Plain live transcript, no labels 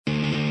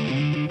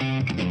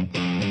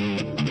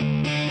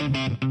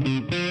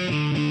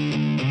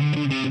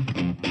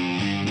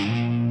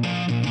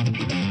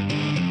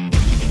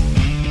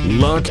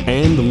lock,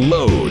 and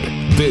load.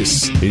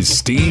 This is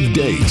Steve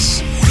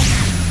Deace.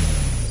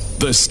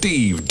 The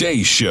Steve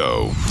Deace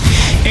Show.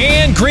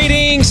 And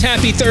greetings.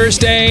 Happy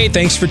Thursday.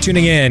 Thanks for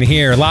tuning in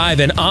here live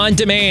and on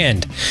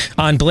demand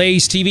on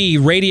Blaze TV,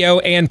 radio,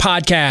 and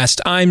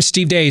podcast. I'm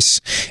Steve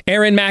Deace.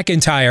 Aaron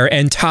McIntyre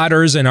and Todd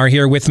Erzin are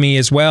here with me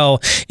as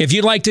well. If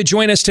you'd like to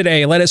join us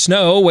today, let us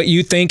know what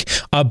you think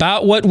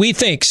about what we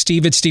think.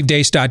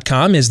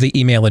 Steve@stevedeace.com is the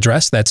email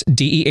address. That's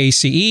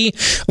DEACE.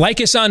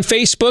 Like us on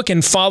Facebook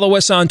and follow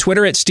us on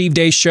Twitter at Steve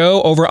Deace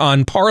Show, over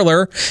on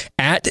Parler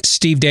at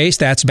Steve Deace.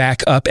 That's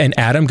back up and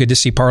Adam. Good to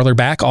see Parler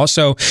back.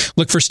 Also,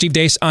 look for Steve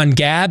Deace on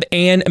Gab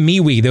and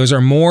MeWe. Those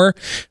are more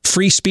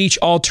free speech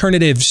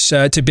alternatives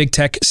to big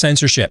tech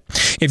censorship.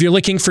 If you're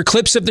looking for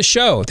clips of the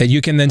show that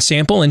you can then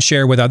sample and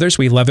share with others,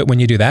 we love it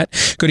when you do that.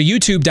 Go to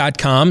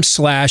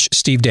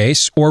youtube.com/Steve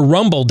Deace or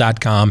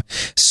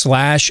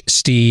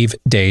rumble.com/Steve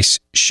Deace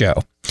Show.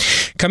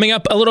 Coming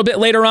up a little bit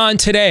later on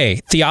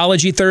today,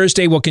 Theology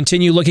Thursday, we'll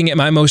continue looking at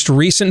my most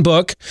recent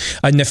book,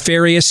 A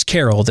Nefarious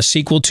Carol, the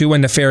sequel to A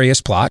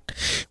Nefarious Plot.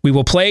 We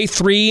will play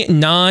 3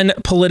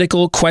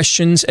 non-political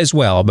questions as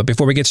well. But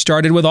before we get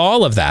started with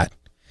all of that,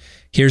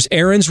 here's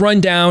Aaron's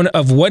rundown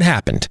of what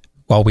happened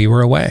while we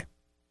were away.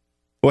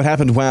 What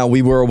happened while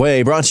we were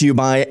away, brought to you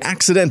by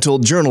Accidental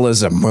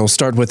Journalism. We'll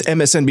start with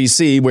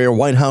MSNBC, where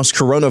White House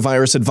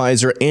coronavirus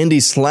advisor Andy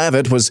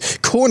Slavitt was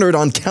cornered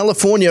on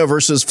California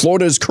versus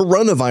Florida's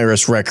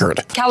coronavirus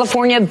record.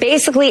 California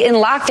basically in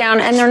lockdown,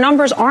 and their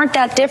numbers aren't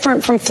that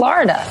different from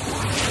Florida.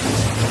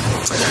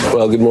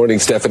 Well, good morning,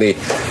 Stephanie.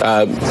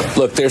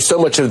 Look, there's so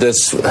much of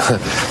this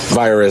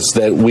virus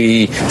that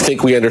we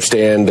think we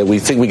understand, that we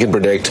think we can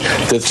predict,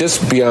 that's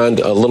just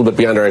a little bit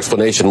beyond our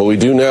explanation. What we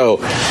do know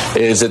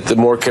is that the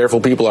more careful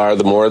people are,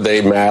 the more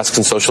they mask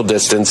and social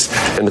distance,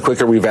 and the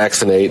quicker we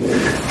vaccinate,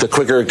 the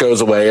quicker it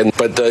goes away.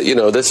 But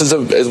this is,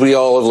 as we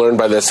all have learned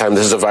by this time,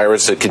 this is a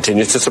virus that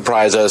continues to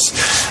surprise us.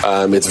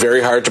 It's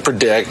very hard to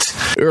predict.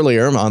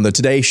 Earlier on the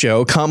Today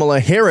Show, Kamala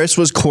Harris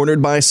was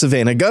cornered by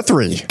Savannah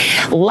Guthrie.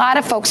 A lot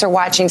of folks are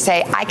watching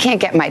say, I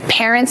can't get my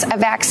parents a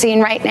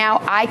vaccine right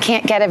now. I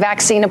can't get a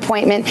vaccine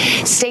appointment.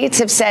 States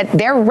have said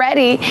they're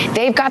ready.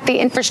 They've got the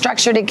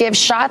infrastructure to give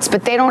shots,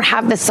 but they don't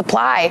have the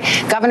supply.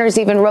 Governors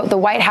even wrote the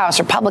White House,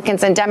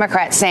 Republicans and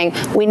Democrats, saying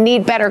we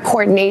need better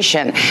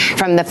coordination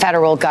from the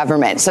federal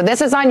government. So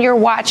this is on your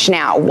watch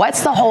now.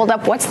 What's the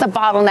holdup? What's the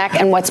bottleneck?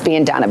 And what's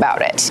being done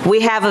about it?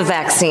 We have a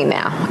vaccine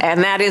now,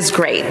 and that is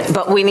great,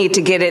 but we need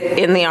to get it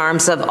in the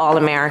arms of all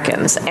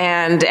Americans.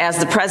 And as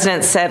the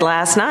president said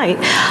last night,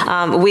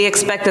 we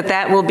expect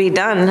that will be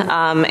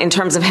done in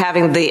terms of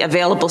having the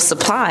available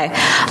supply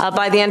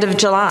by the end of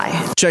July.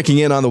 Checking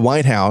in on the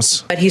White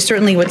House. But he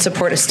certainly would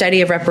support a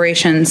study of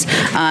reparations.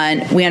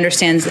 We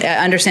understands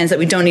that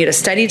we don't need a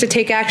study to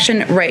take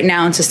action right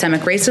now on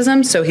systemic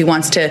racism, so he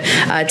wants to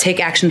take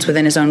actions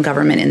within his own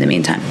government in the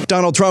meantime.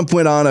 Donald Trump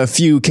went on a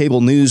few cable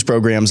news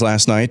programs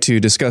last night to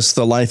discuss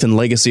the life and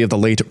legacy of the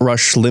late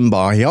Rush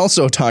Limbaugh. He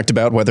also talked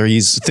about whether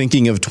he's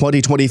thinking of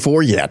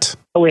 2024 yet.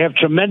 We have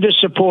tremendous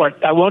support.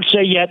 I won't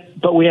say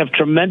yet, but we have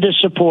tremendous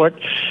support.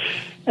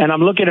 And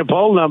I'm looking at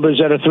poll numbers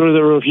that are through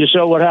the roof. You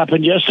saw what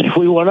happened yesterday.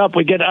 We went up.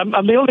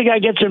 I'm the only guy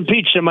who gets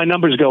impeached, and my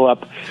numbers go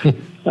up.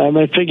 I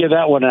may figure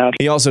that one out.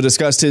 He also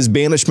discussed his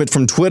banishment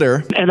from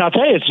Twitter. And I'll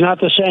tell you, it's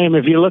not the same.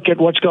 If you look at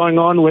what's going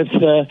on with,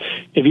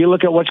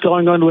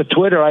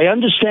 Twitter, I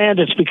understand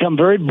it's become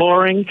very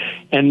boring,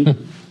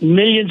 and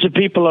millions of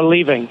people are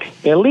leaving.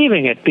 They're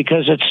leaving it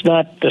because it's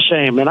not the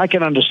same, and I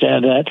can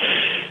understand that.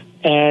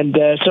 And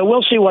so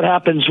we'll see what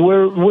happens.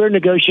 We're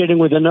negotiating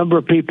with a number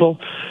of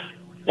people.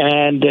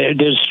 And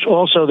there's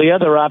also the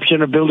other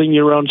option of building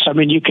your own. I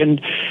mean, you can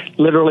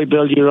literally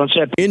build your own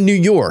set. In New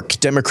York,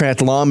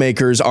 Democrat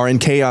lawmakers are in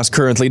chaos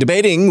currently,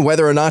 debating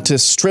whether or not to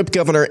strip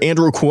Governor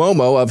Andrew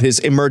Cuomo of his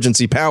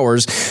emergency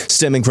powers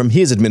stemming from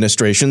his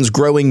administration's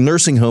growing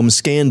nursing home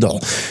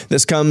scandal.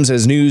 This comes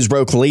as news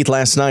broke late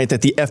last night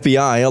that the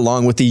FBI,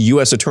 along with the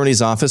U.S.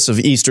 Attorney's Office of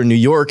Eastern New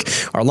York,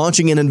 are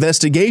launching an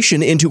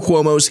investigation into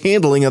Cuomo's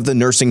handling of the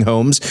nursing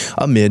homes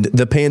amid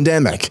the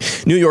pandemic.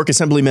 New York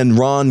Assemblyman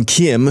Ron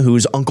Kim,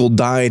 whose uncle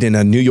died in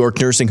a New York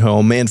nursing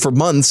home and for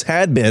months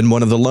had been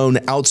one of the lone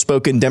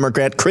outspoken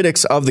Democrat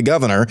critics of the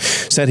governor,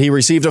 said he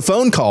received a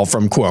phone call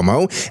from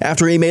Cuomo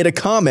after he made a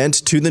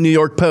comment to the New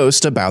York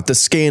Post about the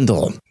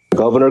scandal.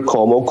 Governor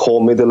Cuomo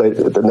called me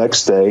the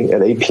next day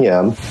at 8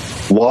 p.m.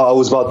 while I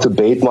was about to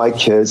bathe my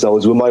kids. I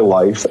was with my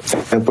wife,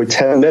 and for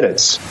 10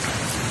 minutes,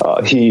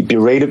 he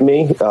berated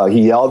me.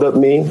 He yelled at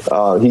me.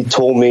 He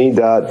told me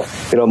that,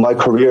 my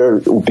career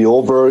will be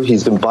over.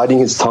 He's been biting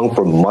his tongue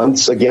for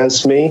months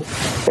against me.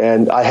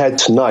 And I had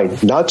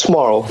tonight, not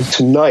tomorrow,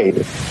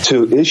 tonight,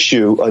 to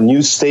issue a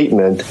new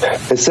statement,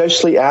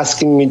 essentially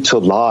asking me to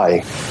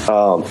lie,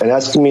 and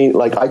asking me,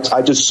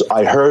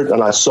 I heard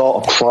and I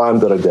saw a crime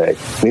the other day.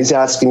 And he's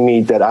asking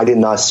me that I did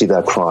not see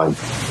that crime.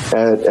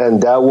 And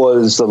that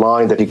was the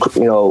line that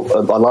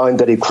a line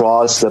that he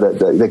crossed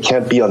that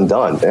can't be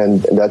undone.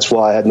 And that's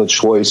why I had no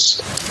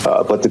choice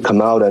but to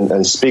come out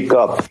and speak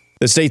up.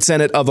 The state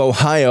Senate of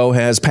Ohio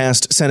has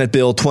passed Senate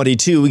Bill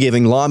 22,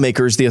 giving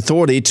lawmakers the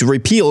authority to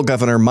repeal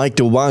Governor Mike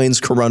DeWine's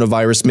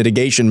coronavirus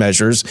mitigation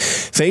measures.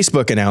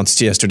 Facebook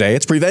announced yesterday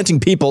it's preventing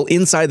people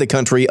inside the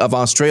country of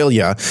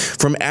Australia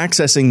from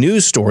accessing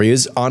news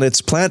stories on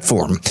its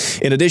platform.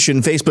 In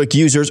addition, Facebook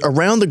users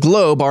around the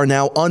globe are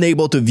now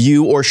unable to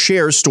view or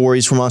share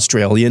stories from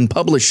Australian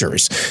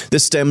publishers.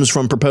 This stems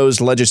from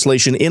proposed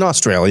legislation in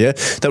Australia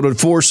that would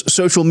force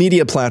social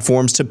media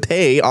platforms to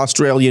pay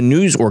Australian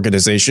news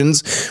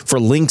organizations for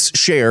links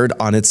shared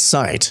on its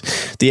site.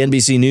 The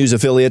NBC News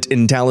affiliate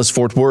in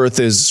Dallas-Fort Worth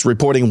is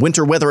reporting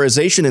winter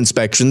weatherization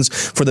inspections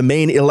for the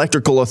main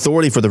electrical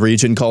authority for the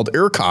region, called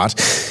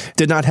ERCOT,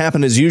 did not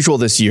happen as usual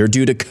this year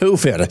due to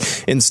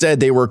COVID. Instead,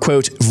 they were,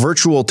 quote,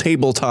 virtual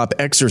tabletop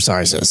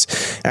exercises.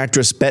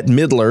 Actress Bette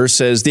Midler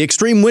says the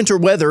extreme winter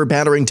weather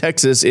battering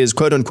Texas is,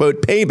 quote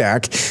unquote,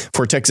 payback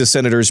for Texas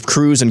Senators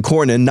Cruz and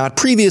Cornyn not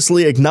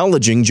previously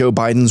acknowledging Joe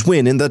Biden's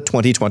win in the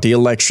 2020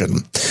 election.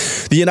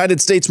 The United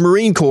States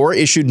Marine Corps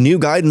issued new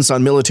guidance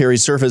on military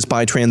service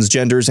by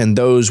transgenders and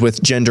those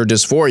with gender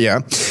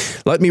dysphoria.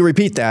 Let me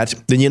repeat that.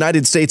 The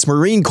United States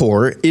Marine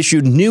Corps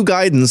issued new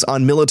guidance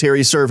on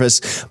military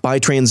service by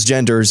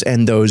transgenders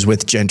and those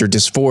with gender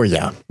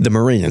dysphoria, the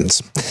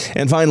Marines.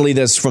 And finally,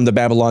 this from the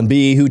Babylon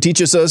Bee, who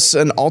teaches us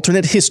an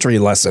alternate history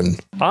lesson.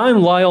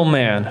 I'm Lyle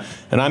Mann.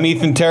 And I'm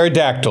Ethan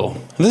Pterodactyl.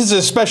 This is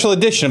a special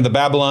edition of the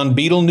Babylon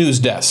Beetle News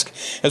Desk,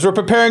 as we're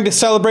preparing to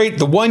celebrate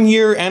the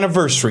 1-year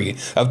anniversary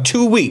of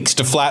 2 weeks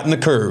to flatten the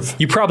curve.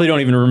 You probably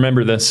don't even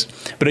remember this,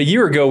 but a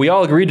year ago we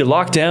all agreed to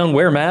lock down,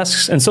 wear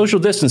masks, and social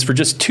distance for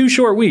just 2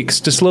 short weeks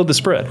to slow the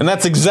spread. And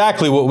that's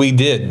exactly what we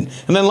did.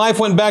 And then life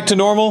went back to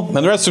normal, and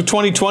the rest of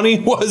 2020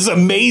 was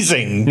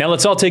amazing. Now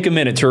let's all take a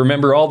minute to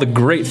remember all the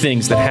great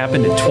things that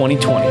happened in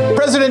 2020.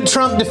 President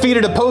Trump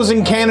defeated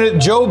opposing candidate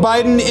Joe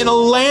Biden in a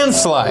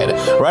landslide,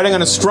 riding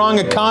on a strong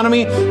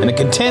economy and a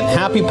content,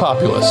 happy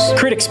populace.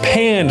 Critics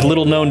panned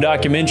little-known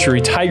documentary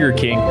Tiger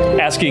King,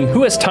 asking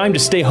who has time to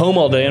stay home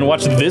all day and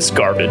watch this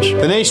garbage.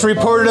 The Nation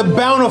reported a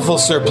bountiful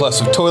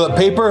surplus of toilet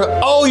paper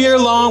all year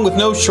long with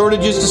no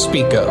shortages to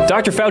speak of.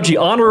 Dr. Fauci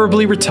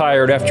honorably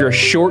retired after a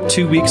short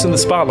 2 weeks in the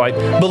spotlight,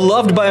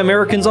 beloved by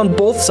Americans on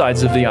both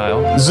sides of the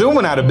aisle. Zoom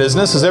went out of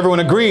business as everyone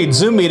agreed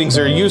Zoom meetings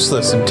are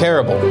useless and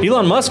terrible.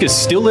 Elon Musk is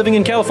still living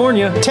in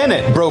California.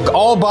 Tenet broke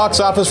all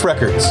box office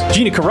records.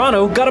 Gina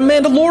Carano got a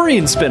Mandalorian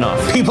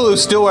spinoff. People who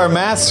still wear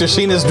masks are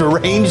seen as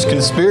deranged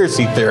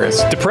conspiracy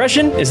theorists.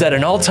 Depression is at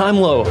an all-time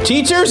low.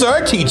 Teachers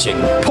are teaching.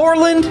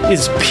 Portland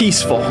is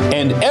peaceful.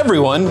 And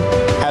everyone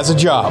has a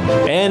job.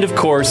 And of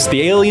course,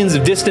 the aliens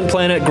of distant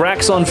planet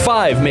Graxon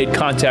 5 made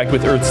contact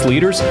with Earth's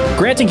leaders,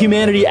 granting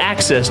humanity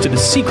access to the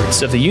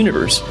secrets of the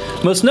universe.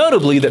 Most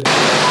notably that...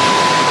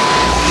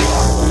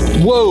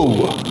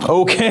 Whoa.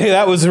 Okay,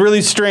 that was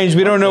really strange.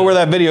 We don't know where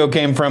that video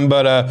came from,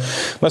 but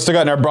must have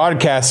gotten our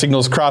broadcast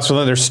signals crossed with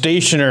another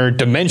station or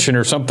dimension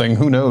or something.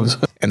 Who knows?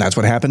 And that's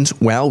what happened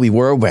while we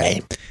were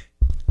away.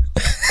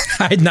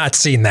 I had not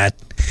seen that.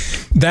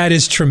 That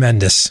is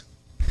tremendous.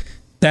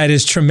 That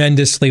is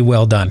tremendously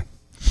well done.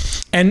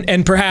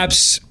 And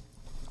perhaps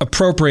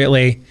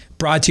appropriately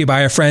brought to you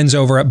by our friends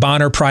over at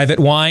Bonner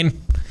Private Wine,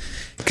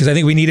 because I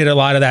think we needed a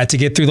lot of that to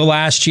get through the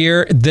last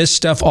year. This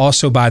stuff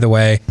also, by the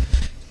way,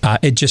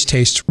 it just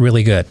tastes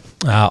really good.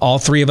 All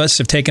three of us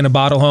have taken a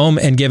bottle home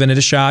and given it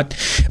a shot.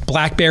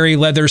 Blackberry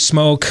leather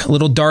smoke,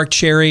 little dark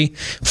cherry,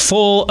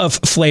 full of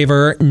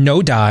flavor,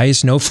 no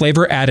dyes, no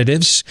flavor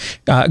additives,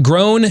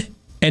 grown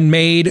and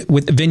made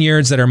with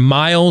vineyards that are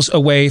miles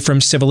away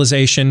from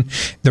civilization.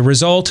 The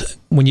result,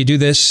 when you do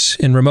this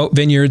in remote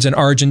vineyards in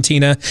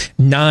Argentina,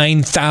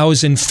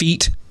 9,000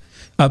 feet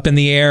up in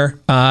the air,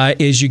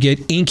 is you get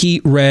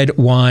inky red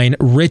wine,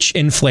 rich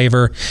in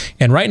flavor.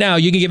 And right now,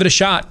 you can give it a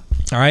shot.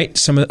 All right,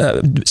 some of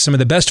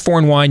the best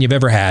foreign wine you've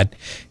ever had.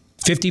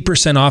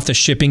 50% off the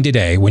shipping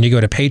today when you go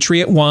to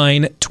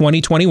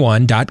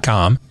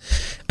patriotwine2021.com.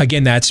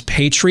 Again, that's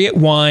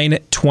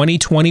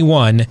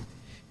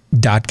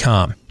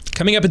patriotwine2021.com.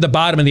 Coming up at the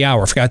bottom of the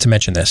hour, forgot to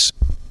mention this,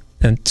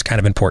 and it's kind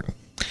of important.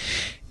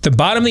 The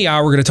bottom of the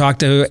hour, we're going to talk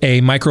to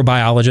a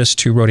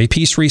microbiologist who wrote a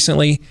piece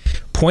recently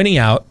pointing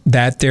out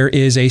that there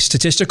is a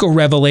statistical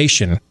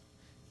revelation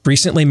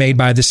recently made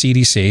by the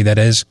CDC that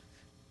is,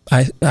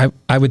 I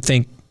would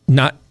think,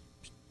 not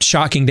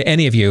shocking to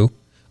any of you,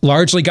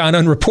 largely gone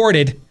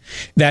unreported,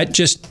 that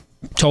just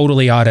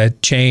totally ought to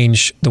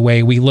change the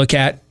way we look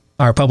at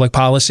our public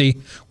policy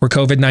where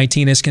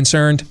COVID-19 is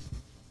concerned.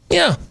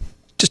 Yeah,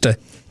 just a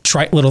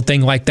trite little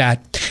thing like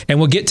that. And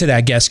we'll get to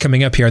that guest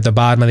coming up here at the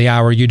bottom of the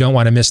hour. You don't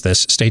want to miss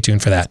this. Stay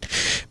tuned for that.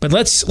 But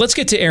let's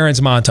get to Aaron's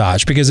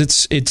montage, because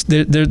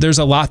there's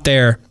a lot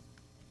there.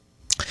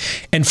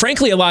 And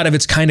frankly, a lot of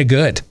it's kind of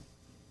good,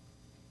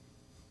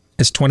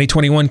 as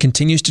 2021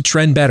 continues to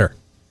trend better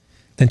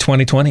than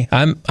 2020.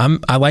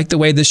 I like the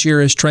way this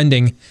year is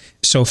trending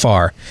so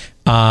far.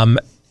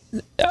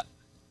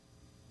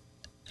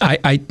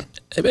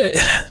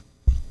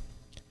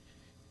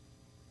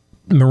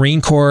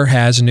 Marine Corps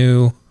has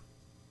new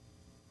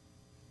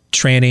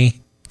tranny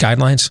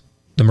guidelines.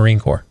 The Marine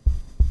Corps.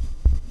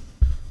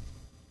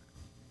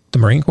 The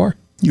Marine Corps?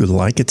 You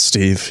like it,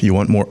 Steve. You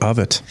want more of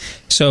it.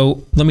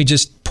 So let me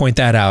just point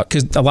that out,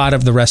 because a lot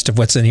of the rest of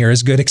what's in here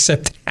is good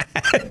except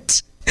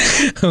that.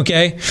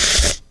 Okay?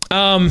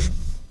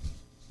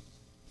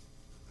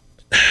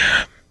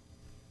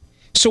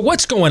 So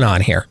what's going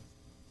on here?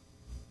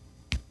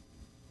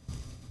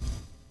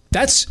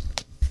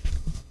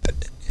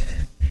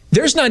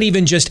 There's not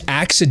even just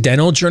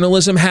accidental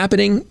journalism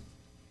happening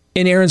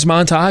in Aaron's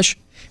montage.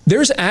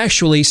 There's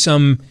actually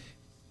some,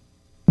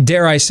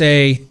 dare I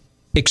say,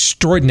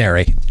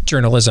 extraordinary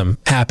journalism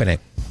happening.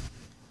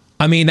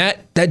 I mean,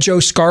 that Joe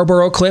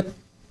Scarborough clip,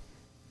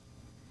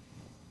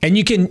 and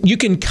you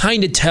can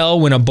kind of tell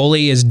when a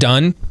bully is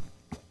done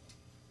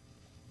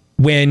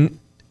when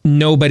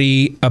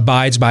nobody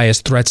abides by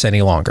his threats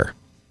any longer,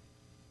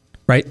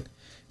 right?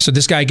 So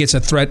this guy gets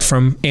a threat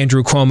from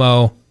Andrew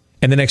Cuomo,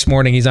 and the next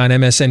morning he's on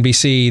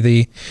MSNBC,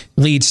 the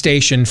lead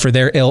station for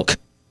their ilk,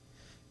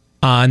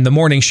 on the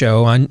morning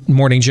show, on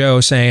Morning Joe,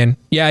 saying,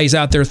 yeah, he's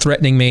out there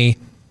threatening me.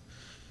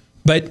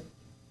 But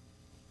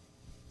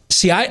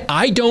see,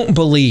 I don't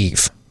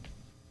believe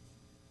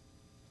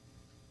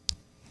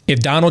if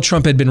Donald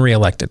Trump had been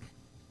reelected,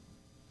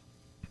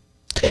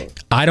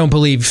 I don't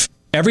believe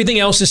everything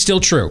else is still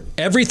true.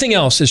 Everything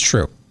else is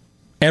true.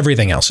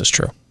 Everything else is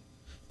true.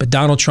 But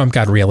Donald Trump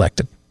got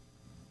reelected.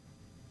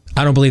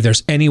 I don't believe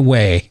there's any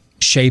way,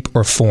 shape,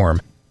 or form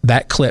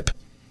that clip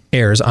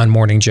airs on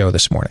Morning Joe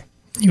this morning.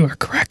 You are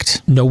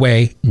correct. No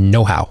way,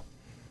 no how.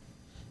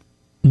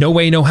 No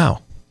way, no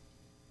how.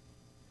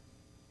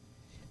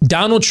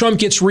 Donald Trump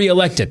gets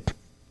reelected.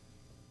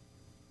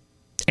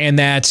 And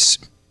that's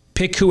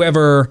pick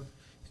whoever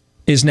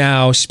is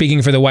now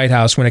speaking for the White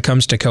House when it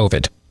comes to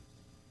COVID.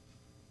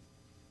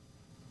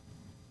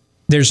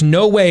 There's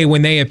no way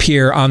when they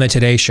appear on the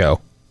Today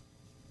Show,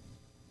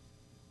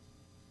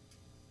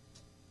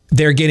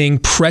 they're getting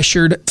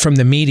pressured from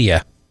the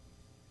media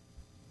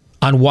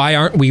on why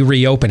aren't we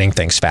reopening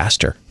things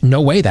faster. No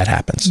way that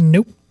happens.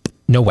 Nope.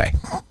 No way.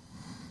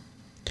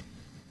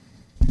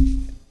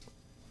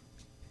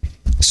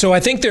 So I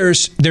think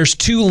there's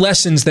two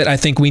lessons that I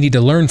think we need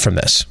to learn from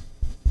this.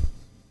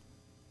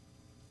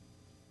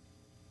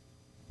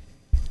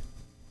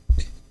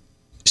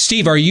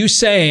 Steve, are you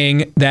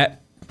saying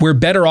that we're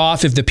better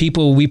off if the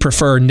people we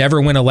prefer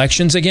never win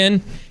elections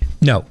again?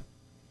 No.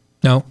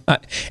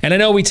 And I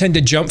know we tend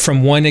to jump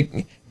from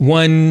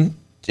one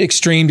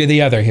extreme to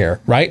the other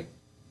here, right?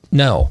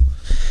 No.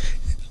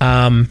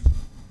 I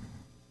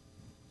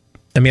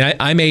mean,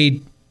 I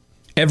made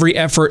every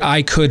effort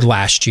I could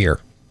last year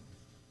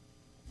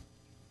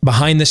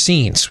behind the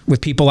scenes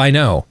with people I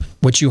know,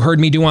 what you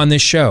heard me do on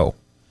this show.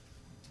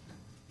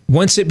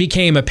 Once it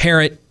became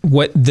apparent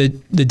what the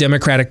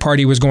Democratic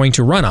Party was going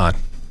to run on,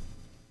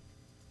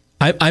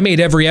 I made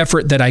every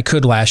effort that I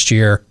could last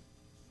year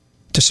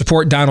to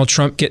support Donald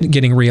Trump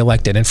getting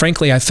reelected. And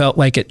frankly, I felt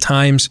like at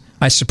times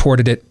I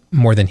supported it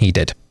more than he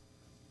did,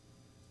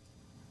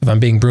 if I'm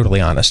being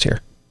brutally honest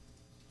here.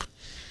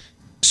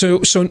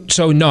 So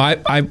no,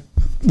 I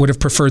would have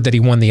preferred that he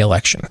won the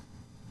election.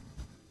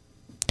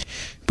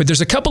 But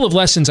there's a couple of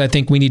lessons I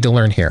think we need to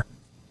learn here.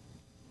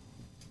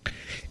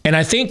 And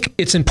I think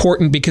it's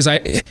important because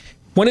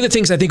one of the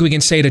things I think we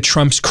can say to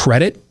Trump's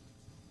credit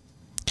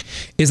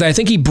is that I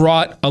think he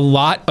brought a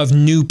lot of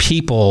new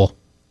people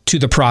to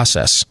the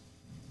process.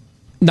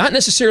 Not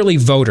necessarily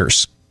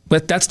voters,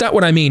 but that's not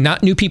what I mean.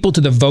 Not new people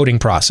to the voting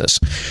process,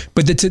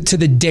 but to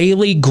the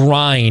daily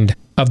grind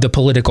of the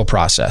political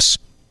process.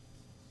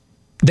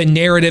 The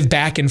narrative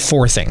back and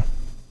forthing.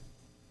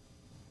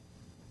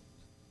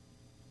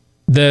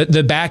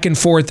 The back and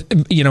forth,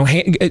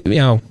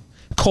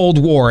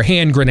 Cold War,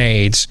 hand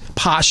grenades,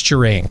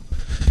 posturing,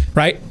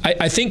 right?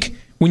 I think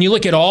when you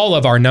look at all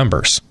of our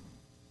numbers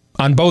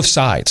on both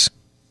sides,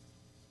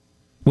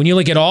 when you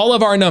look at all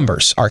of our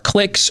numbers, our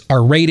clicks,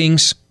 our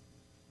ratings,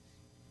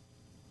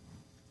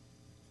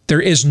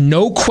 there is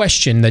no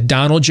question that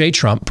Donald J.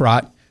 Trump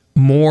brought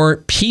more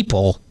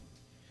people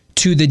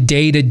to the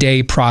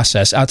day-to-day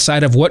process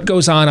outside of what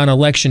goes on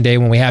Election Day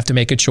when we have to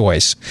make a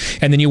choice.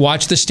 And then you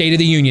watch the State of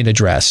the Union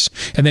address.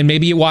 And then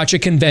maybe you watch the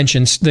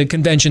convention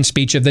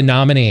speech of the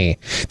nominee.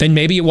 Then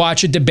maybe you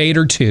watch a debate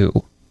or two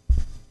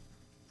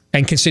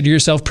and consider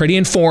yourself pretty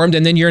informed.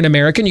 And then you're an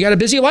American. You got a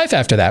busy life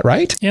after that,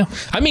 right? Yeah.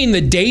 I mean,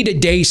 the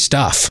day-to-day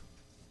stuff.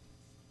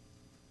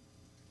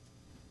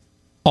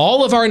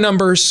 All of our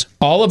numbers,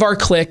 all of our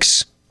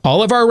clicks,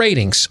 all of our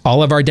ratings,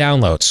 all of our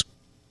downloads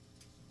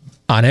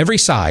on every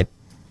side,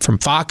 from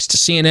Fox to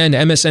CNN to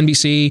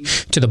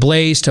MSNBC to The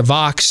Blaze to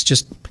Vox,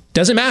 just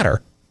doesn't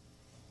matter.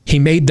 He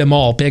made them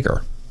all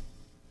bigger.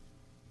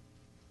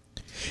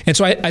 And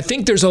so I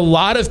think there's a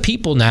lot of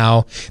people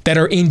now that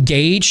are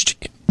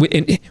engaged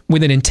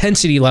with an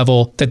intensity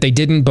level that they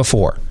didn't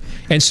before.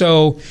 And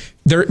so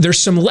there's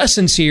some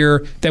lessons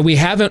here that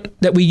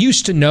we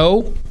used to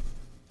know,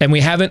 and we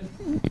haven't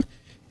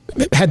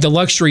had the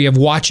luxury of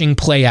watching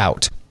play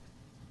out.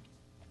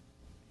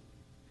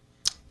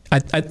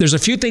 There's a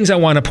few things I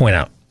want to point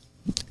out.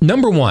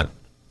 Number one,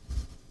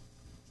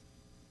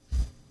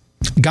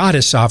 God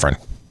is sovereign.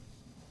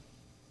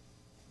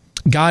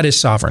 God is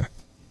sovereign.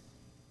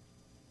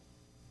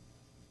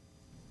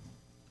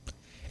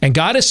 And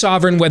God is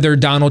sovereign whether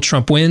Donald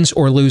Trump wins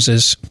or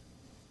loses,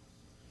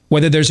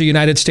 whether there's a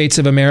United States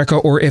of America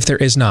or if there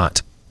is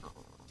not.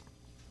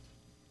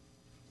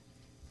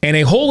 And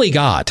a holy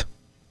God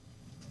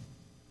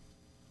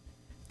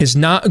is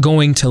not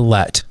going to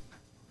let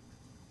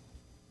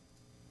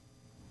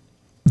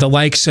the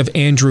likes of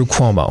Andrew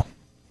Cuomo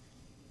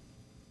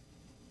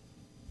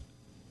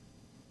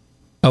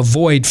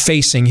avoid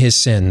facing his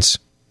sins,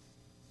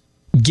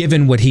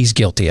 given what he's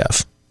guilty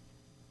of.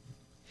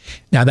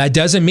 Now, that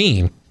doesn't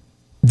mean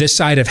this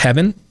side of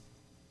heaven,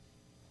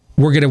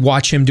 we're going to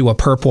watch him do a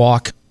perp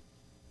walk.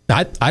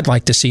 I'd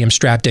like to see him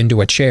strapped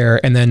into a chair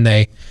and then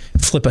they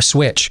flip a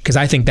switch, because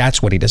I think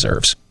that's what he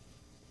deserves.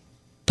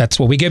 That's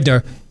what we give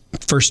to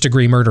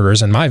first-degree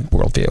murderers in my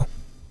worldview.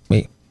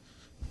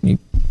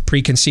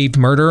 Preconceived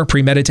murder,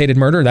 premeditated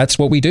murder, that's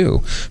what we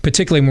do,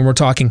 particularly when we're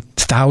talking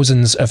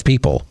thousands of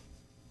people.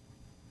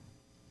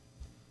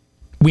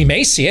 We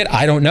may see it,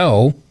 I don't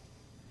know.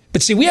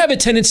 But see, we have a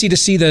tendency to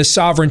see the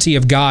sovereignty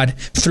of God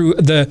through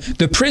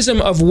the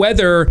prism of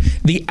whether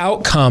the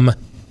outcome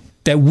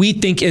that we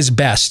think is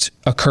best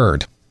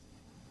occurred.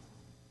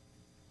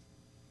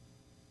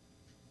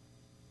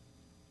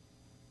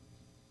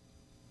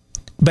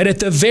 But at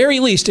the very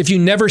least, if you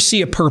never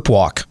see a perp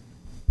walk,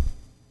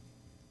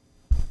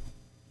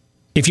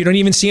 if you don't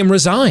even see him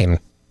resign,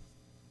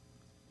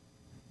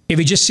 if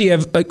you just see a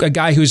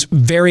guy who's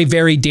very,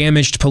 very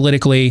damaged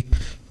politically,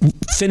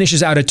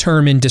 finishes out a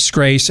term in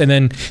disgrace, and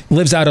then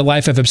lives out a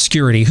life of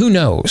obscurity, who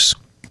knows?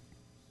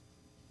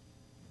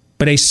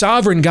 But a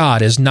sovereign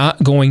God is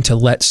not going to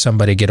let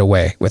somebody get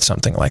away with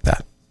something like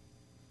that.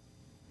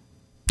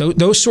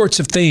 Those sorts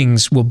of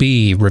things will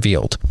be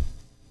revealed.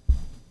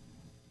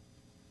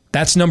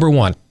 That's number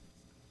one.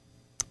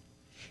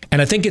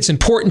 And I think it's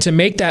important to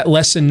make that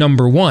lesson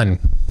number one,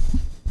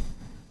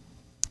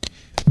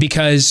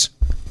 because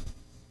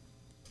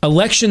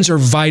elections are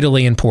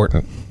vitally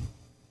important.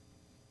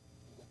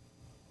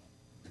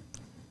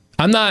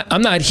 I'm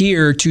not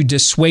here to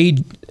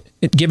dissuade,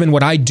 given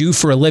what I do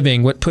for a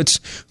living, what puts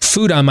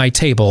food on my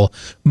table.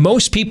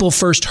 Most people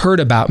first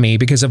heard about me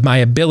because of my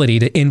ability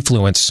to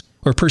influence,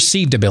 or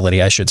perceived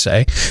ability, I should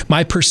say,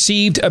 my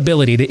perceived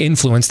ability to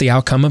influence the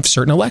outcome of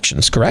certain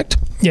elections, correct?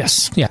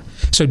 Yes. Yeah.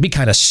 So it'd be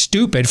kind of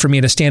stupid for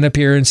me to stand up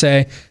here and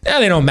say,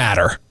 they don't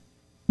matter.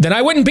 Then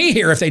I wouldn't be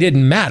here if they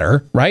didn't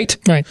matter, right?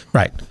 Right.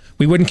 Right.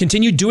 We wouldn't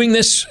continue doing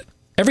this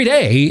every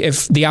day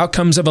if the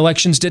outcomes of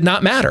elections did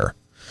not matter.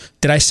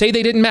 Did I say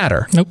they didn't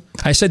matter? Nope.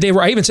 I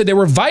even said they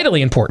were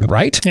vitally important,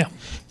 right? Yeah.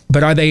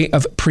 But are they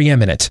of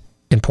preeminent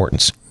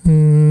importance?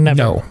 Never.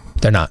 No,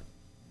 they're not.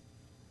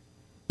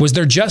 Was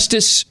there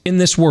justice in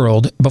this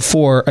world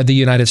before the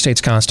United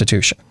States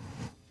Constitution?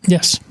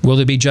 Yes. Will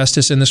there be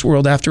justice in this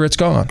world after it's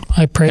gone?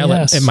 I pray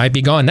yes. It might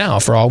be gone now,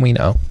 for all we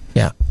know.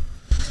 Yeah.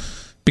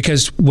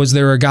 Because was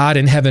there a God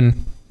in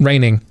heaven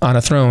reigning on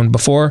a throne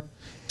before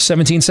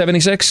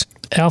 1776?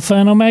 Alpha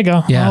and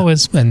Omega, yeah.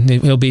 Always. And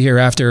he'll be here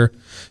after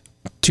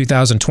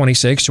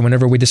 2026, or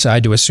whenever we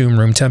decide to assume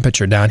room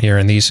temperature down here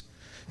in these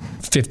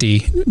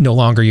 50 no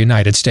longer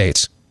United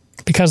States.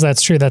 Because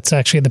that's true. That's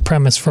actually the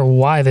premise for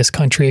why this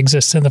country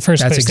exists in the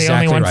first place. Exactly the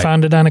only one right.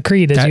 founded on a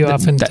creed, as you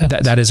often tell.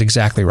 That is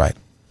exactly right.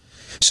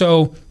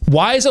 So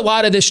why is a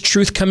lot of this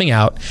truth coming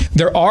out?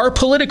 There are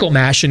political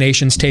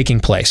machinations taking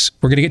place.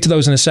 We're going to get to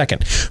those in a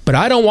second. But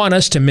I don't want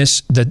us to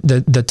miss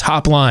the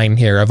top line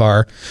here of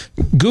our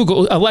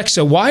Google.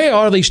 Alexa, why are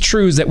all these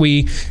truths that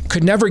we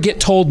could never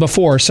get told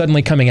before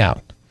suddenly coming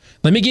out?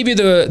 Let me give you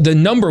the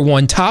number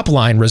one top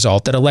line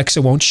result that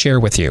Alexa won't share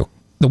with you,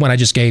 the one I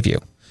just gave you.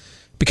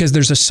 Because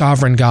there's a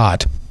sovereign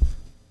God.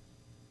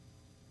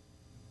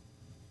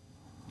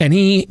 And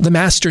the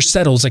master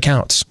settles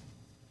accounts.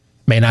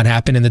 May not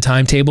happen in the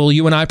timetable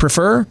you and I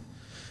prefer.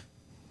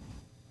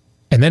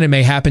 And then it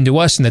may happen to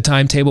us in the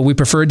timetable we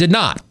prefer did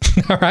not.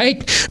 All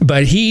right?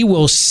 But he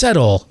will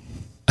settle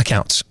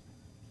accounts.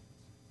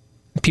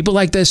 People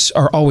like this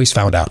are always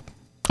found out.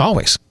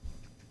 Always.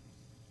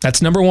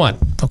 That's number one.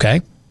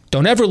 Okay?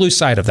 Don't ever lose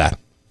sight of that.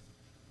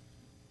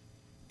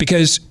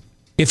 Because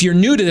if you're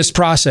new to this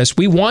process,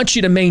 we want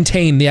you to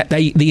maintain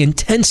the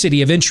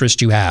intensity of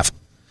interest you have.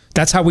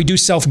 That's how we do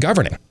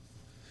self-governing.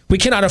 We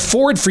cannot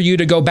afford for you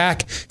to go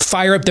back,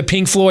 fire up the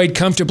Pink Floyd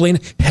comfortably.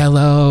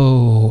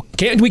 Hello.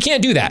 We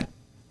can't do that.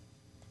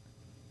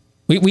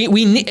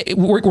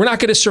 We're not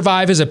going to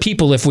survive as a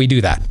people if we do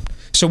that.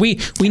 So we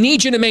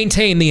need you to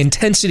maintain the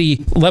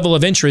intensity level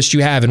of interest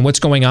you have in what's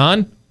going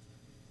on,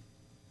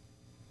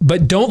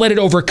 but don't let it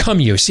overcome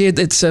you. See,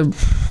 it's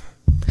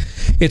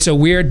a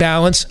weird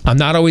balance. I'm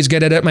not always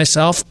good at it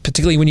myself,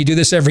 particularly when you do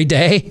this every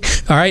day.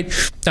 All right.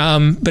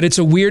 But it's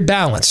a weird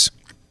balance.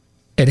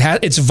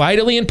 It's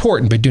vitally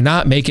important, but do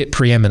not make it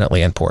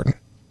preeminently important.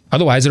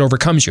 Otherwise, it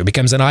overcomes you. It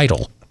becomes an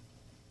idol.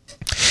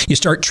 You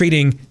start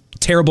treating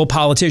terrible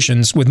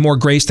politicians with more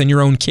grace than your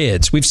own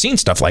kids. We've seen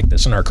stuff like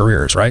this in our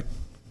careers, right?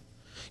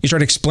 You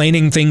start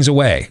explaining things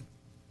away.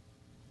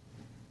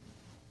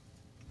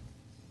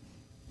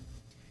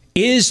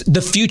 Is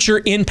the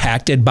future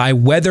impacted by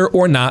whether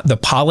or not the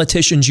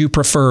politicians you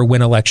prefer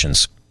win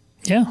elections?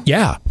 Yeah.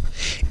 Yeah.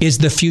 Is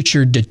the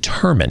future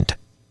determined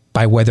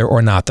by whether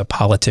or not the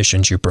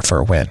politicians you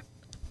prefer win?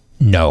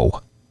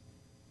 No.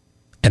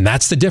 And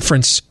that's the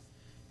difference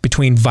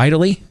between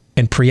vitally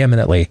and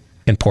preeminently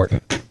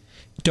important.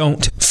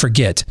 Don't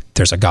forget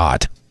there's a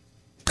God.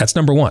 That's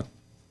number one.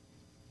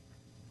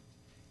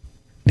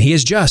 And he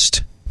is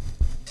just.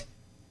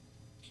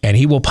 And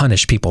he will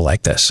punish people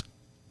like this.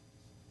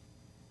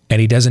 And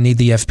he doesn't need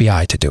the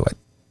FBI to do it.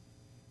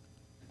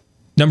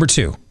 Number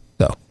two,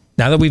 though.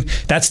 Now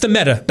that that's the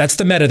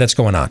meta that's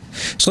going on.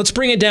 So let's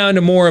bring it down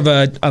to more of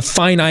a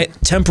finite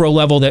temporal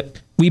level that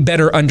we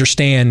better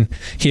understand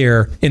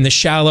here in the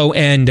shallow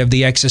end of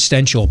the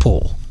existential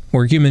pool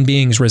where human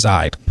beings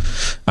reside.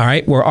 All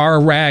right, where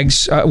our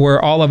rags,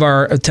 where all of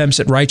our attempts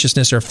at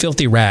righteousness are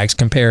filthy rags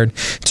compared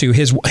to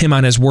him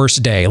on his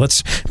worst day.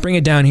 Let's bring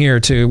it down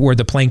here to where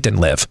the plankton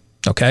live.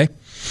 Okay,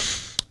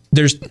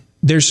 there's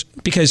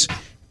because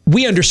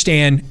we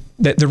understand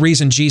that the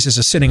reason Jesus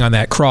is sitting on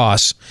that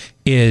cross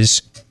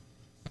is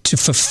to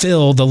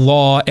fulfill the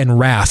law and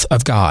wrath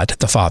of God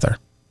the Father.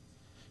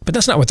 But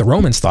that's not what the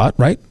Romans thought,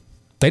 right?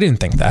 They didn't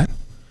think that.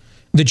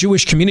 The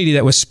Jewish community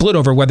that was split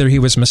over whether he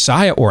was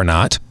Messiah or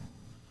not,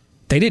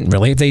 they didn't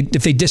really.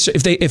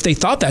 If they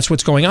thought that's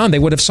what's going on, they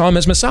would have saw him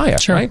as Messiah,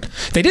 sure. Right?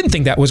 They didn't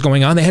think that was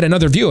going on. They had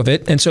another view of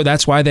it, and so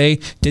that's why they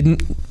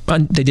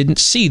didn't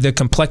see the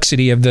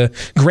complexity of the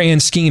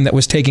grand scheme that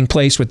was taking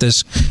place with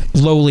this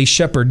lowly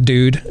shepherd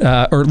dude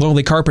or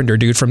lowly carpenter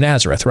dude from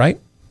Nazareth, right?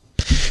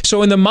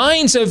 So in the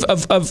minds of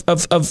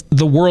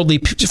the worldly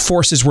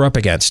forces we're up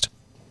against,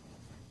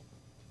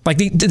 like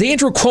did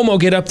Andrew Cuomo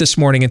get up this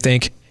morning and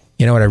think,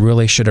 you know what, I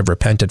really should have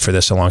repented for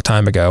this a long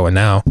time ago, and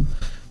now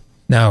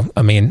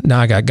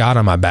I got God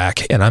on my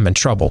back and I'm in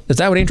trouble. Is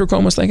that what Andrew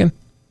Cuomo was thinking?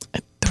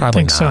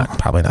 Probably not. So.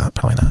 Probably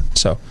not.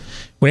 So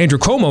what Andrew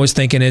Cuomo is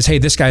thinking is, hey,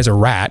 this guy's a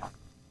rat.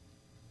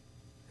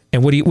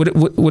 And what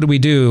do we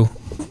do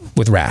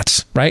with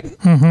rats, right?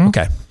 Mm-hmm.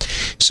 Okay.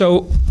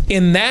 So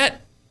in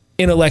that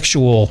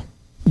intellectual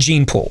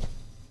gene pool,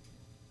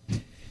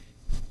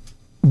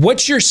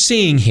 what you're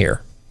seeing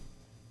here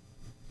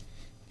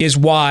is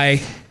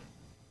why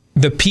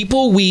the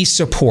people we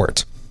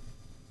support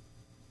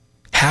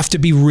have to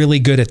be really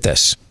good at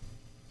this.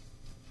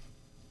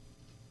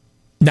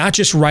 Not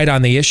just right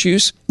on the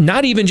issues,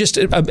 not even just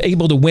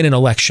able to win an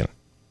election.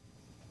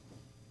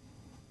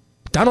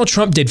 Donald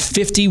Trump did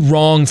 50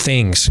 wrong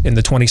things in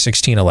the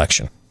 2016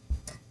 election.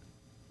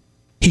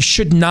 He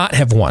should not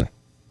have won.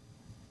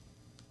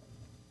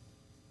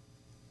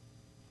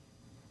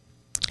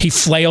 He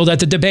flailed at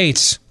the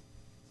debates.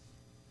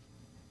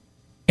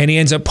 And he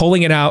ends up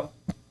pulling it out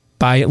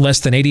by less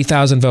than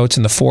 80,000 votes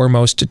in the four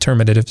most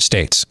determinative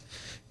states.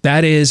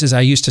 That is, as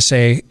I used to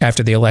say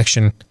after the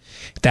election,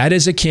 that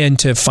is akin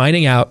to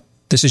finding out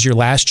this is your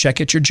last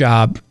check at your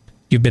job.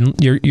 You've been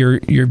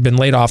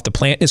laid off. The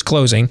plant is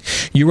closing.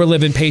 You were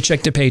living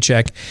paycheck to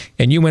paycheck,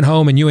 and you went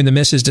home and you and the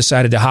missus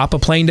decided to hop a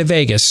plane to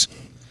Vegas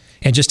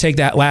and just take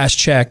that last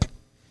check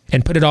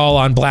and put it all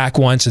on black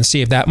once and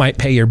see if that might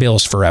pay your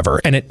bills forever.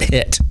 And it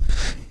hit.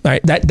 All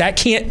right, that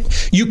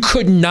can't. You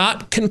could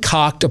not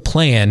concoct a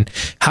plan.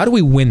 How do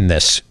we win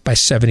this by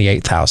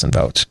 78,000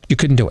 votes? You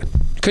couldn't do it.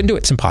 Couldn't do it.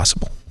 It's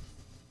impossible.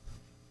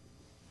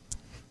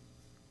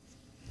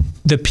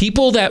 The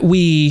people that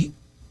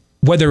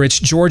whether it's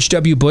George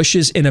W.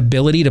 Bush's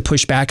inability to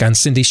push back on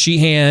Cindy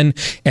Sheehan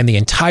and the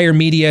entire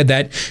media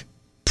that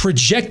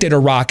projected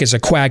Iraq as a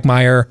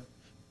quagmire,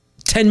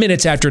 10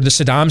 minutes after the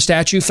Saddam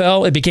statue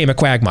fell, it became a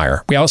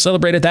quagmire. We all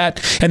celebrated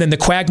that. And then the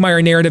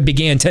quagmire narrative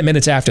began 10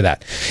 minutes after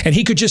that. And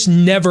he could just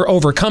never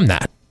overcome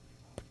that.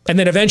 And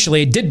then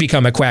eventually it did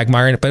become a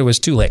quagmire, but it was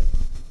too late.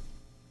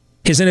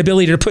 His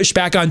inability to push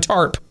back on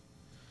TARP.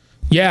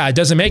 Yeah, it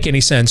doesn't make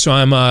any sense. So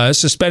I'm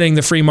suspending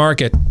the free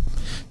market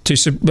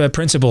to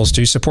principles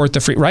to support the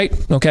free, right?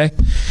 Okay.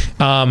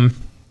 The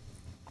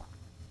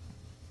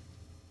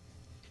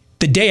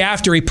day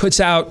after he puts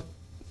out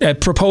a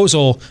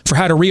proposal for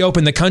how to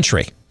reopen the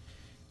country,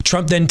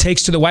 Trump then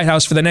takes to the White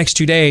House for the next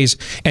 2 days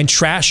and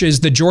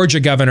trashes the Georgia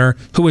governor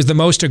who was the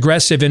most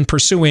aggressive in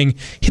pursuing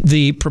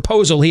the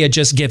proposal he had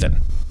just given.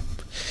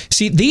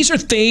 See, these are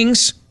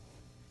things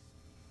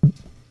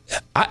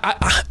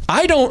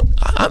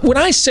when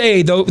I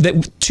say, though,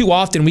 that too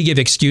often we give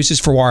excuses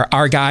for why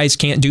our guys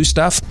can't do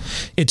stuff,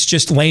 it's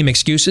just lame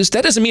excuses.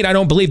 That doesn't mean I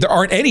don't believe there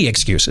aren't any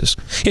excuses.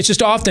 It's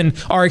just often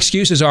our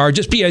excuses are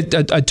just be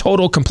a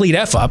total, complete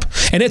F-up,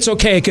 and it's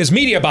okay because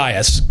media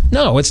bias.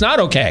 No, it's not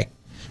okay.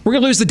 We're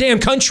going to lose the damn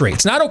country.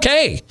 It's not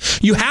okay.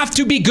 You have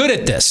to be good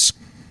at this.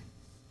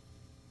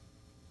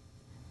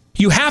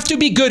 You have to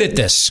be good at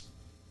this.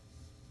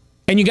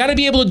 And you got to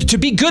be able to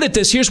be good at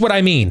this. Here's what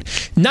I mean.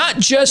 Not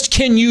just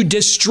can you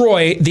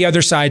destroy the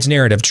other side's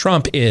narrative.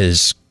 Trump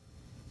is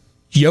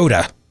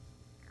Yoda.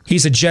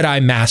 He's a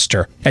Jedi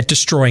master at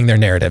destroying their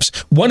narratives.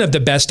 One of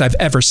the best I've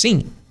ever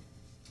seen.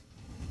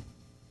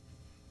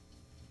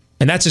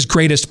 And that's his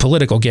greatest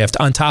political gift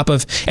on top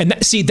of,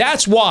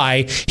 that's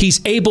why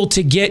he's able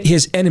to get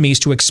his enemies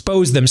to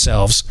expose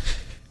themselves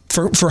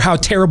for how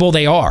terrible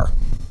they are,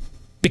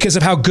 because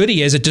of how good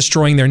he is at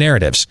destroying their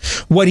narratives.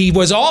 What he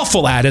was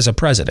awful at as a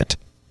president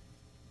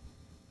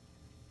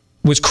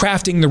was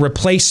crafting the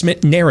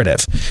replacement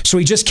narrative. So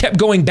he just kept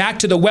going back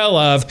to the well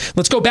of,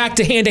 let's go back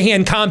to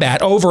hand-to-hand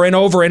combat over and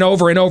over and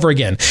over and over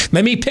again.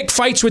 Let me pick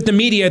fights with the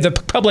media the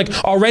public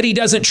already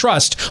doesn't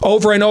trust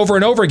over and over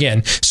and over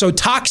again. So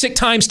toxic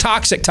times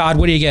toxic, Todd,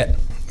 what do you get?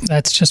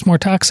 That's just more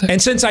toxic.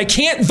 And since I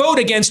can't vote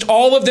against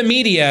all of the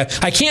media,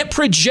 I can't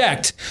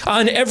project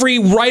on every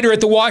writer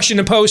at the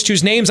Washington Post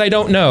whose names I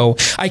don't know.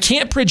 I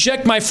can't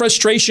project my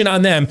frustration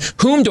on them.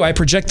 Whom do I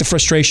project the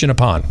frustration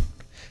upon?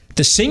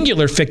 The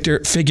singular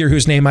figure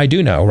whose name I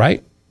do know,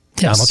 right?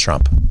 Yes. Donald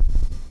Trump.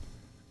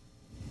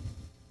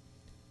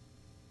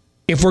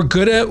 If we're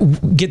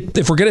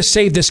gonna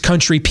save this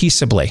country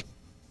peaceably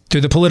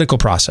through the political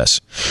process,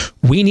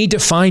 we need to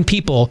find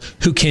people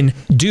who can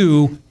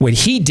do what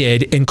he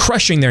did in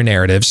crushing their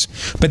narratives,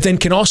 but then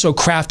can also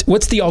craft,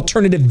 what's the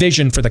alternative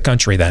vision for the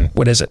country then?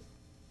 What is it?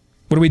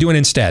 What are we doing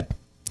instead?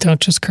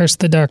 Don't just curse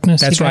the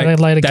darkness. That's right.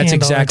 That's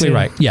exactly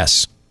right.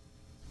 Yes.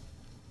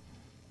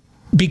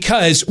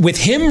 Because with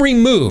him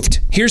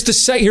removed, here's the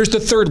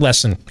third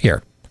lesson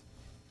here.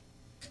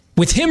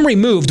 With him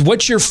removed,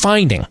 what you're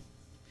finding,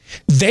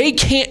 they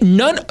can't,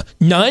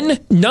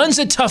 none's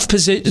a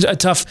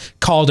tough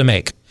call to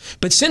make.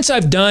 But since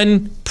I've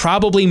done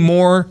probably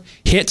more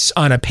hits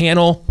on a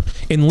panel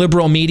in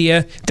liberal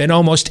media than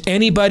almost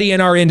anybody in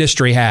our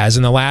industry has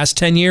in the last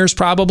 10 years,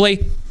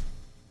 probably,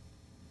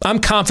 I'm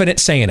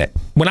confident saying it.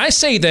 When I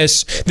say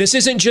this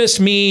isn't just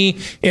me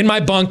in my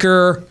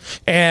bunker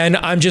and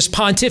I'm just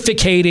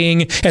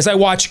pontificating as I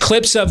watch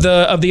clips of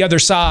the other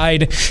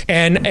side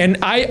and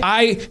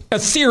I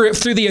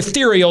through the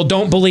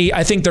ethereal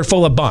I think they're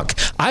full of bunk.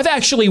 I've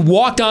actually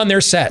walked on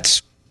their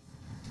sets.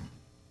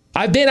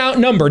 I've been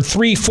outnumbered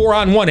 3-4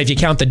 on 1 if you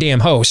count the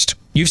damn host.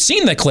 You've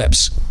seen the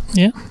clips.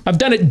 Yeah. I've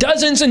done it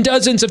dozens and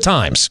dozens of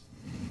times.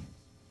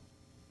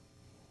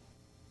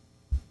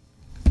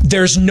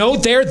 There's no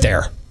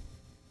there.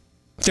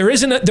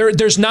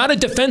 There's not a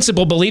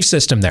defensible belief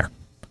system there.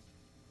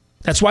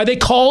 That's why they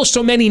call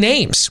so many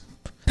names.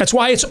 That's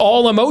why it's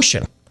all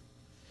emotion.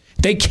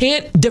 They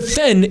can't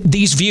defend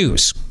these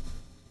views.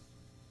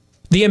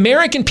 The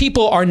American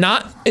people are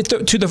not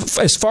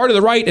as far to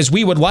the right as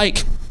we would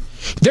like.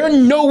 They're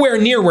nowhere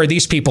near where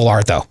these people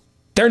are, though.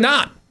 They're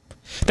not.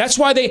 That's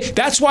why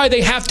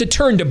they have to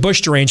turn to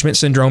Bush derangement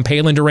syndrome,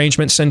 Palin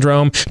derangement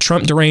syndrome,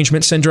 Trump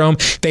derangement syndrome.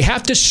 They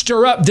have to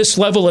stir up this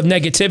level of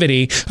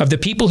negativity of the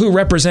people who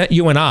represent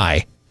you and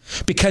I,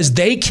 because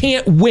they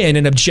can't win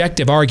an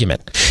objective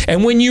argument.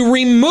 And when you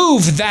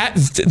remove that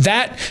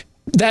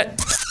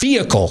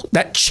vehicle,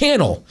 that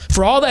channel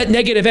for all that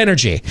negative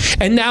energy,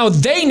 and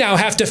they now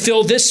have to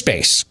fill this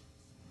space.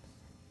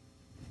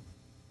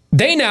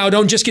 They now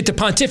don't just get to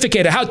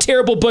pontificate how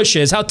terrible Bush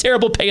is, how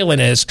terrible Palin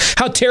is,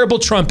 how terrible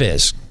Trump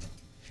is.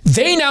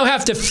 They now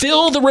have to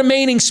fill the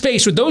remaining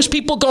space with those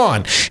people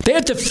gone. They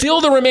have to fill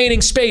the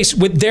remaining space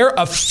with their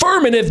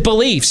affirmative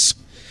beliefs.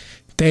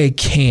 They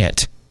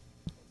can't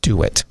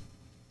do it.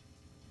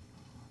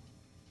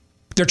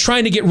 They're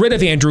trying to get rid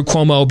of Andrew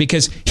Cuomo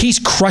because he's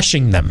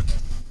crushing them.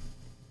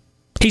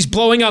 He's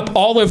blowing up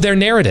all of their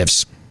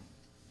narratives.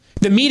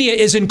 The media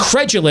is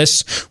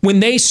incredulous when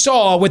they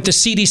saw what the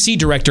CDC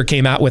director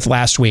came out with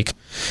last week,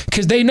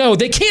 because they know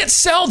they can't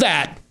sell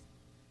that.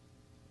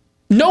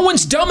 No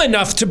one's dumb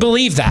enough to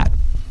believe that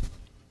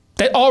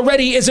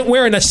already isn't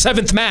wearing a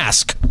 7th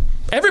mask.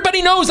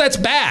 Everybody knows that's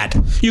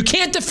bad. You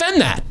can't defend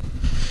that.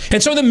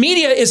 And so the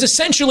media is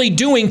essentially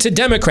doing to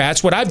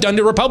Democrats what I've done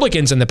to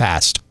Republicans in the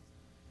past.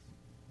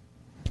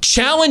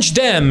 Challenge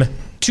them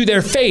to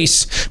their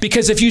face,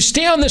 because if you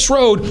stay on this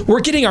road, we're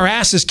getting our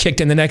asses kicked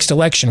in the next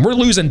election. We're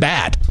losing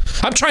bad.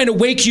 I'm trying to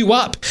wake you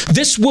up.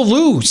 This will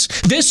lose.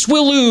 This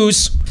will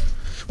lose.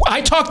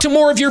 I talk to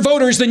more of your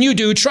voters than you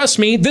do. Trust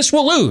me, this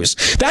will lose.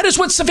 That is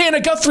what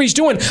Savannah Guthrie's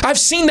doing. I've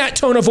seen that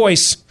tone of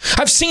voice.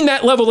 I've seen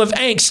that level of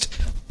angst.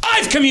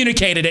 I've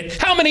communicated it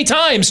how many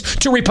times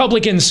to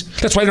Republicans?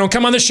 That's why they don't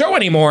come on the show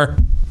anymore.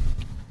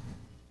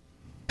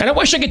 And I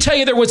wish I could tell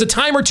you there was a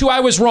time or two I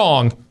was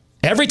wrong.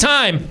 Every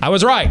time I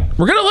was right.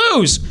 We're going to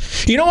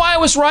lose. You know why I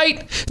was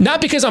right?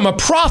 Not because I'm a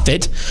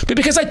prophet, but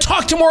because I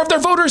talk to more of their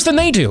voters than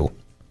they do.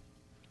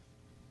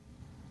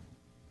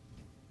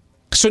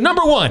 So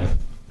number one,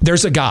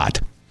 there's a God.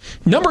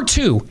 Number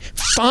two,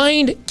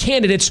 find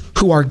candidates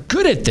who are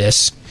good at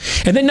this.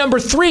 And then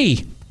number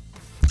three,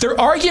 their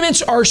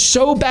arguments are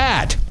so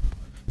bad,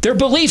 their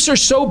beliefs are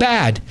so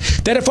bad,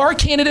 that if our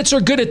candidates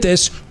are good at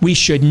this, we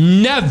should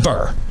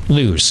never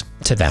lose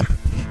to them.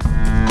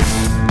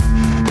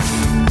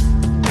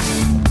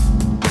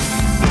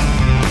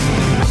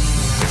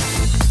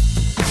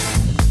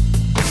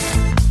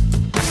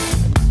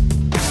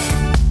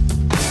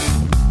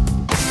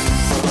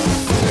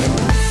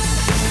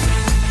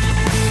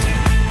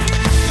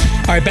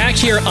 All right, back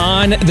here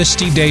on the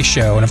Steve Deace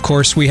Show. And of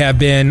course, we have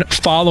been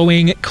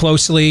following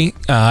closely,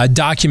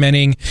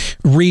 documenting,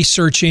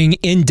 researching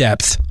in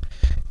depth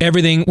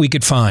everything we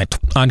could find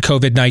on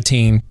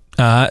COVID-19.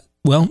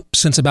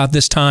 Since about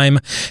this time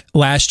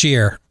last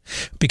year,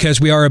 because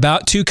we are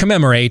about to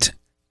commemorate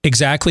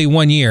exactly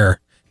 1 year,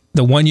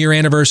 the 1 year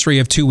anniversary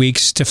of 2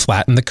 weeks to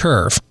flatten the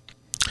curve.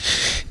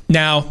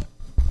 Now,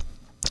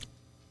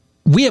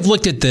 we have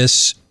looked at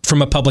this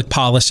from a public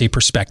policy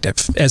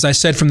perspective. As I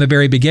said from the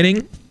very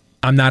beginning,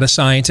 I'm not a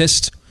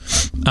scientist.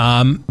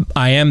 I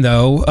am,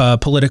 though, a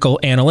political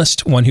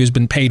analyst, one who's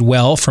been paid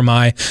well for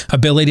my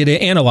ability to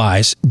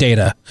analyze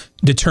data,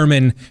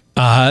 determine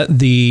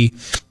the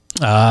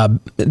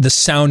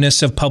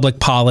soundness of public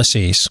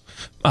policies,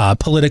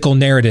 political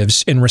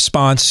narratives in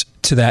response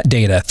to that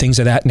data, things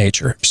of that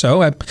nature.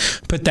 So I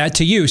put that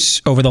to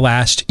use over the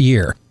last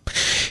year.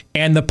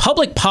 And the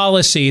public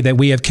policy that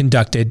we have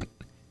conducted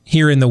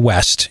here in the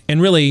West,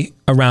 and really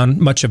around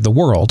much of the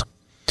world,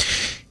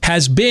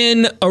 has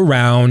been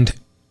around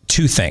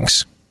two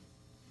things.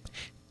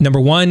 Number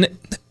one,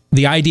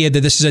 the idea that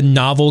this is a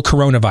novel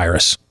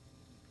coronavirus.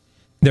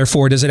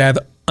 Therefore, does it have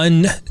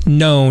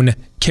unknown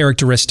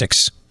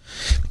characteristics?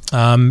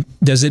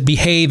 Does it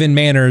behave in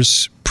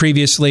manners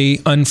previously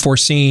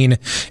unforeseen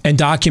and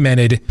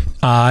documented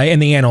in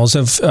the annals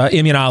of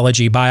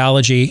immunology,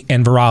 biology,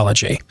 and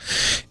virology?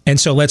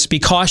 And so let's be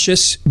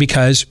cautious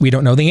because we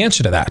don't know the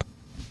answer to that.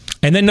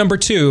 And then number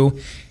two,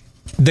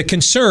 the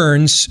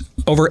concerns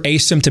over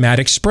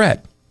asymptomatic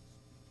spread.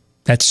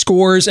 That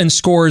scores and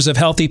scores of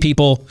healthy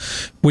people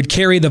would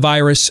carry the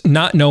virus,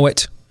 not know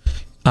it,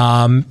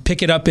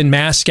 pick it up in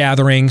mass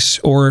gatherings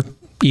or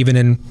even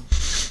in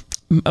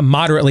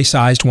moderately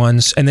sized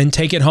ones, and then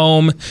take it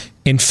home,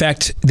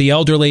 infect the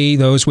elderly,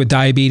 those with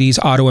diabetes,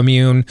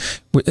 autoimmune,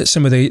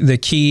 some of the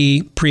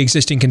key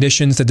pre-existing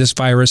conditions that this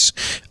virus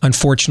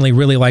unfortunately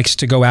really likes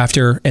to go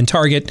after and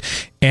target,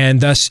 and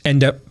thus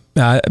end up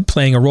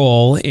playing a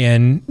role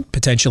in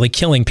potentially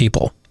killing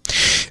people.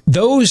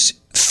 Those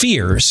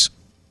fears,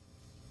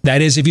 that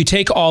is, if you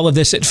take all of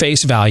this at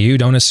face value,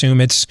 don't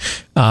assume it's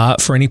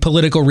for any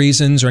political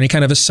reasons or any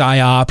kind of a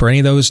psyop or any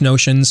of those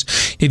notions.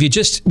 If you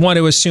just want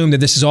to assume that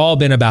this has all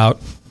been about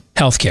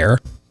healthcare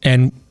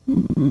and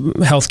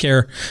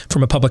healthcare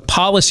from a public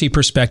policy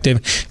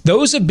perspective,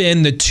 those have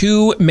been the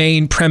two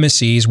main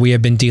premises we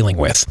have been dealing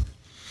with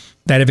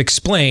that have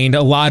explained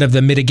a lot of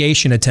the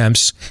mitigation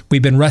attempts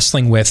we've been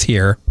wrestling with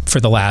here for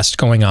the last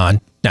going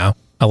on now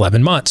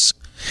 11 months.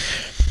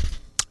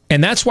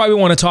 And that's why we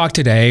want to talk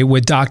today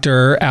with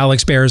Dr.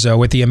 Alex Berzo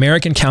with the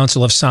American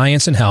Council of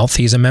Science and Health.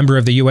 He's a member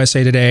of the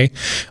USA Today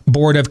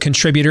Board of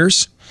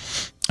Contributors.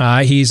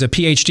 He's a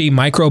PhD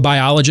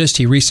microbiologist.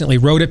 He recently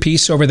wrote a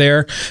piece over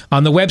there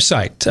on the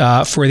website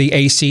for the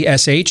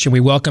ACSH, and we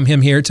welcome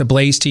him here to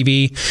Blaze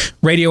TV,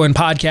 radio and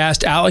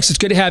podcast. Alex, it's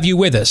good to have you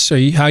with us. So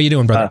how are you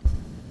doing, brother?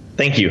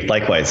 Thank you.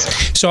 Likewise.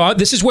 So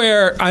this is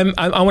where I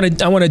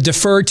want to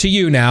defer to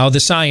you now, the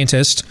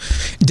scientist.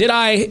 Did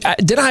I,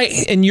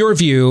 in your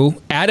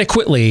view,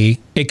 adequately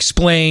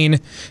explain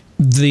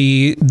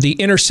the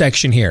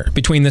intersection here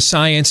between the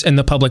science and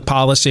the public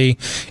policy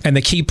and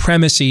the key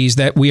premises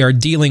that we are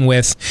dealing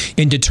with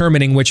in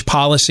determining which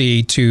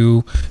policy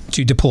to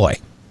deploy?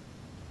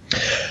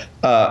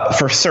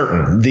 For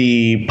certain,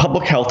 the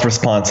public health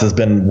response has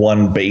been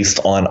one based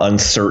on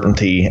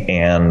uncertainty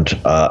and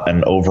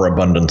an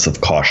overabundance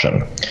of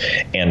caution,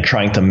 and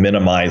trying to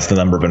minimize the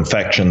number of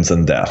infections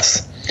and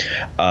deaths.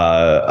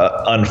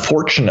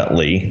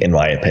 Unfortunately, in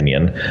my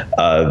opinion,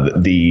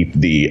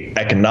 the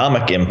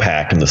economic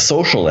impact and the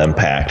social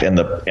impact and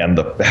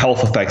the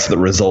health effects that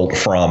result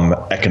from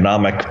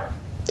economic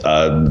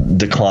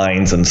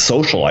declines and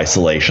social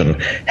isolation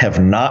have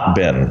not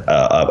been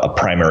a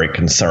primary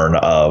concern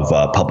of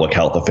public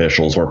health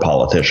officials or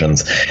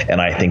politicians,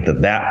 and I think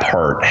that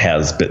part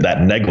has been,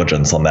 that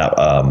negligence on that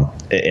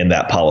in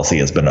that policy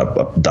has been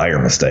a dire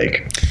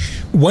mistake.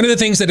 One of the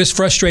things that has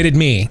frustrated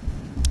me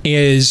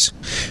is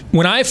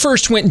when I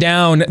first went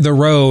down the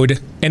road,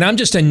 and I'm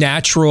just a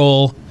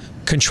natural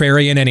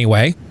contrarian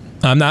anyway.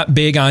 I'm not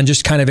big on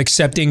just kind of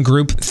accepting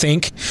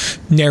groupthink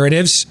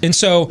narratives. And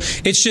so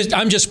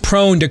I'm just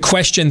prone to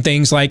question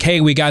things like,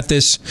 hey, we got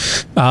this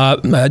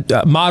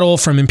model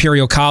from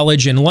Imperial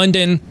College in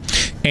London,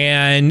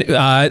 and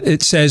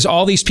it says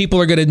all these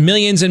people are going to,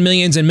 millions and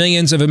millions and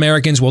millions of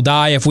Americans will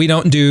die if we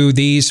don't do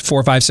these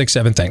 4, 5, 6,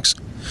 7 things.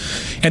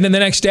 And then the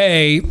next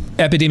day,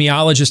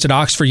 epidemiologists at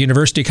Oxford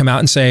University come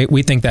out and say,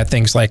 we think that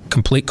thing's like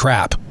complete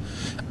crap.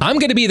 I'm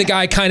going to be the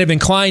guy kind of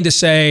inclined to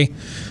say,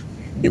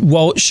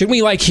 well, should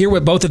we hear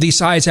what both of these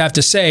sides have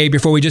to say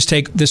before we just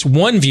take this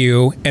one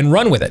view and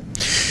run with it?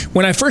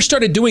 When I first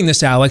started doing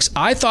this, Alex,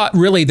 I thought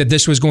really that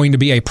this was going to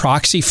be a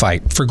proxy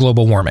fight for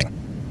global warming,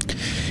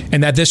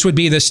 and that this would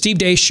be the Steve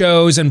Deace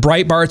shows and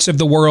Breitbarts of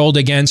the world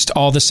against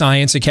all the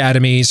science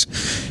academies.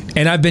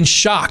 And I've been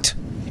shocked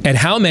at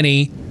how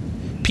many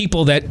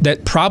people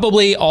that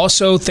probably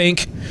also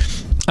think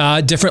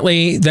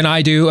differently than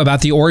I do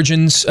about the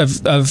origins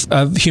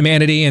of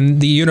humanity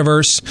and the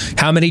universe,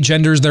 how many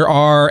genders there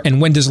are,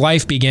 and when does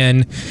life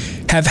begin,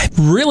 have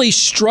really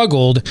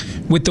struggled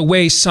with the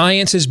way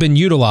science has been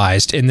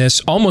utilized in this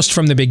almost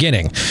from the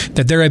beginning.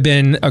 That there have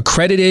been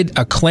accredited,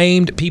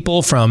 acclaimed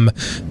people from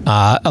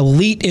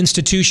elite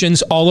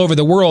institutions all over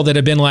the world that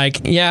have been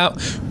like, yeah,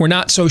 we're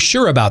not so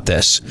sure about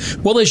this.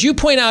 Well, as you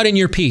point out in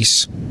your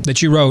piece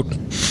that you wrote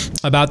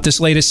about this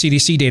latest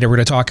CDC data we're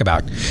going to talk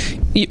about,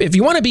 if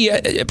you want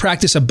to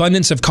practice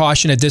abundance of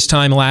caution at this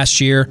time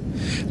last year,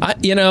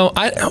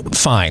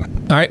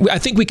 fine. All right, I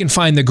think we can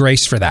find the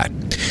grace for that.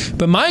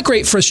 But my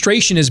great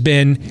frustration has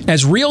been,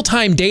 as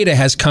real-time data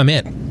has come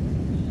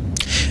in,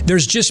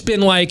 there's just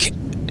been like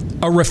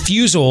a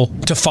refusal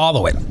to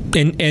follow it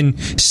in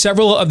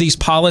several of these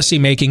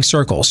policy-making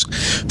circles.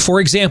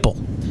 For example,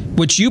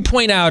 which you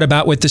point out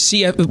about what the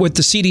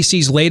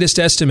CDC's latest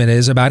estimate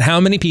is about how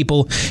many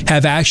people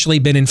have actually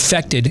been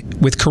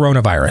infected with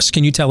coronavirus.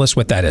 Can you tell us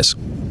what that is?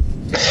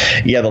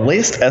 Yeah, the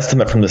latest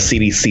estimate from the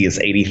CDC is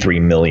 83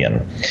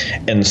 million.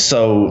 And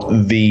so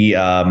the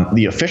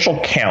official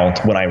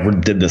count when I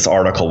did this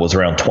article was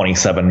around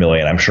 27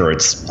 million. I'm sure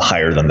it's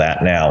higher than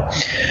that now.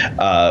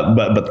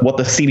 But what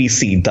the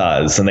CDC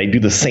does, and they do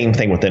the same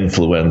thing with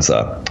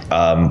influenza,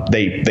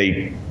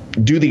 they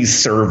do these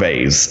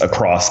surveys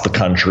across the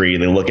country.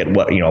 They look at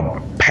what,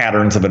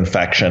 patterns of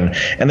infection,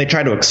 and they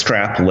try to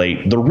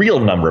extrapolate the real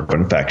number of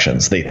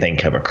infections they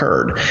think have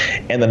occurred.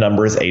 And the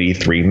number is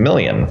 83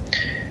 million.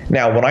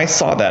 Now, when I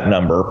saw that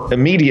number,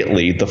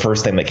 immediately the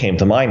first thing that came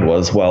to mind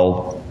was,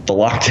 well, the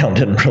lockdown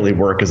didn't really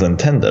work as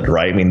intended,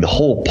 right? I mean, the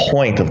whole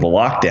point of the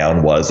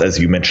lockdown was, as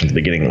you mentioned at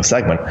the beginning of the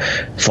segment,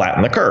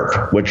 flatten the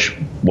curve, which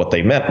what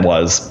they meant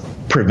was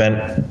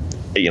prevent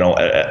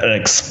an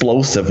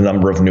explosive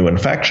number of new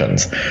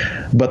infections.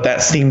 But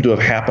that seemed to have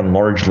happened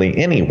largely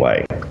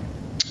anyway.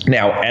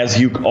 Now, as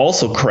you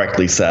also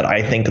correctly said,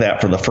 I think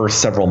that for the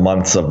first several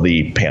months of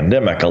the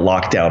pandemic, a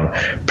lockdown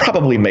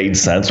probably made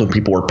sense when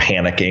people were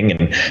panicking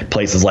and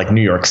places like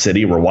New York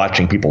City were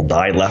watching people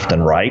die left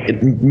and right.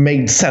 It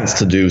made sense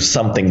to do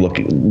something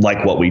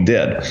like what we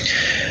did.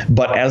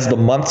 But as the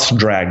months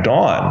dragged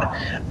on,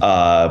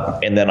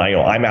 and then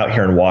I'm out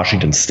here in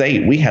Washington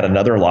State, we had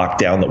another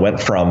lockdown that went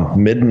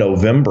from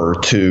mid-November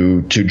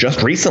to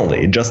just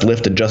recently, just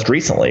lifted just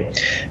recently.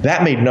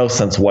 That made no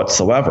sense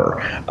whatsoever.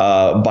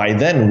 By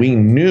then, we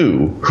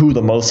knew who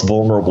the most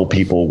vulnerable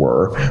people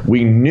were.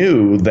 We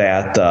knew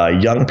that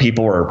young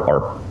people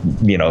are,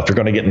 if you're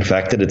going to get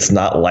infected, it's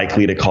not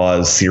likely to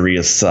cause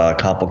serious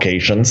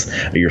complications.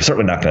 You're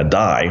certainly not going to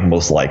die,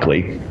 most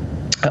likely.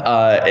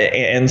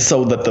 And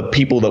so that the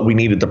people that we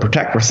needed to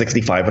protect were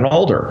 65 and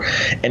older.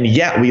 And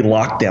yet we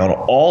locked down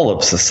all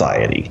of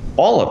society,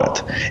 all of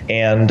it.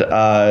 And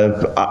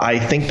I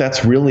think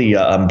that's really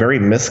a very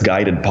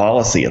misguided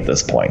policy at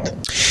this point.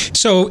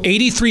 So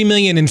 83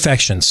 million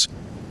infections.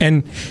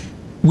 And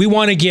we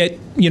want to get,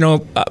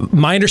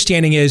 my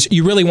understanding is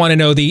you really want to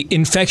know the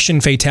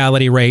infection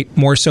fatality rate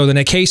more so than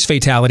a case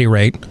fatality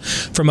rate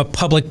from a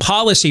public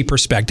policy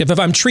perspective. If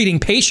I'm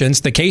treating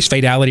patients, the case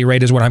fatality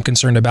rate is what I'm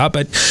concerned about.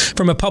 But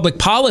from a public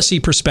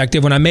policy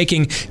perspective, when I'm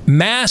making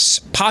mass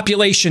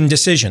population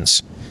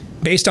decisions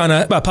based on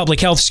a public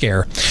health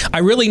scare, I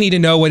really need to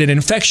know what an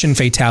infection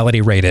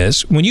fatality rate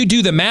is. When you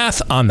do the math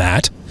on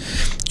that,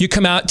 you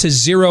come out to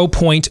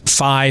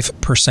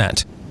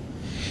 0.5%.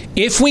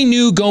 If we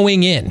knew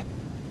going in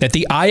that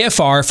the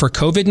IFR for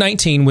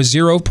COVID-19 was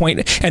 0.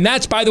 And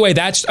that's, by the way,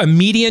 that's a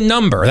median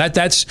number.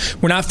 That's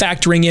we're not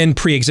factoring in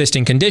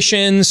pre-existing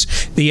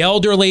conditions, the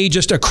elderly,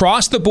 just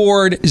across the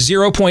board,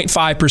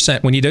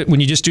 0.5%. When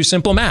you just do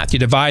simple math, you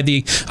divide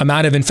the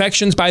amount of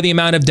infections by the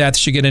amount of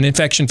deaths, you get an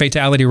infection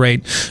fatality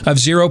rate of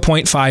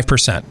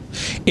 0.5%.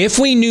 If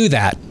we knew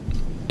that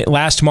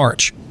last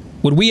March,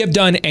 would we have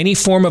done any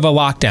form of a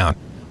lockdown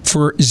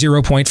for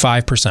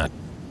 0.5%?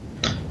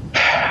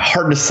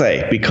 Hard to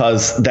say,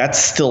 because that's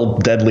still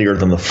deadlier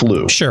than the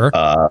flu. Sure.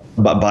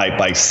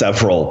 By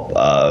several,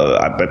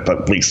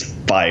 at least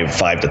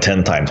 5 to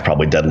 10 times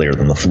probably deadlier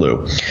than the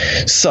flu.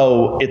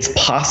 So it's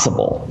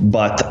possible,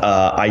 but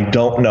I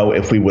don't know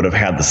if we would have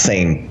had the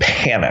same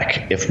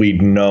panic if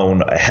we'd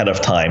known ahead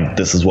of time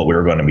this is what we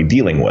were going to be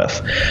dealing with.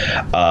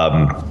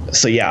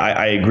 So yeah,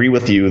 I agree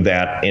with you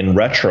that in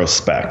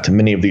retrospect,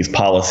 many of these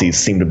policies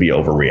seem to be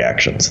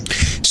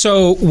overreactions.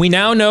 So we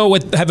now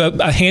have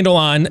a handle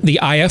on the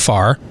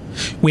IFR.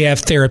 We have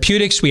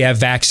therapeutics. We have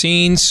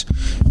vaccines.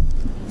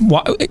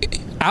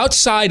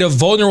 Outside of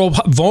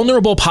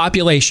vulnerable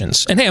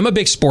populations, and hey, I'm a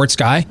big sports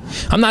guy.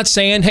 I'm not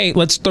saying, hey,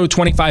 let's throw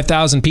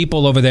 25,000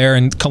 people over there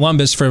in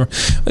Columbus for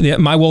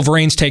my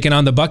Wolverines taking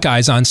on the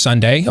Buckeyes on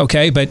Sunday,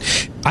 okay? But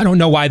I don't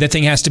know why the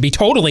thing has to be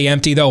totally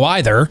empty though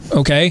either,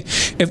 okay?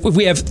 If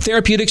we have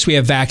therapeutics, we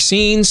have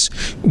vaccines,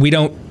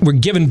 we're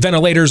giving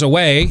ventilators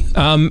away.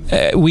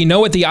 We know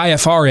what the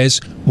IFR is.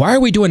 Why are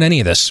we doing any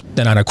of this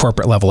then on a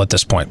corporate level at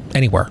this point,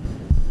 anywhere?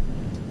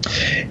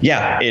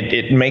 Yeah,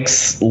 it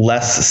makes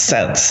less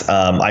sense.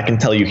 I can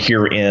tell you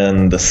here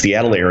in the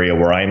Seattle area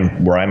where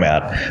I'm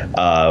at,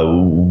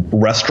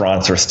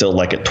 restaurants are still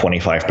like at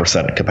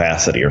 25%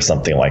 capacity or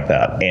something like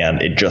that,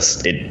 and it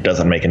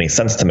doesn't make any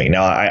sense to me.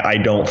 Now, I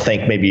don't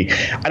think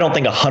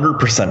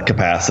 100%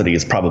 capacity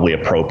is probably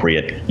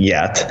appropriate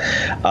yet,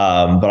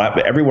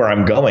 but everywhere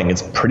I'm going,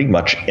 it's pretty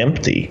much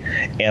empty,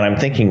 and I'm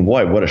thinking,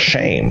 boy, what a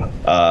shame,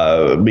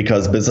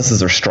 because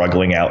businesses are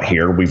struggling out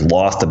here. We've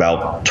lost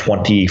about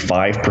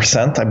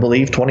 25%, I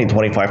believe,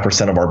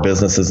 25% of our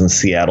businesses in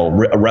Seattle,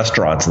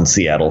 restaurants in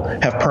Seattle,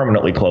 have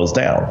permanently closed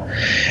down.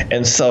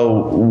 And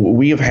so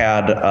we have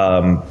had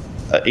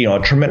a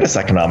tremendous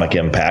economic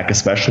impact,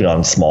 especially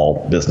on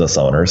small business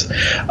owners.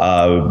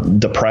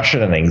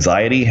 Depression and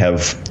anxiety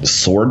have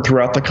soared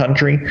throughout the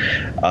country,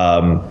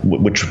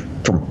 which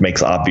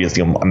makes obvious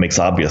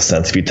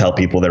sense. If you tell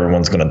people that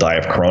everyone's going to die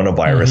of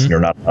coronavirus and you're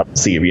not allowed to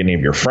see any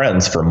of your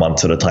friends for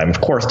months at a time,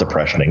 of course,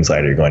 depression and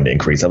anxiety are going to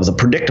increase. That was a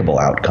predictable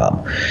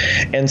outcome.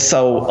 And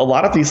so a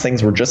lot of these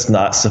things were just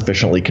not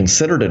sufficiently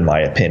considered, in my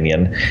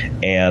opinion.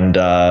 And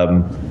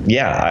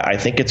I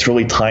think it's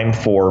really time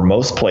for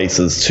most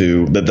places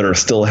that are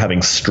still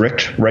having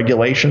strict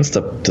regulations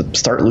to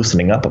start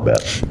loosening up a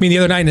bit. I mean, the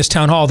other night in this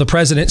town hall, the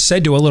president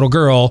said to a little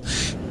girl,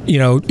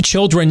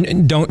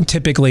 children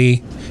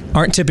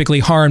aren't typically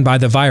harmed by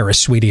the virus,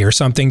 sweetie, or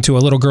something to a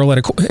little girl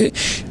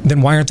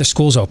then why aren't the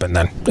schools open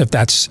then? If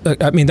that's,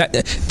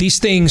 these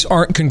things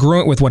aren't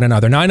congruent with one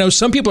another. Now, I know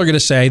some people are going to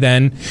say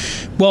then,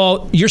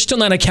 well, you're still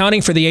not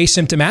accounting for the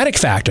asymptomatic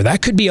factor.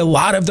 That could be a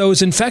lot of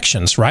those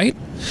infections, right?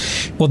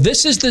 Well,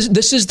 this is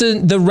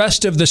the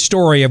rest of the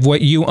story of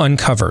what you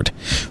uncovered.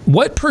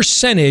 What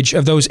percentage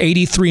of those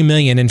 83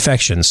 million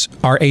infections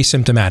are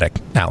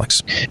asymptomatic,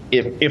 Alex?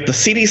 If the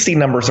CDC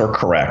numbers are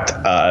correct,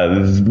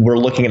 we're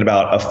looking at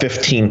about a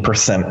 15%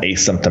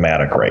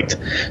 asymptomatic rate.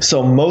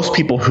 So most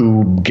people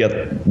who get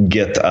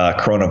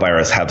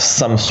coronavirus have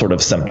some sort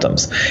of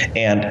symptoms,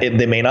 and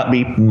they may not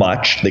be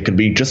much. They could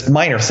be just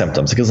minor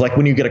symptoms, because like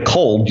when you get a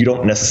cold, you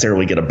don't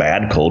necessarily get a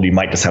bad cold. You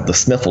might just have the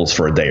sniffles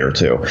for a day or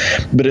two.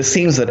 But it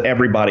seems that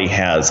everybody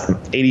has,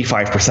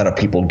 85% of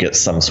people get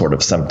some sort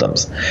of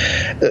symptoms.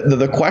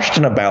 The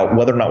question about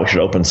whether or not we should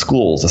open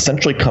schools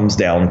essentially comes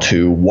down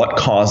to what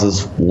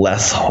causes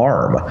less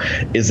harm.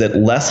 Is it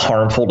less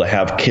harmful to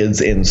have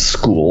kids in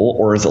school,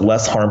 or is it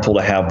less harmful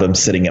to have them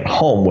sitting at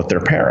home with their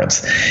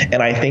parents?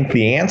 And I think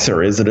the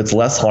answer is that it's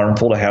less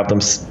harmful to have them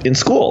in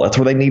school. That's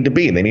where they need to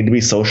be. They need to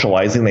be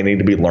socializing. They need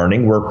to be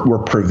learning. We're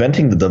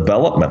preventing the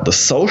development, the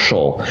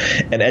social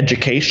and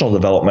educational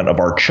development of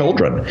our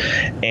children.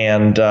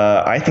 And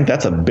I think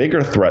that's a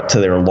bigger threat to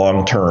their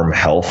long-term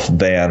health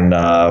than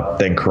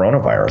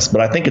coronavirus.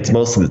 But I think it's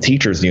mostly the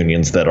teachers'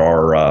 unions that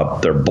are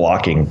they're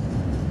blocking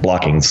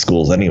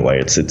schools anyway.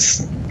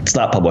 It's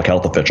not public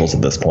health officials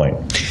at this point.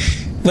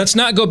 Let's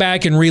not go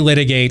back and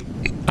relitigate.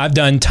 I've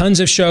done tons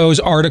of shows,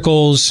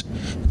 articles,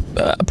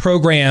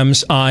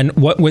 programs on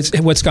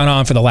what's gone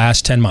on for the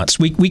last 10 months.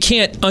 We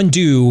can't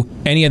undo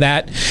any of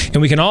that,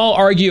 and we can all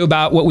argue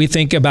about what we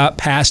think about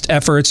past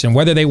efforts and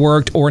whether they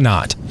worked or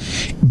not.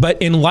 But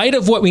in light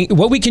of what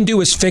we can do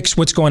is fix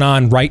what's going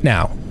on right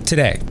now,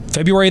 today,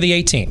 February the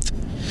 18th.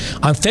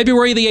 On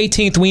February the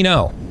 18th, we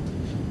know,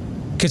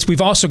 because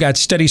we've also got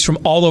studies from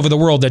all over the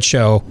world that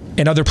show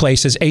in other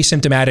places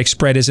asymptomatic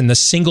spread is in the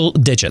single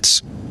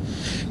digits.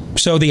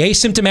 So the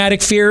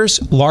asymptomatic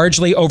fears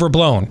largely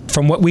overblown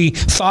from what we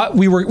thought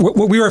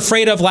what we were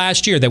afraid of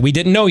last year that we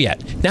didn't know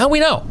yet. Now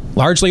we know,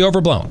 largely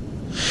overblown.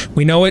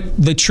 We know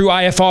the true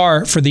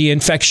IFR for the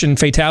infection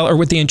fatality,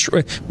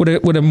 or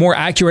what a more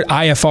accurate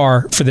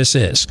IFR for this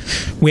is.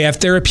 We have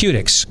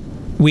therapeutics.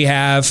 We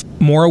have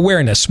more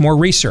awareness, more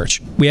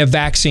research. We have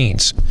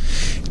vaccines.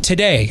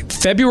 Today,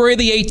 February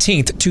the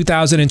 18th,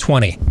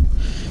 2020,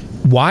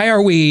 why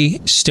are we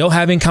still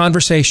having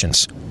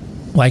conversations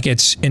like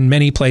it's in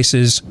many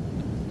places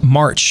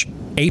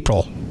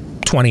April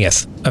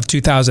 20th of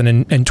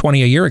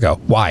 2020 a year ago?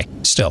 Why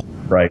still?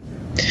 Right.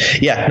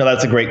 Yeah, no,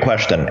 that's a great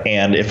question.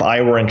 And if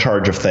I were in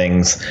charge of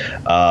things,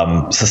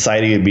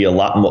 society would be a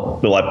lot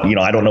more,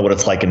 I don't know what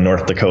it's like in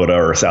North Dakota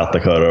or South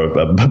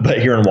Dakota, but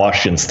here in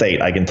Washington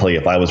State, I can tell you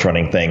if I was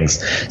running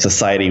things,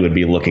 society would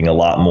be looking a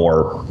lot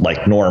more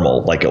like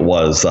normal, like it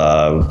was,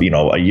 a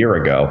year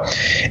ago.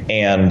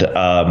 And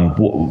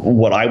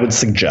what I would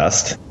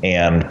suggest,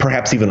 and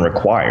perhaps even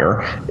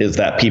require, is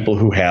that people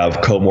who have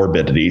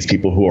comorbidities,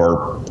 people who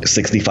are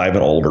 65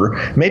 and older,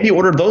 maybe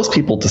order those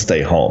people to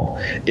stay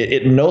home.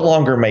 It no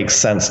longer makes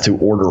sense to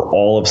order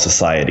all of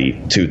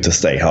society to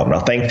stay home. Now,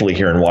 thankfully,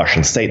 here in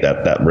Washington State,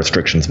 that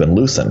restriction's been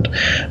loosened.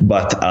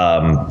 But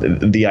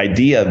the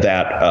idea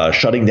that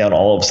shutting down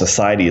all of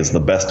society is the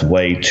best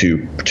way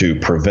to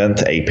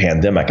prevent a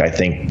pandemic, I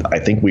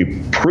think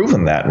we've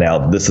proven that now.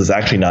 This is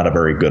actually not a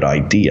very good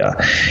idea.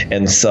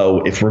 And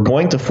so if we're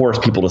going to force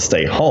people to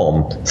stay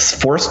home,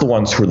 force the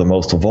ones who are the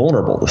most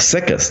vulnerable, the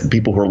sickest, the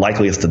people who are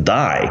likeliest to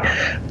die,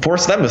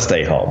 force them to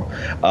stay home.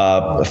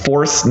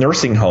 Force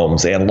nursing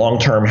homes and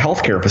long-term health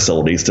healthcare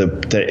facilities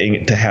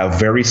to have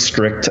very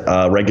strict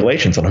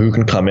regulations on who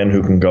can come in,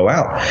 who can go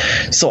out.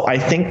 So I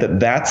think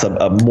that's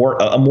a more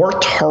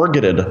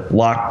targeted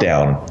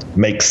lockdown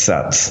makes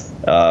sense,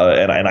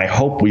 and I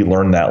hope we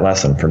learn that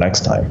lesson for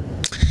next time.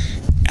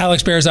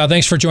 Alex Bearzow,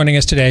 thanks for joining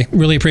us today.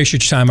 Really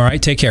appreciate your time. All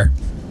right, take care.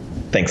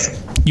 Thanks.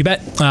 You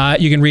bet.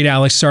 You can read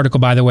Alex's article,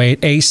 by the way,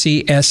 at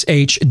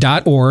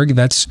acsh.org.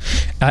 That's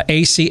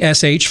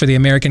ACSH for the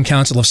American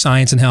Council of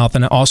Science and Health.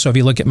 And also, if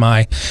you look at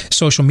my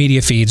social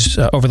media feeds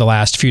over the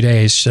last few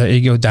days,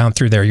 you go down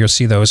through there, you'll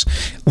see those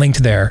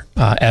linked there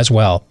as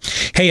well.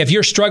 Hey, if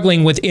you're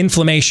struggling with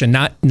inflammation,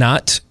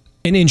 not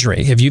an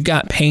injury, if you've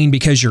got pain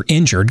because you're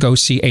injured, go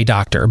see a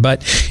doctor.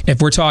 But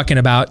if we're talking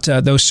about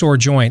those sore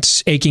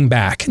joints, aching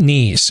back,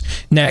 knees,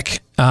 neck,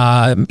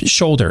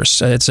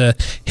 shoulders, it's a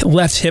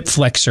left hip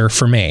flexor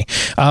for me.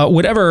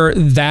 Whatever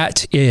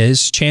that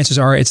is, chances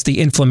are it's the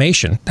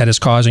inflammation that is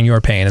causing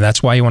your pain. And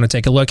that's why you want to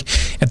take a look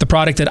at the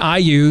product that I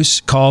use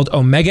called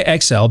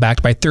Omega XL,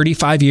 backed by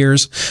 35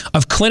 years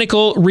of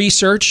clinical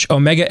research.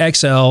 Omega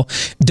XL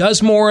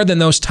does more than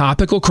those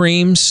topical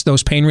creams,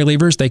 those pain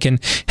relievers. They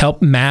can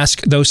help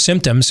mask those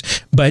symptoms,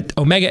 but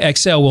Omega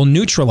XL will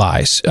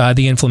neutralize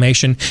the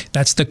inflammation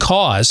that's the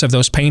cause of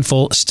those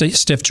painful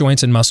stiff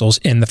joints and muscles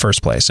in the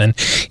first place. And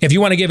if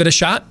you want to give it a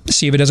shot,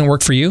 see if it doesn't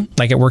work for you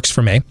like it works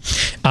for me,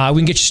 we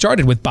can get you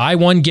started with buy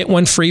one, get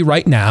one free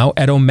right now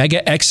at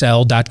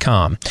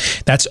OmegaXL.com.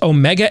 That's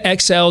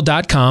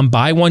OmegaXL.com.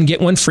 Buy one, get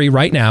one free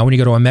right now when you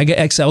go to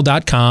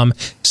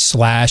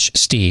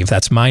OmegaXL.com/Steve.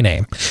 That's my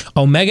name.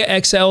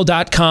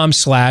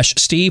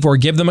 OmegaXL.com/Steve, or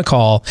give them a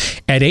call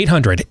at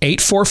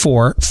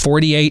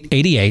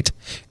 800-844-4888.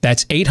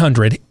 That's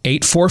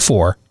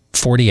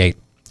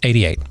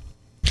 800-844-4888.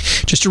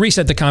 Just to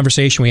reset the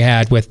conversation we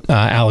had with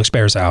Alex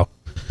Bearzow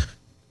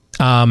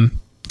from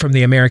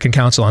the American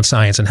Council on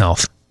Science and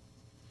Health.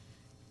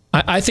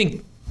 I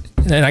think,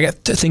 and I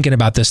got to thinking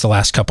about this the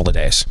last couple of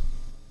days,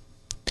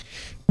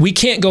 we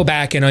can't go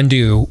back and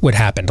undo what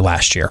happened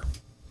last year.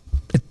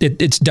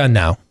 It's done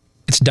now.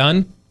 It's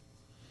done.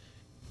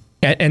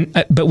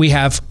 But we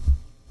have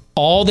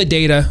all the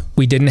data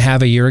we didn't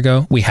have a year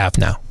ago, we have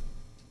now.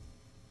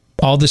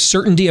 All the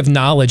certainty of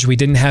knowledge we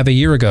didn't have a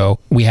year ago,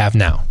 we have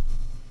now.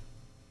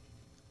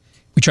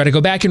 We try to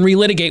go back and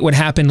relitigate what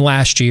happened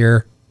last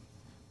year.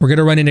 We're going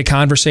to run into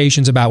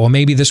conversations about, well,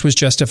 maybe this was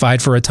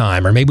justified for a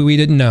time, or maybe we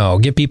didn't know.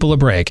 Give people a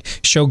break.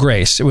 Show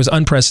grace. It was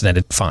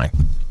unprecedented. Fine.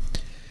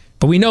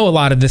 But we know a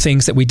lot of the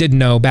things that we didn't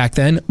know back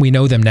then. We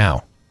know them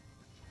now.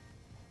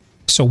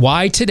 So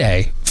why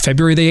today,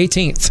 February the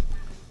 18th,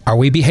 are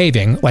we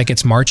behaving like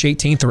it's March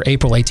 18th or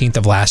April 18th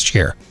of last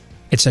year?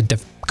 It's a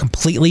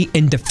completely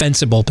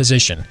indefensible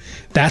position.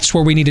 That's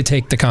where we need to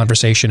take the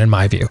conversation, in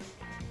my view.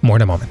 More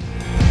in a moment.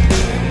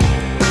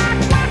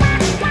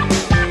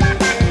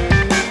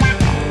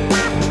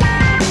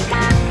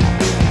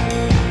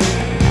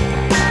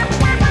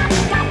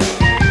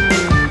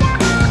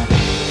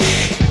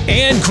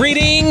 And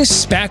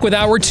greetings, back with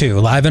Hour 2,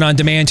 live and on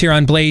demand here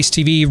on Blaze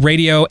TV,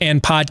 radio,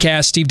 and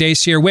podcast. Steve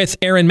Deace here with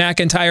Aaron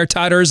McIntyre,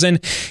 Todd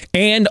Erzin,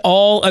 and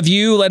all of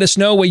you. Let us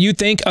know what you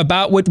think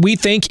about what we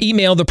think.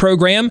 Email the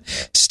program,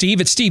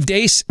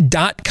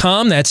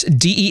 steve@stevedeace.com. That's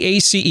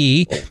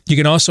DEACE. You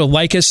can also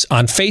like us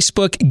on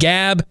Facebook,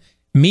 Gab,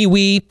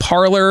 MeWe,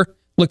 Parler.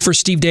 Look for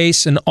Steve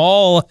Deace in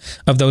all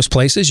of those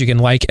places. You can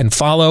like and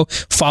follow.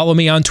 Follow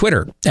me on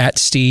Twitter at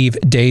Steve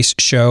Deace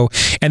Show.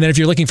 And then if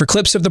you're looking for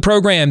clips of the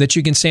program that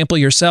you can sample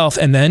yourself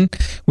and then,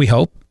 we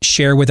hope,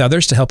 share with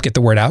others to help get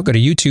the word out, go to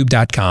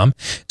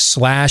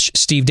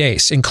youtube.com/Steve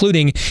Deace,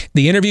 including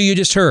the interview you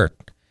just heard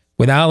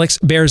with Alex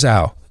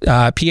Bearzow,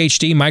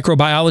 PhD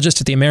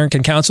microbiologist at the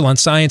American Council on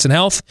Science and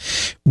Health.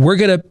 We're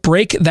going to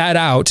break that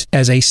out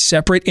as a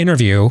separate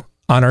interview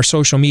on our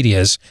social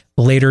medias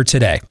later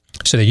today,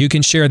 so that you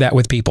can share that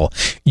with people.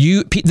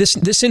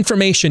 This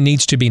information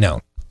needs to be known.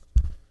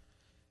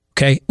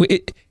 Okay,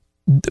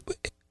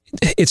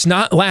 it's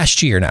not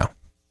last year now.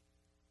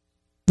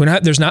 We don't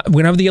have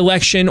the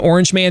election,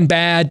 Orange Man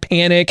bad,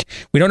 panic.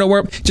 We don't know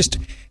where. Just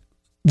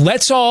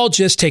let's all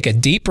just take a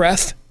deep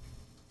breath.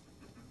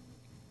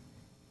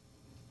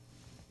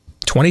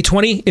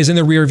 2020 is in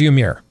the rearview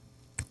mirror.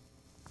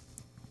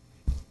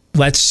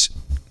 Let's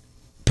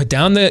put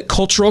down the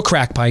cultural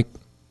crack pipe.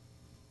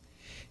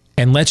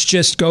 And let's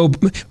just go,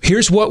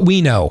 here's what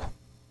we know.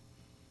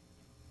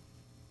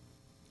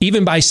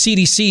 Even by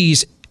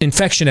CDC's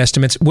infection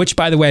estimates, which,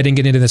 by the way, I didn't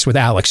get into this with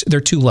Alex, they're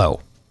too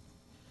low.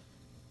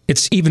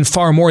 It's even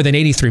far more than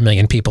 83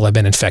 million people have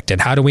been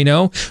infected. How do we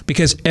know?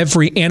 Because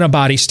every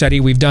antibody study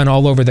we've done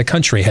all over the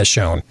country has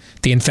shown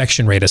the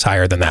infection rate is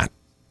higher than that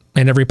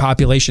in every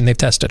population they've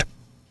tested.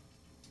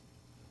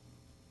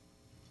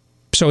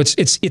 So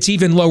it's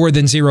even lower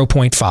than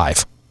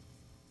 0.5.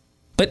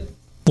 But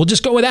we'll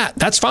just go with that.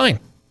 That's fine.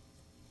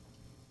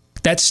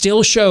 That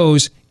still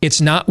shows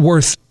it's not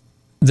worth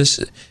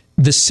the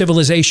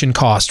civilization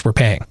cost we're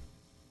paying.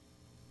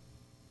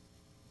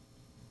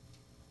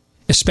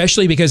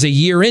 Especially because a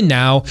year in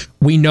now,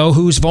 we know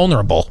who's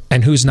vulnerable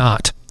and who's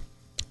not.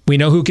 We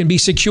know who can be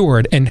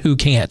secured and who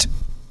can't.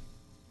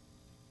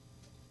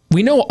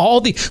 We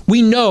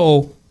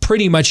know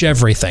pretty much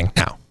everything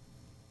now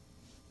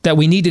that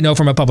we need to know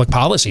from a public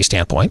policy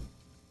standpoint.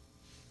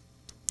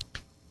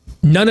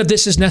 None of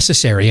this is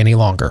necessary any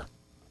longer.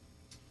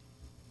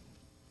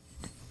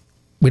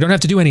 We don't have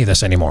to do any of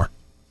this anymore.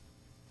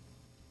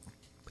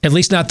 At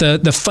least not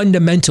the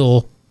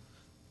fundamental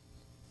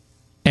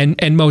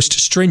and most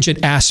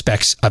stringent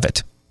aspects of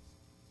it.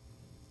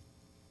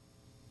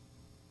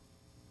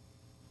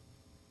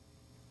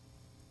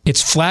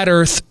 It's flat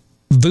earth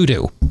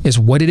voodoo is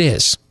what it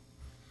is.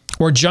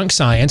 Or junk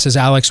science, as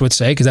Alex would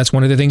say, because that's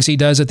one of the things he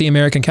does at the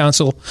American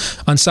Council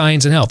on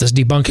Science and Health, is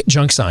debunk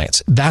junk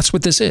science. That's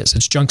what this is.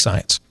 It's junk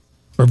science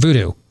or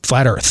voodoo,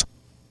 flat earth.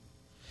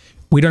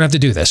 We don't have to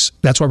do this.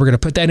 That's why we're going to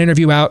put that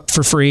interview out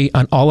for free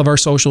on all of our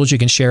socials. You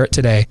can share it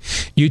today.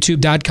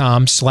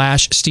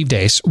 YouTube.com/Steve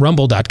Deace,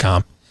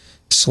 Rumble.com/Steve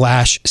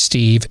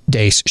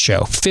Deace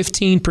Show.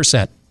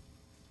 15%.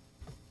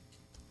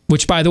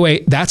 Which, by the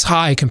way, that's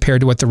high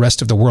compared to what the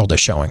rest of the world is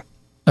showing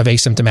of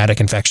asymptomatic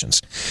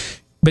infections.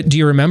 But do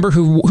you remember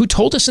who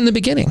told us in the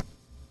beginning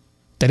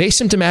that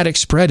asymptomatic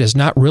spread is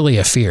not really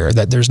a fear,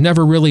 that there's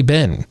never really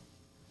been,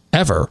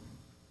 ever,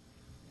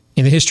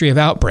 in the history of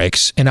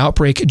outbreaks, an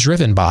outbreak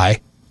driven by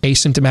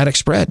asymptomatic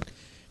spread?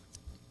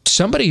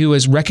 Somebody who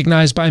is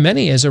recognized by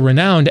many as a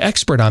renowned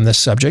expert on this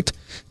subject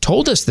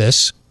told us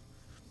this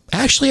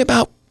actually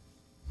about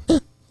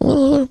a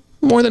little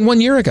more than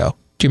 1 year ago.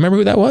 Do you remember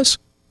who that was?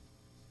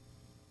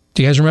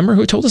 Do you guys remember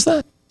who told us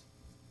that?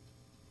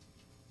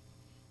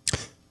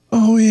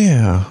 Oh,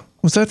 yeah.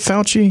 Was that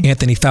Fauci?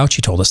 Anthony Fauci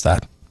told us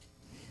that.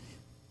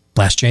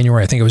 Last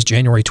January, I think it was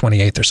January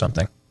 28th or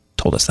something,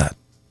 told us that.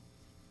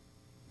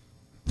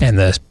 And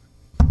the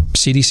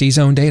CDC's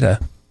own data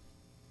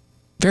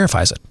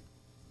verifies it.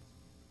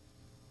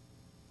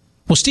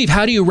 Well, Steve,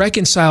 how do you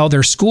reconcile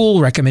their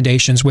school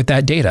recommendations with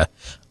that data?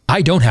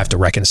 I don't have to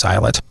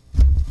reconcile it.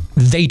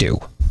 They do.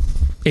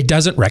 It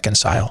doesn't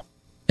reconcile.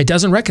 It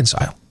doesn't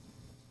reconcile.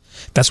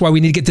 That's why we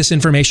need to get this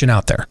information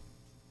out there.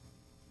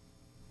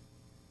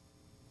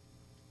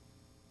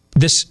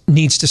 This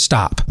needs to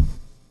stop.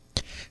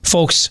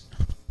 Folks,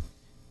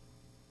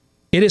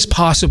 it is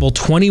possible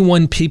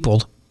 21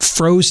 people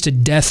froze to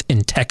death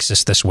in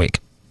Texas this week.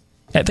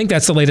 I think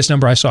that's the latest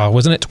number I saw.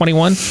 Wasn't it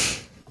 21?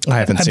 I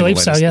haven't seen I believe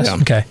the so, latest. yes. Yeah.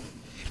 Okay.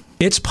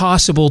 It's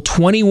possible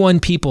 21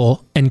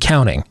 people and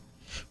counting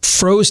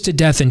froze to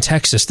death in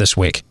Texas this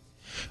week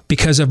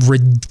because of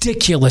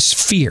ridiculous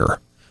fear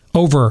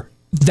over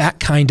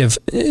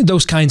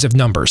those kinds of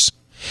numbers.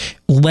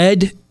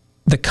 Led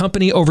the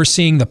company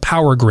overseeing the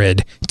power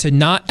grid to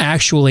not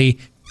actually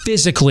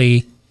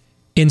physically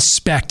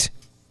inspect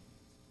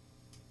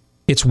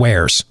its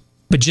wares,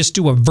 but just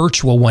do a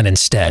virtual one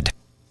instead.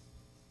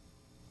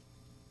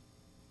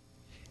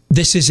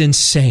 This is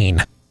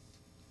insane.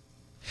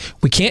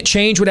 We can't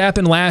change what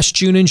happened last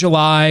June and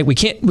July. We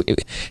can't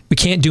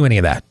do any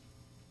of that.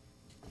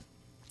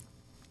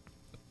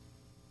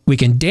 We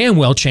can damn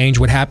well change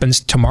what happens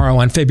tomorrow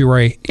on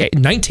February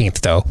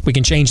 19th, though. We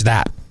can change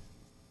that.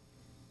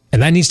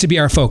 And that needs to be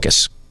our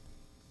focus.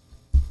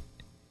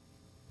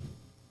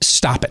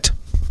 Stop it.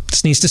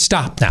 This needs to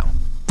stop now.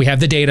 We have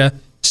the data.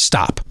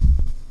 Stop.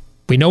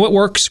 We know what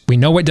works. We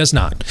know what does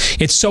not.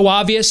 It's so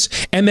obvious.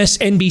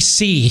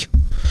 MSNBC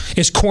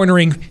is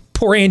cornering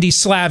poor Andy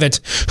Slavitt,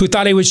 who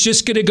thought he was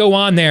just going to go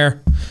on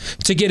there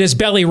to get his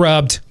belly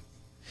rubbed.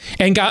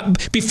 And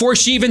before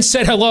she even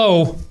said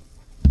hello,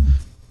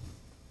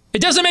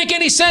 it doesn't make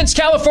any sense.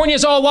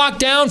 California's all locked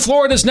down.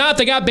 Florida's not.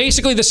 They got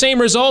basically the same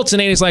results. And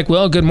Andy's like,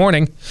 well, good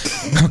morning.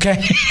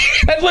 Okay.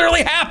 That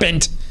literally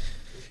happened.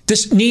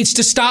 This needs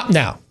to stop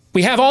now.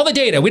 We have all the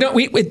data.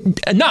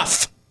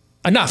 Enough.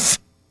 I'm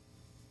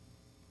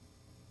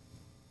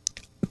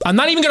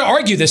not even going to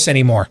argue this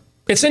anymore.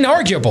 It's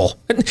inarguable.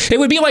 It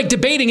would be like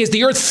debating, is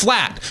the earth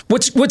flat?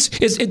 What's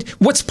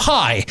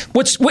pi?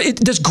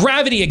 Does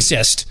gravity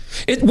exist?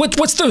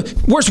 What's the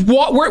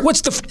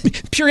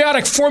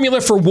periodic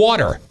formula for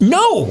water?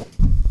 No.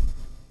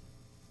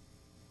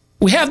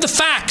 We have the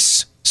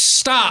facts.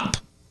 Stop.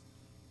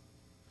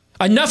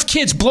 Enough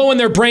kids blowing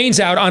their brains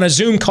out on a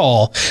Zoom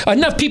call.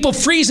 Enough people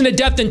freezing to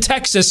death in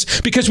Texas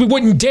because we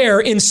wouldn't dare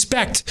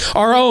inspect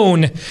our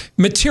own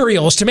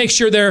materials to make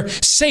sure they're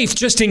safe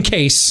just in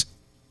case.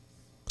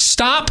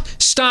 Stop.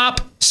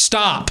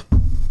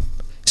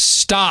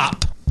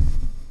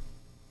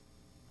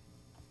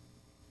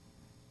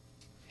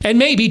 And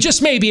maybe,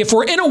 just maybe, if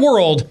we're in a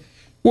world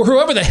where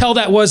whoever the hell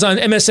that was on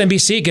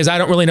MSNBC, because I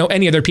don't really know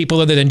any other people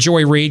other than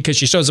Joy Reid, because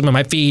she shows up in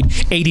my feed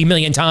 80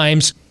 million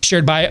times,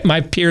 shared by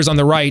my peers on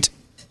the right,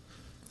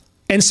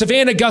 and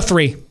Savannah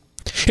Guthrie.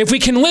 If we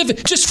can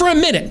live just for a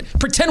minute,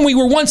 pretend we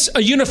were once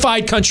a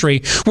unified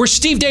country where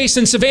Steve Deace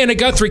and Savannah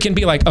Guthrie can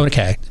be like,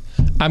 okay,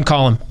 I'm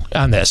calling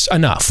on this.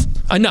 Enough.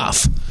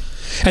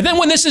 And then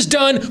when this is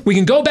done, we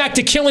can go back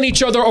to killing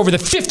each other over the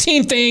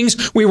 15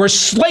 things we were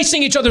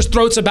slicing each other's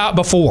throats about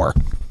before.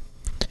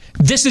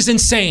 This is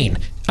insane.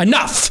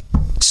 Enough.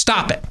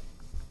 Stop it.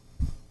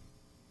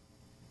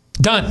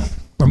 Done.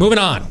 We're moving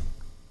on.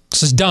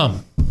 This is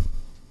dumb.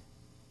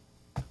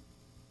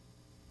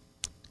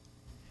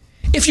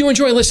 if you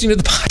enjoy listening to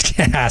the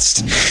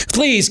podcast,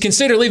 please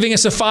consider leaving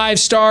us a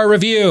 5-star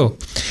review.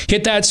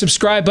 Hit that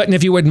subscribe button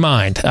if you wouldn't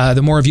mind.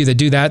 The more of you that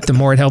do that, the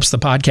more it helps the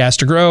podcast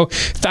to grow.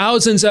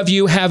 Thousands of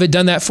you have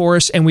done that for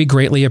us, and we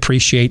greatly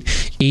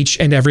appreciate each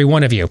and every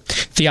one of you.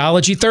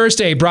 Theology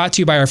Thursday brought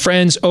to you by our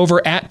friends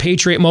over at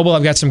Patriot Mobile.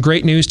 I've got some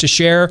great news to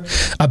share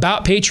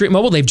about Patriot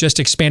Mobile. They've just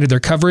expanded their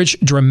coverage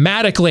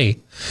dramatically,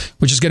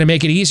 which is going to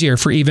make it easier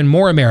for even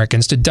more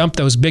Americans to dump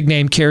those big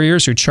name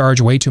carriers who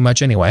charge way too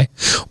much anyway,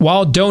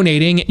 while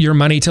donating your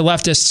money to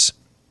leftists.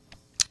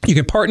 You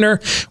can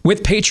partner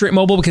with Patriot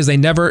Mobile because they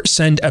never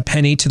send a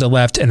penny to the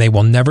left and they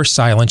will never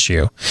silence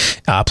you.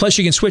 Plus,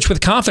 you can switch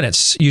with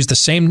confidence. Use the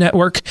same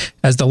network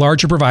as the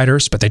larger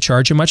providers, but they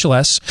charge you much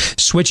less.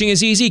 Switching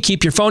is easy.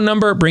 Keep your phone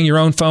number, bring your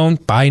own phone,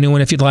 buy a new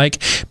one if you'd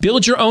like.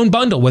 Build your own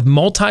bundle with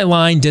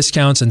multi-line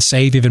discounts and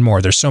save even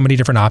more. There's so many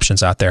different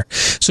options out there.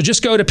 So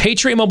just go to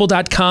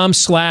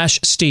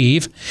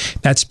patriotmobile.com/Steve.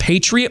 That's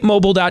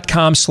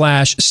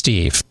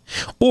patriotmobile.com/Steve.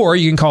 Or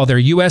you can call their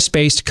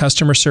U.S.-based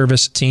customer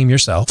service team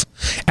yourself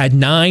at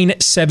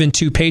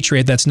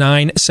 972-PATRIOT. That's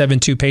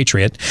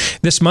 972-PATRIOT.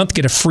 This month,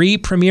 get a free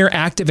Premier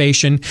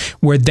activation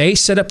where they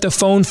set up the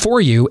phone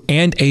for you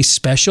and a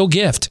special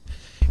gift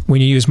when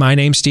you use my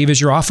name, Steve,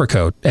 as your offer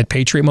code at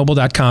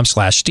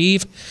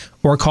patriotmobile.com/Steve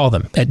or call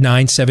them at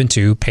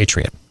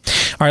 972-PATRIOT.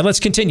 All right,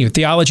 let's continue.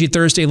 Theology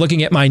Thursday,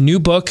 looking at my new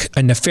book,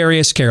 A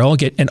Nefarious Carol.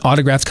 Get an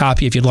autographed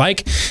copy if you'd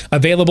like.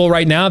 Available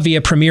right now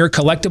via Premier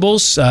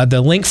Collectibles.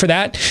 The link for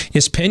that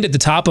is pinned at the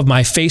top of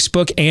my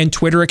Facebook and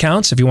Twitter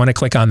accounts if you want to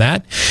click on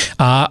that.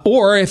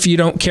 Or if you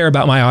don't care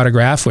about my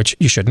autograph, which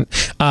you shouldn't,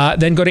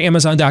 then go to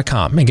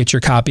Amazon.com and get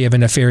your copy of A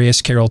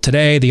Nefarious Carol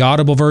today, the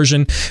Audible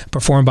version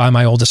performed by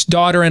my oldest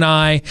daughter and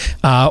I,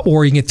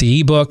 or you can get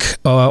the ebook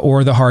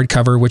or the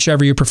hardcover,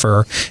 whichever you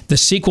prefer, the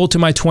sequel to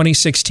my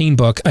 2016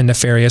 book, A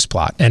Nefarious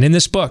Plot. And in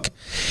this book,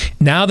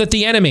 now that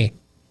the enemy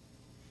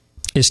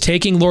is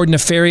taking Lord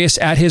Nefarious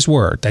at his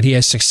word, that he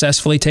has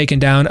successfully taken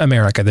down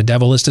America, the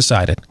devil has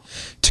decided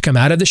to come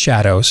out of the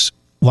shadows,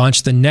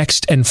 launch the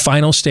next and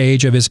final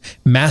stage of his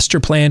master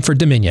plan for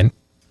dominion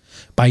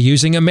by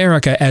using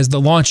America as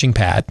the launching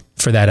pad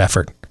for that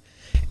effort.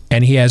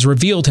 And he has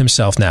revealed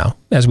himself now,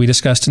 as we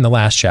discussed in the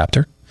last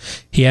chapter.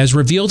 He has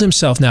revealed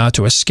himself now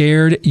to a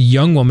scared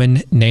young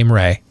woman named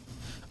Ray,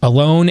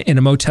 alone in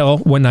a motel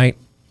one night,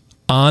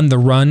 on the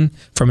run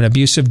from an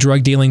abusive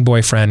drug-dealing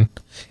boyfriend,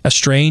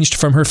 estranged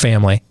from her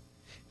family,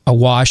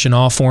 awash in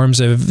all forms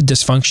of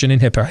dysfunction and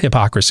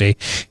hypocrisy.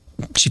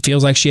 She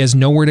feels like she has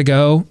nowhere to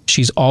go.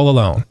 She's all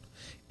alone.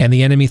 And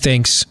the enemy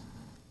thinks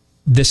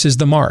this is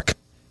the mark.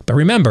 But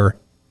remember,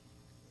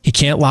 he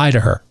can't lie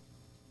to her.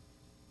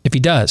 If he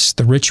does,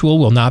 the ritual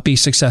will not be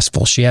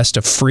successful. She has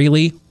to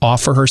freely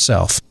offer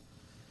herself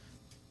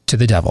to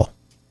the devil.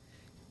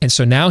 And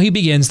so now he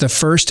begins the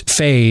first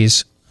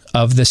phase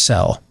of the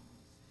cell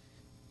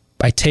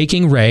by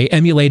taking Ray,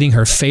 emulating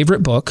her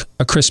favorite book,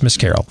 A Christmas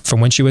Carol,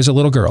 from when she was a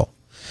little girl,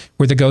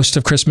 where the ghosts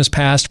of Christmas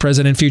past,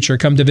 present, and future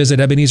come to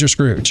visit Ebenezer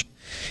Scrooge.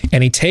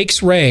 And he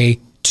takes Ray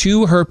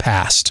to her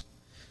past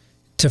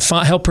to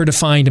help her to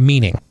find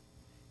meaning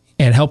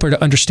and help her to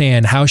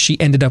understand how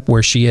she ended up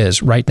where she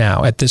is right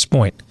now at this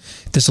point,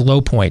 this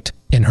low point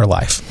in her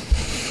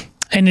life.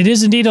 And it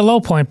is indeed a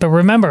low point. But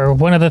remember,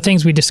 one of the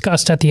things we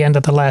discussed at the end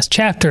of the last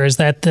chapter is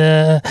that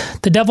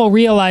the devil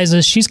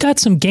realizes she's got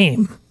some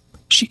game.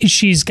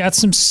 She's got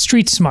some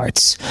street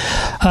smarts.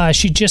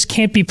 She just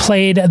can't be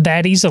played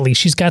that easily.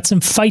 She's got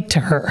some fight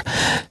to her.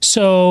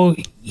 So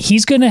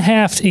he's going to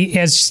have to,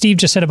 as Steve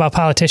just said about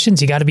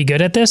politicians, you got to be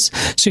good at this.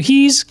 So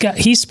he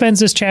spends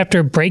this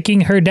chapter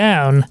breaking her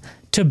down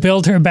to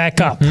build her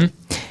back up. Mm-hmm.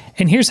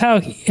 And here's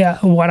how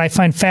what I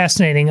find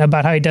fascinating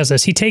about how he does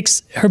this. He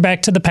takes her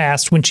back to the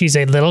past when she's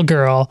a little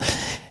girl.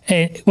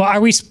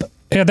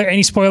 Are there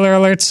any spoiler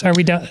alerts? Are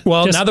we done?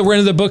 Well, now that we're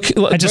into the book,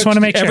 I just want to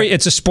make sure.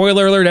 It's a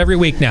spoiler alert every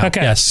week now.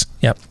 Okay. Yes.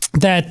 Yep.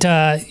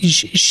 That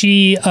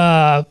she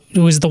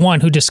was the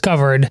one who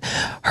discovered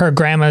her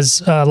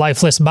grandma's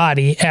lifeless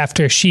body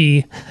after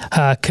she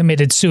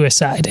committed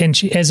suicide. And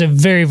she, as a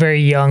very,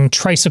 very young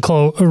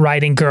tricycle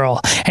riding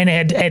girl, and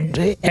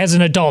as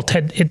an adult,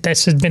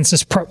 this had been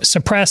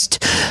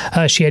suppressed.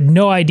 She had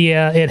no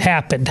idea it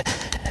happened.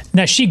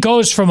 Now she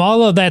goes from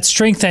all of that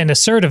strength and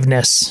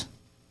assertiveness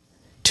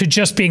to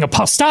just being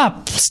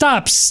stop.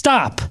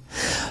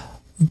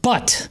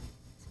 But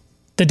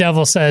the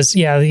devil says,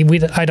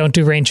 I don't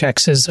do rain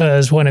checks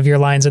as one of your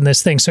lines in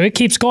this thing. So it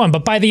keeps going.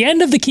 But by the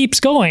end of the keeps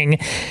going,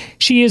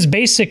 she is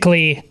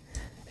basically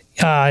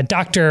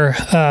Dr.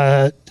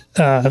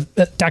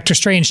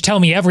 Strange, tell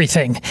me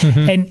everything.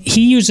 Mm-hmm. And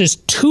he uses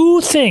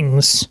two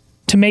things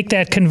to make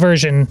that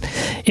conversion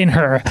in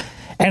her.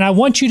 And I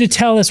want you to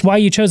tell us why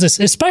you chose this,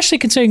 especially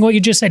considering what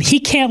you just said. He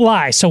can't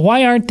lie. So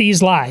why aren't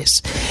these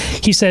lies?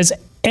 He says,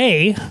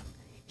 A,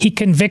 he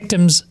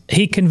convinces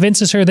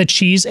her that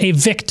she's a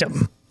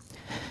victim.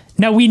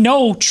 Now, we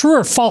know, true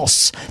or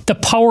false, the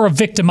power of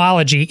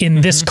victimology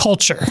in this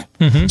culture.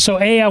 Mm-hmm. So,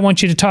 A, I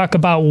want you to talk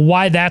about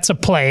why that's a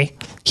play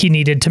he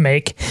needed to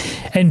make.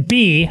 And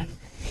B,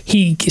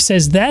 he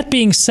says, that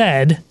being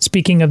said,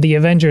 speaking of the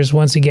Avengers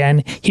once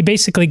again, he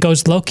basically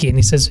goes Loki and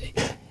he says,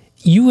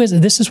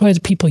 this is why the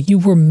people, you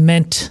were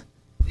meant,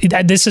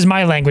 this is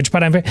my language,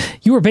 but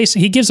you were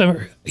basically, he gives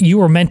you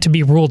were meant to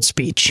be ruled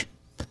speech.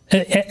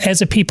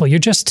 As a people, you're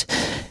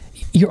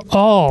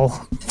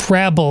all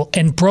rabble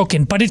and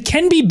broken, but it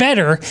can be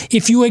better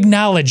if you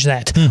acknowledge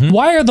that. Mm-hmm.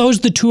 Why are those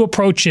the two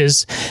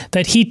approaches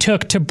that he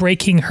took to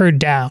breaking her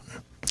down?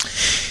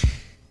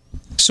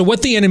 So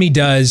what the enemy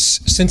does,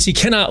 since he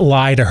cannot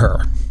lie to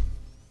her,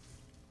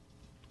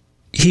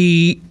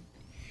 he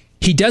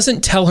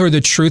doesn't tell her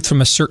the truth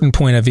from a certain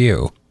point of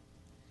view.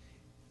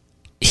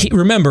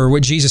 Remember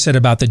what Jesus said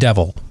about the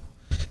devil.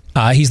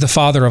 He's the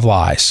father of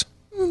lies.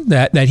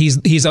 That he's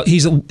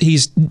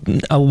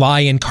a lie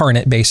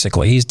incarnate,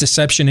 basically. He's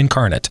deception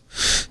incarnate.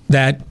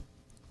 That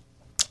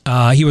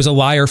he was a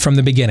liar from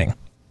the beginning.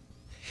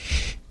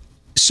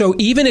 So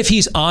even if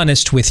he's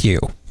honest with you,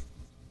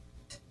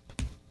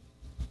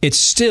 it's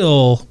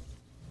still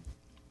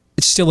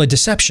a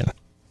deception,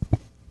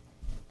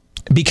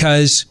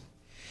 because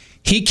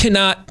he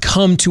cannot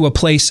come to a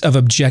place of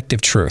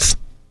objective truth,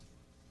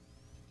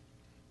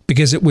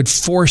 because it would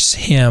force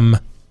him.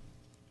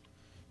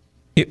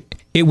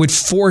 It would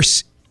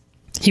force.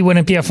 He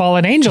wouldn't be a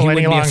fallen angel any longer.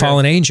 He wouldn't be a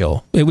fallen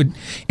angel.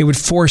 It would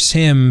force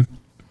him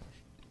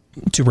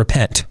to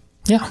repent.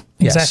 Yeah,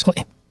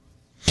 exactly.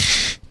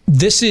 Yes.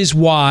 This is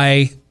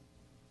why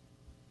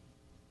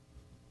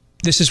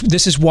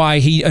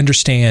he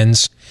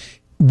understands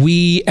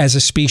we as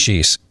a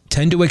species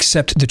tend to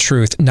accept the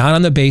truth not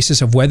on the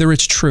basis of whether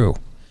it's true,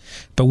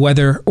 but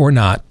whether or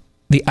not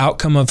the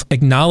outcome of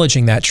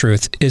acknowledging that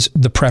truth is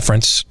the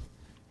preference,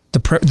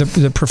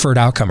 the preferred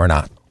outcome or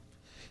not.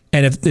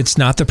 And if it's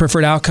not the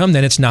preferred outcome,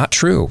 then it's not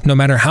true. No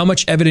matter how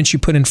much evidence you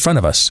put in front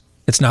of us,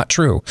 it's not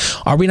true.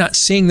 Are we not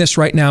seeing this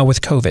right now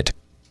with COVID?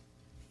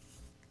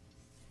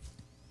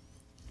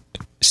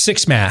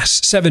 6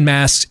 masks, 7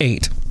 masks,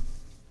 8.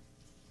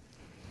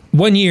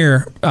 1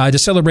 year to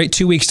celebrate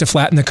 2 weeks to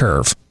flatten the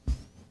curve.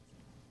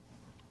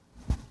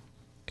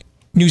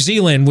 New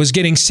Zealand was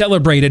getting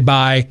celebrated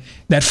by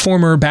that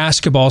former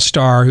basketball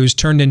star who's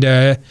turned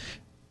into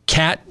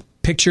cat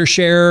picture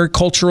share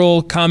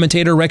cultural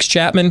commentator Rex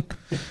Chapman.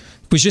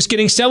 Was just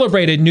getting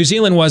celebrated. New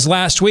Zealand was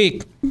last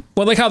week.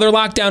 Well, look how their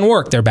lockdown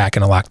worked. They're back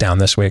in a lockdown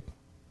this week.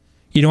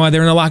 You know why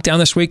they're in a lockdown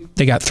this week?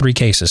 They got 3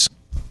 cases.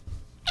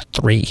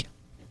 3.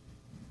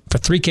 For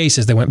 3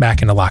 cases, they went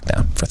back into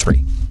lockdown for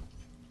 3.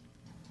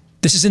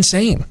 This is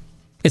insane.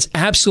 It's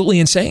absolutely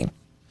insane.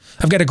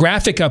 I've got a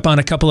graphic up on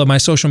a couple of my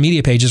social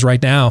media pages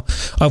right now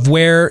of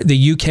where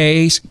the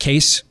UK's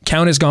case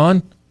count has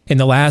gone in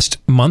the last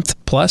month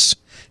plus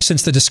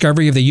since the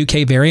discovery of the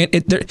UK variant.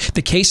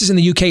 The cases in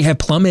the UK have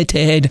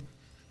plummeted.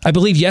 I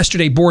believe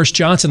yesterday Boris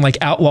Johnson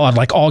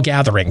outlawed all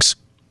gatherings.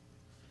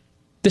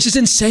 This is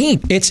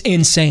insane. It's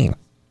insane.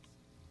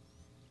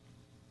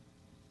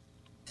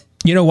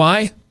 You know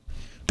why?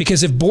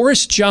 Because if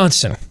Boris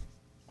Johnson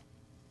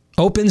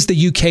opens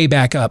the UK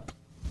back up,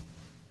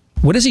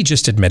 what has he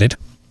just admitted?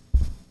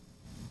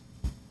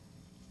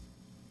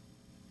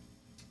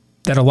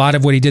 That a lot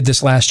of what he did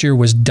this last year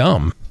was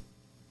dumb.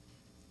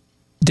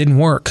 Didn't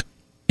work.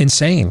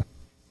 Insane.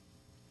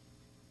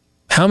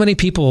 How many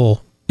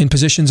people in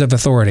positions of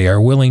authority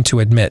are willing to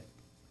admit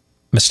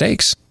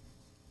mistakes?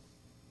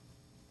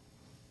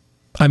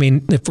 I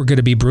mean, if we're going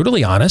to be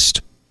brutally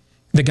honest,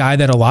 the guy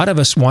that a lot of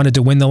us wanted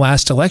to win the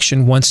last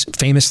election once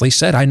famously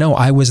said, I know,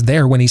 I was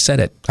there when he said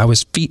it. I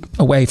was feet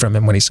away from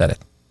him when he said it.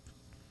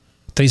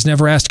 That he's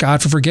never asked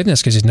God for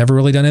forgiveness because he's never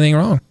really done anything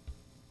wrong.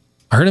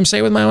 I heard him say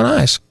it with my own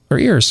eyes or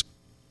ears.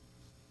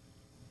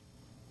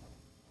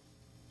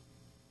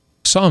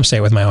 Saw him say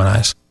it with my own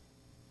eyes.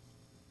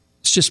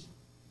 It's just,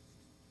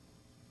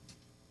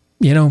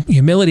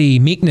 humility,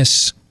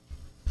 meekness,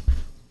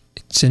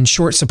 it's in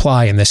short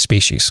supply in this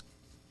species.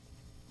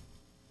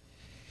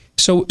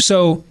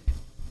 So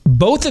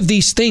both of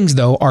these things,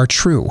 though, are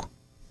true.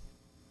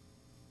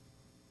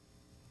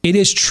 It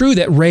is true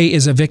that Ray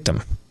is a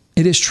victim.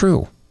 It is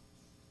true.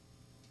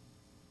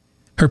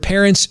 Her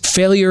parents'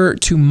 failure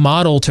to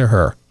model to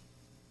her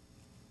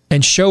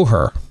and show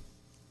her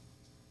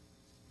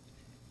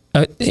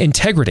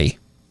integrity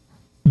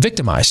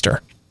victimized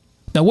her.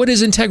 Now, what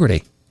is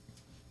integrity?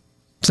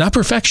 It's not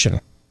perfection.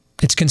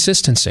 It's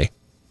consistency.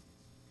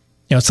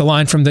 It's the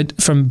line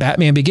from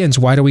Batman Begins,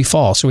 why do we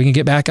fall? So we can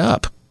get back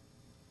up.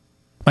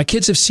 My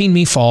kids have seen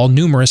me fall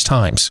numerous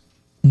times.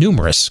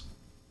 Numerous.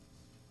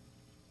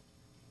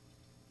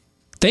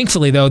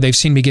 Thankfully, though, they've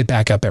seen me get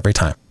back up every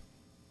time.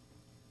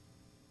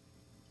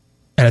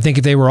 And I think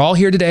if they were all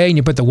here today and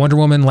you put the Wonder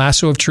Woman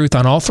lasso of truth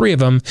on all 3 of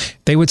them,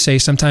 they would say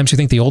sometimes you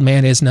think the old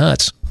man is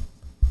nuts.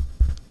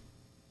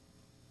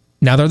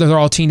 Now they're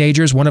all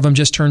teenagers. One of them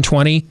just turned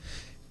 20.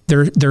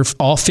 They're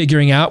all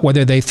figuring out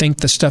whether they think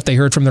the stuff they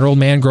heard from their old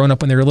man growing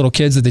up when they were little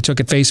kids that they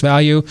took at face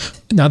value.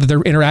 Now that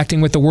they're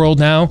interacting with the world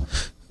now,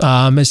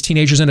 as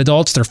teenagers and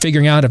adults, they're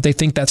figuring out if they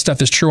think that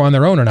stuff is true on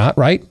their own or not,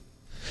 right?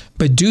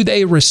 But do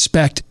they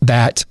respect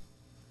that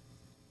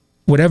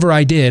whatever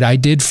I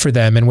did for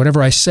them. And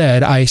whatever I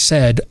said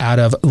out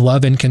of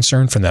love and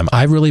concern for them.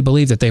 I really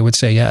believe that they would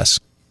say yes.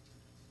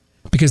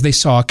 Because they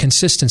saw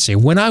consistency.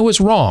 When I was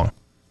wrong,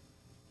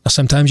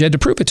 sometimes you had to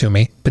prove it to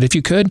me, but if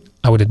you could,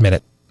 I would admit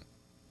it.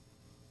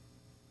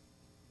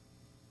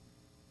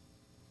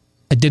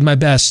 I did my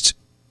best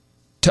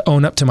to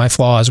own up to my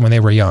flaws when they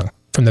were young,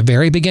 from the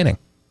very beginning.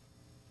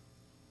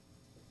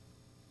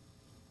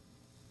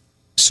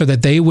 So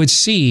that they would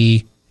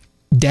see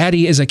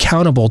Daddy is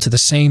accountable to the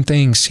same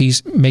things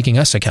he's making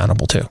us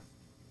accountable to.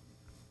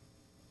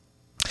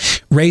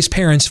 Ray's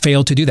parents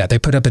failed to do that. They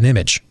put up an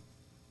image.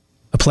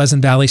 A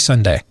Pleasant Valley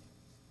Sunday.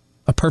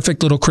 A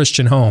perfect little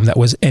Christian home that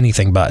was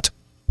anything but.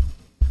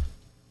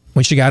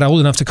 When she got old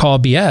enough to call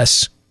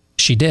BS,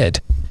 she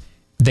did.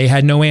 They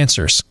had no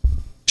answers.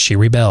 She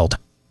rebelled.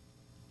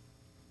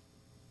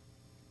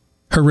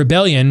 Her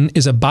rebellion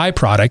is a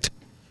byproduct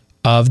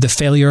of the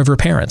failure of her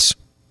parents.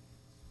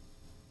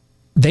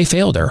 They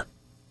failed her.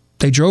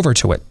 They drove her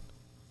to it.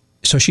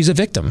 So she's a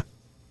victim.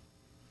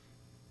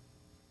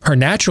 Her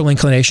natural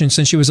inclination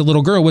since she was a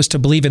little girl was to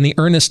believe in the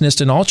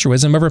earnestness and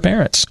altruism of her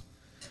parents.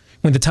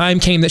 When the time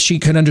came that she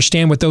could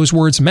understand what those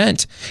words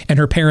meant and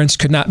her parents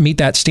could not meet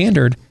that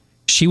standard,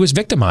 she was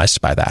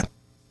victimized by that.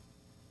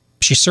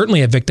 She's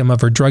certainly a victim of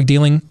her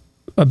drug-dealing,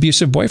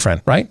 abusive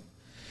boyfriend, right?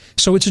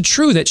 So it's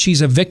true that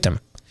she's a victim.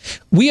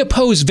 We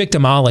oppose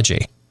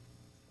victimology.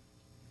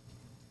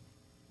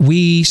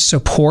 We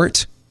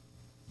support,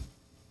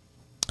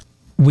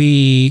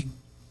 we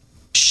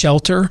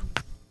shelter,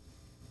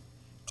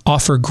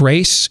 offer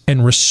grace,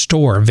 and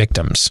restore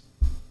victims.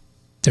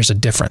 There's a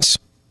difference.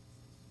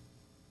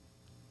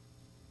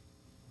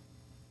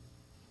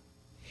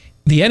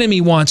 The enemy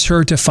wants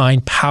her to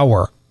find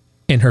power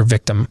in her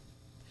victim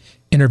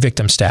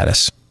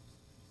status.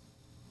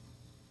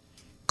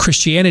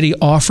 Christianity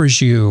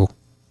offers you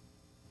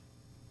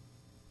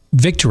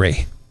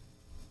victory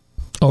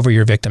over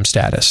your victim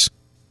status.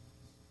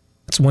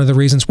 It's one of the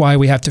reasons why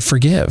we have to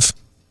forgive.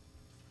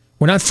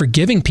 We're not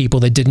forgiving people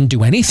that didn't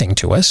do anything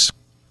to us.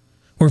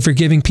 We're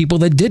forgiving people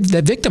that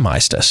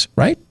victimized us,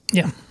 right?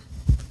 Yeah.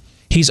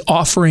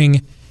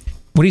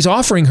 What he's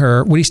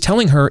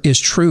telling her is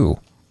true.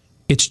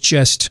 It's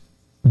just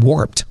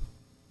warped.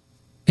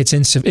 It's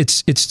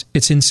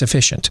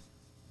insufficient.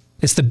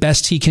 It's the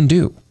best he can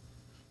do,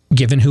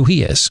 given who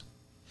he is.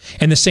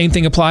 And the same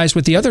thing applies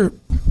with the other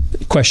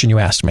question you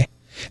asked me.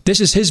 This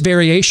is his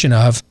variation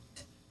of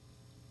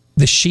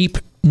the sheep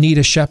need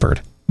a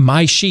shepherd.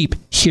 My sheep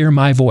hear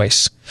my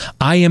voice.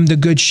 I am the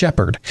good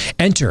shepherd.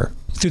 Enter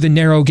through the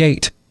narrow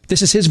gate.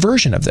 This is his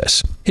version of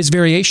this, his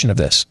variation of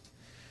this.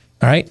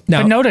 All right.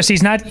 Now, but notice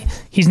he's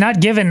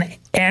not given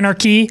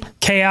anarchy,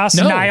 chaos,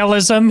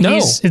 nihilism. No.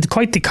 It's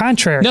quite the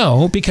contrary.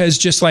 No, because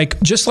just like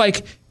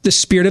the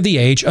spirit of the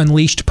age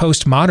unleashed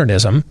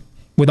postmodernism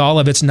with all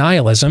of its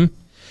nihilism,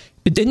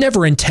 it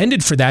never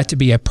intended for that to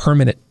be a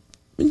permanent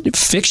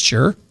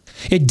fixture.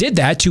 It did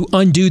that to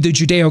undo the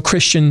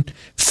Judeo-Christian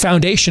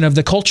foundation of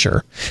the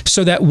culture,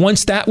 so that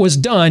once that was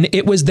done,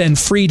 it was then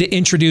free to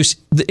introduce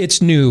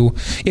its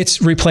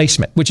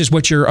replacement, which is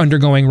what you're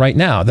undergoing right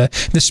now. The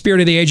spirit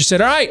of the age said,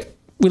 all right,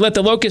 we let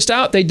the locust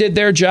out. They did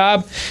their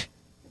job.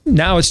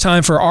 Now it's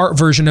time for our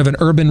version of an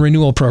urban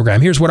renewal program.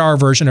 Here's what our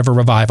version of a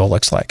revival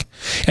looks like.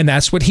 And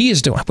that's what he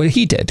is doing, what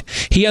he did.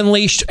 He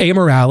unleashed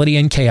amorality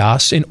and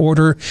chaos in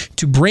order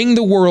to bring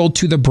the world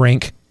to the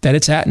brink that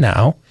it's at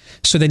now,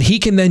 so that he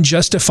can then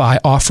justify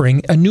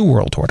offering a new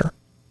world order.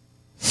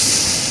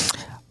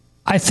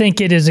 I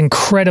think it is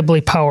incredibly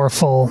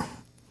powerful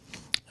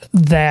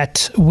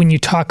that when you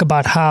talk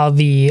about how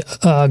the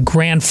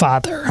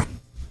grandfather,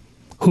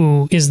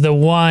 who is the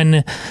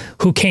one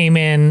who came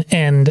in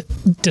and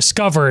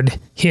discovered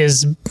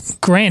his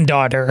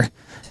granddaughter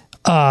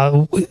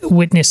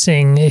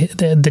witnessing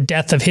the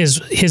death of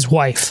his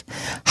wife,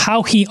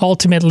 how he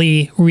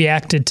ultimately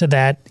reacted to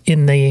that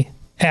in the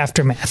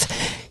aftermath.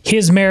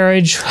 His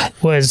marriage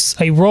was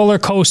a roller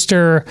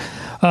coaster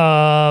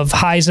of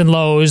highs and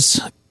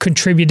lows,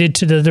 contributed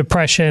to the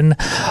depression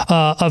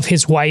of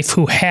his wife,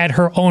 who had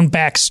her own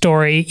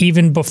backstory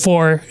even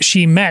before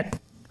she met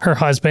her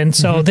husband.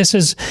 So this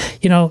is,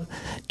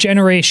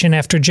 generation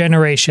after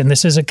generation.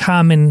 This is a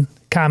common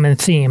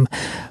theme.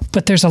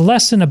 But there's a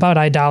lesson about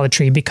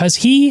idolatry, because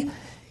he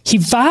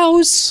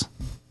vows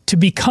to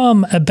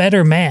become a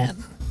better man.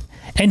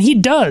 And he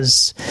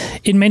does,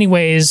 in many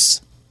ways,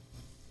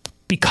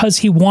 because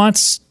he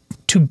wants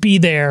to be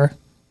there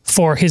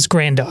for his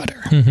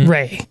granddaughter,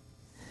 Ray.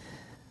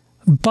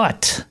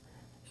 But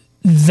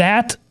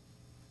that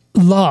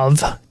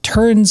love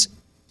turns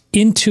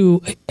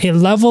into a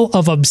level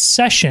of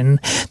obsession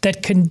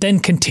that then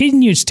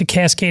continues to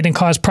cascade and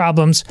cause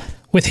problems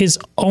with his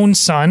own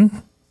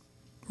son,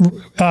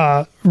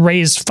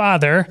 Ray's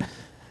father,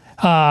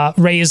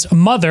 Ray's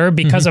mother,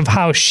 because of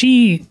how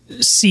she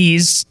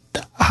sees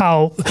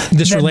how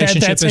this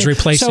relationship is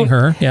replacing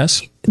her.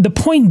 Yes. The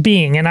point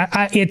being, and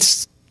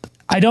it's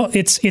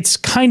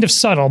kind of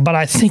subtle, but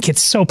I think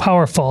it's so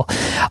powerful.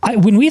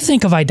 When we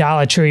think of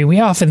idolatry,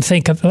 we often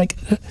think of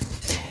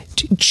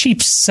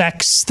cheap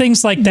sex,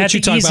 things like that. What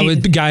you talk about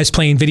with guys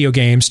playing video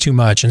games too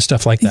much and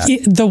stuff like that.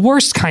 The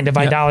worst kind of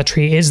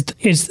idolatry is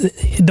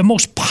the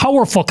most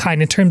powerful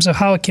kind in terms of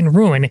how it can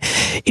ruin,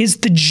 is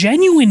the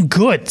genuine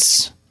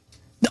goods.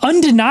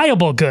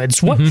 Undeniable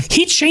goods. What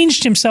he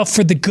changed himself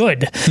for the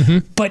good,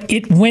 but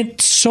it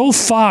went so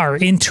far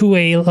into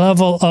a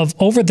level of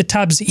over the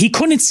top. He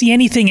couldn't see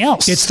anything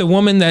else. It's the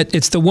woman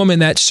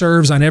that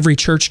serves on every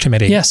church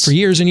committee for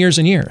years and years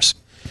and years,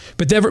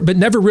 but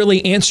never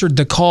really answered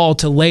the call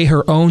to lay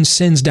her own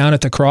sins down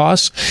at the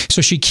cross.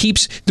 So she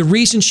keeps, the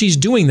reason she's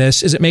doing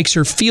this is it makes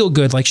her feel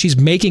good, like she's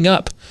making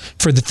up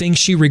for the things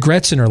she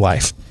regrets in her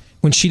life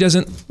when she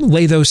doesn't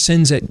lay those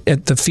sins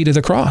at the feet of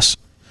the cross.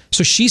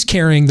 So she's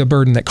carrying the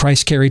burden that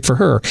Christ carried for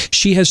her.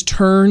 She has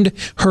turned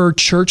her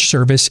church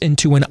service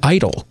into an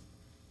idol.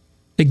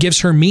 It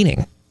gives her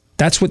meaning.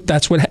 That's what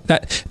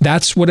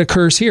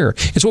occurs here.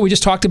 It's what we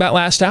just talked about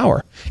last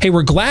hour. Hey,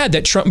 we're glad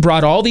that Trump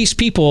brought all these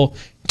people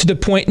to the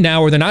point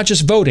now where they're not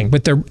just voting,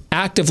 but they're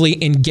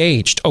actively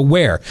engaged,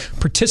 aware,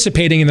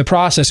 participating in the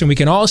process. And we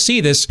can all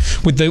see this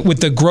with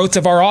the growth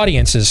of our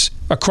audiences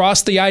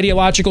across the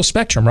ideological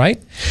spectrum,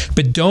 right?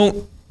 But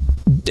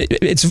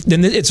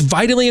it's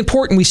vitally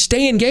important we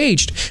stay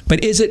engaged,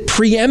 but is it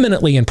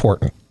preeminently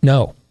important?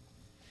 No.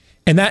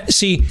 And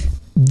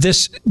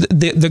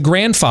the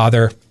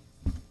grandfather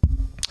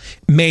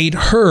made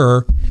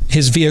her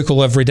his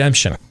vehicle of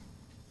redemption,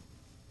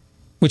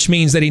 which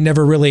means that he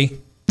never really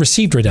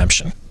received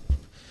redemption.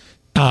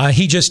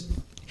 He just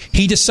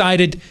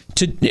decided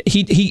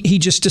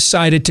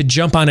to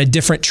jump on a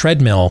different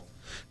treadmill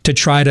to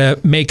try to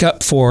make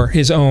up for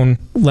his own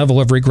level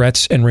of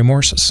regrets and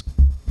remorses.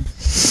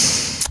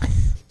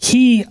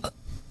 The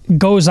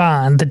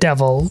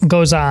devil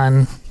goes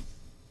on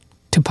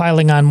to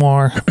piling on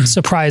more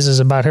surprises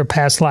about her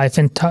past life.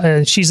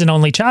 And she's an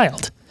only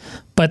child,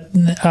 but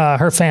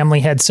her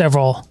family had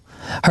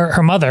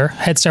her mother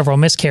had several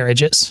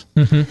miscarriages.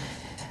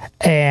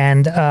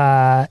 And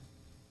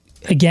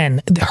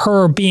again,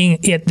 her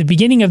being at the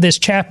beginning of this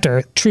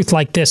chapter, truth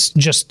like this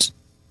just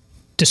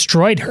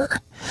destroyed her.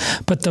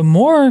 But the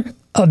more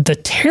of the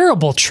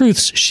terrible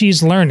truths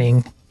she's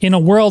learning in a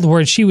world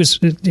where she was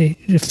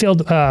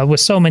filled with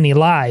so many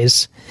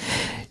lies,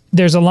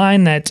 there's a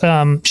line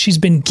that she's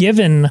been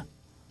given,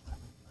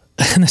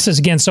 and this is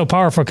again so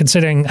powerful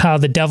considering how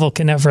the devil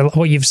can never,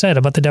 what you've said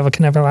about the devil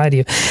can never lie to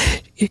you.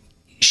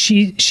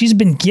 She's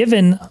been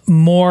given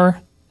more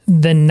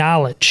than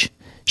knowledge.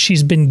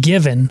 She's been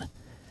given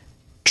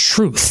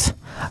truth.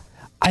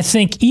 I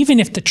think even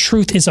if the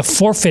truth is a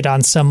forfeit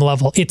on some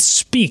level, it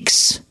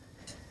speaks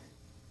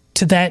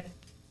to that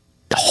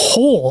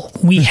hole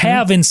we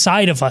have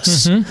inside of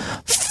us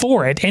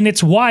for it. And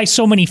it's why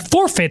so many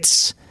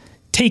forfeits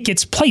take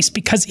its place,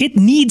 because it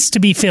needs to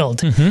be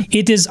filled.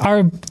 It is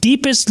our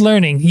deepest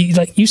learning.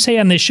 Like you say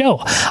on this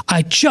show,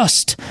 I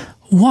just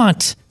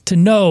want to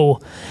know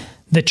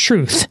the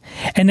truth.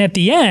 And at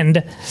the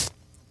end,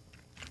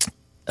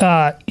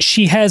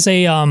 she has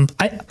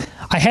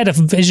I had a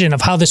vision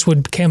of how this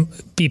would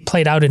be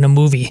played out in a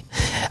movie.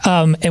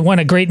 It won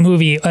a great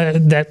movie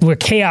where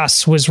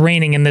chaos was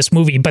reigning in this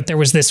movie, but there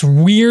was this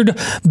weird,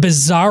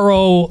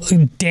 bizarro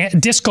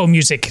disco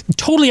music,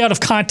 totally out of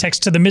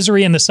context to the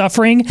misery and the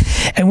suffering.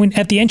 And when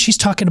at the end she's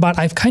talking about,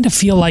 I kind of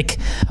feel like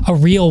a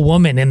real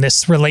woman in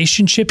this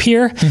relationship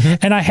here.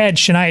 And I had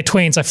Shania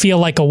Twain's I Feel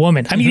Like a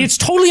Woman. I mean, it's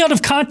totally out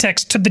of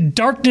context to the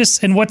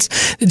darkness and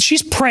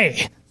she's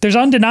prey. There's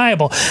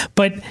undeniable,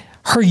 but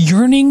her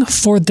yearning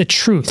for the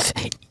truth.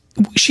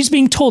 She's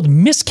being told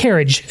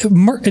miscarriage,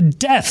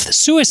 death,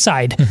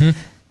 suicide,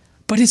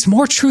 but it's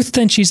more truth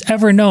than she's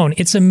ever known.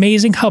 It's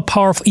amazing how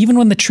powerful, even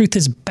when the truth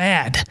is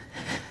bad,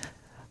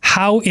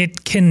 how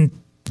it can,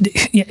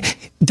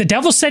 the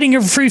devil's setting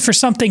her free for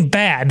something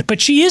bad,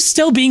 but she is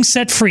still being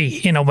set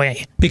free in a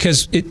way.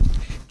 Because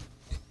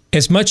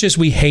as much as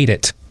we hate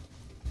it,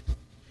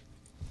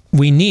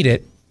 we need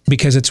it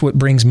because it's what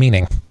brings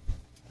meaning.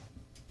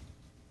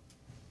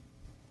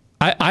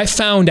 I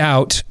found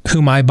out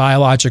who my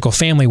biological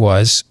family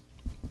was.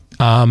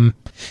 It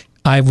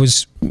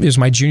was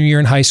my junior year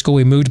in high school.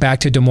 We moved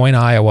back to Des Moines,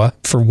 Iowa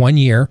for 1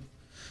 year.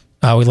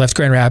 We left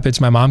Grand Rapids.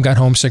 My mom got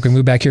homesick. We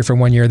moved back here for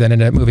 1 year, then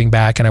ended up moving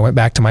back, and I went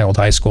back to my old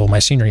high school my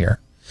senior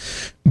year.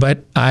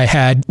 But I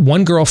had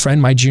one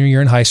girlfriend my junior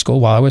year in high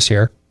school while I was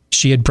here.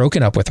 She had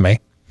broken up with me.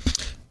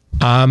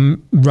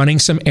 Running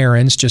some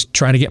errands, just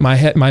trying to get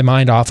my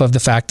mind off of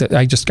the fact that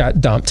I just got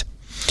dumped.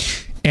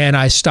 And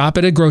I stop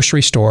at a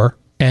grocery store,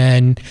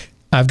 and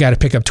I've got to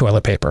pick up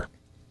toilet paper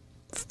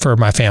for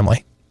my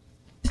family.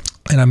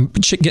 And I'm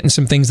getting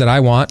some things that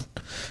I want.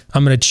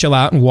 I'm going to chill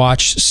out and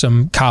watch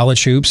some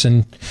college hoops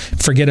and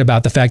forget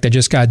about the fact I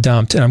just got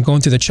dumped. And I'm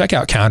going through the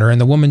checkout counter, and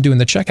the woman doing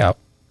the checkout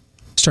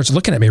starts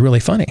looking at me really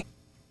funny.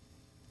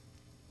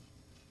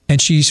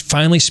 And she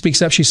finally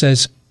speaks up. She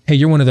says, "Hey,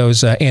 you're one of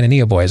those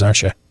Anania boys,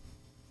 aren't you?"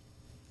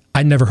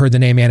 I'd never heard the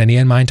name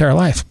Anania in my entire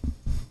life.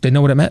 Didn't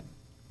know what it meant.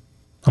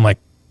 I'm like,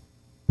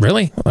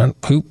 really?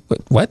 Who?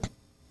 What?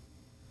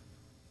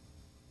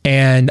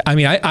 And I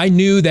mean, I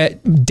knew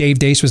that Dave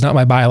Deace was not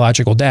my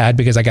biological dad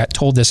because I got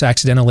told this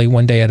accidentally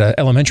one day at an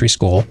elementary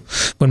school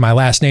when my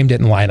last name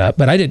didn't line up,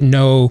 but I didn't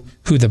know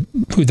who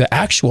the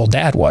actual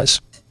dad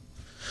was.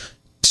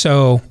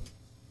 So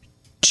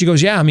she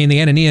goes, yeah, I mean,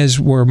 the Ananias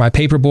were my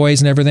paper boys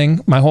and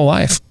everything my whole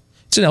life.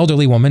 It's an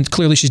elderly woman.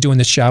 Clearly she's doing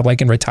this job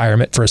like in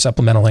retirement for a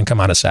supplemental income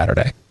on a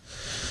Saturday.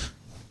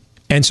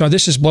 And so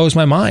this just blows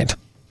my mind.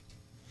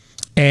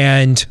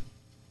 And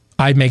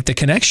I make the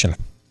connection.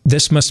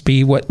 This must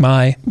be what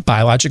my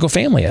biological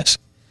family is.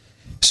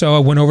 So I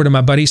went over to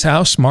my buddy's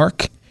house,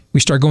 Mark. We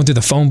start going through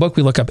the phone book.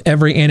 We look up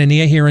every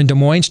Anania here in Des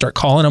Moines, start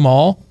calling them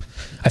all.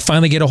 I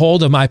finally get a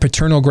hold of my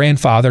paternal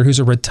grandfather, who's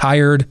a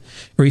retired,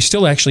 or he's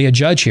still actually a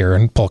judge here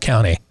in Polk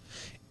County.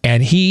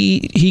 And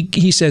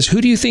he says, who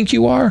do you think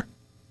you are?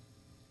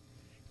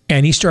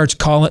 And he starts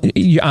calling,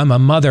 I'm a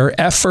mother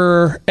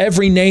effer,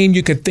 every name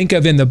you could think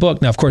of in the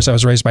book. Now, of course, I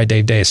was raised by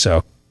Dave Deace,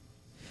 so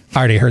I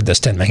already heard this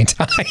 10 million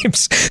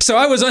times.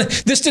 So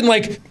this didn't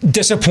like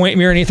disappoint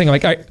me or anything.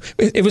 Like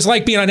it was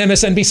like being on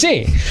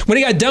MSNBC. When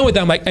he got done with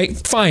that, I'm like, hey,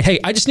 fine. Hey,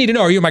 I just need to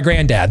know, are you my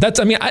granddad?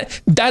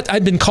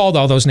 I'd been called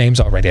all those names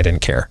already. I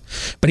didn't care.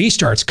 But he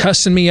starts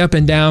cussing me up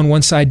and down,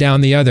 one side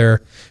down the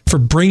other for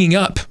bringing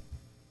up,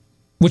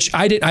 which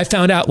I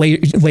found out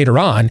later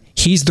on,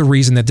 he's the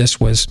reason that this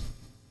was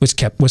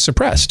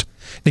suppressed.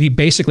 That he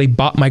basically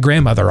bought my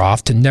grandmother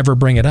off to never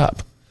bring it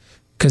up.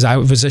 Because I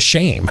was a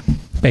shame,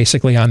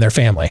 basically, on their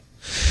family.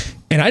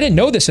 And I didn't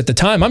know this at the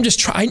time. I'm just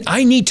trying.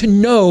 I need to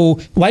know,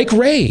 like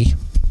Ray,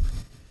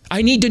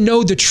 I need to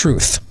know the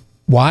truth.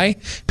 Why?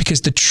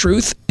 Because the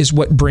truth is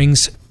what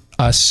brings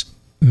us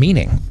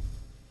meaning.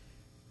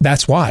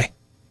 That's why.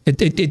 And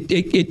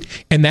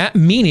that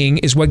meaning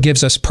is what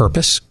gives us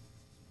purpose.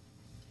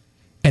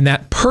 And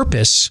that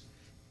purpose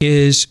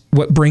is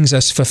what brings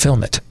us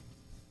fulfillment.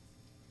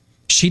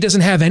 She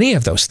doesn't have any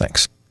of those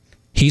things.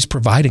 He's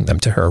providing them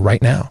to her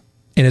right now.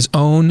 In his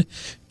own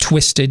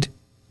twisted,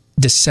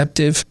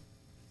 deceptive,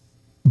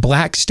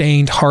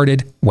 black-stained,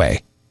 hearted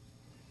way.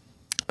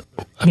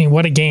 I mean,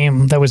 what a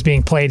game that was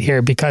being played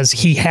here, because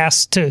he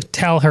has to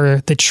tell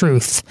her the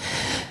truth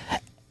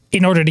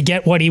in order to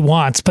get what he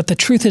wants. But the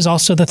truth is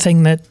also the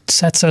thing that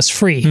sets us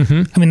free.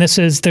 Mm-hmm. I mean,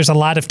 there's a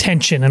lot of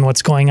tension in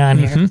what's going on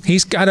here.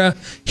 He's got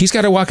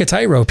to walk a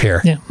tightrope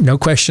here. Yeah. No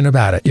question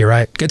about it. You're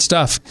right. Good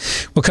stuff.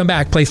 We'll come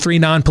back, play 3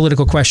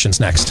 non-political questions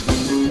next.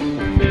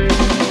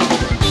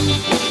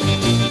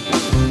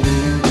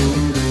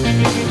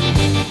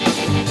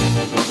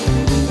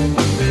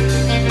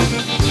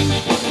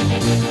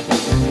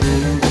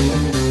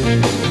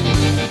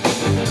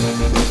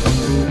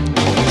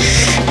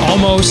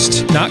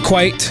 Almost, not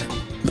quite.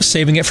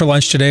 Saving it for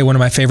lunch today. One of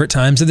my favorite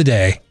times of the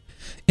day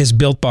is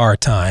Built Bar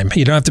time.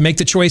 You don't have to make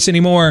the choice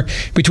anymore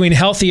between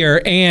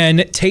healthier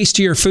and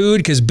tastier food,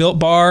 because Built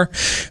Bar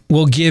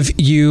will give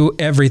you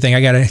everything.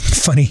 I got a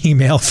funny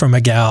email from a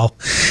gal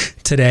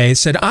today. It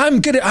said,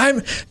 I'm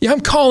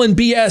calling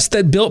BS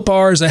that Built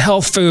Bar is a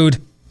health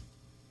food.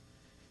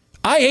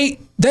 I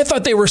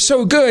thought they were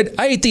so good.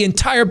 I ate the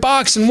entire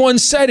box in one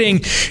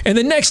setting, and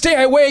the next day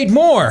I weighed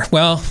more.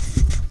 Well,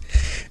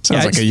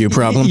 sounds like a you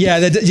problem. Yeah,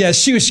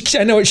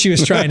 I know what she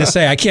was trying to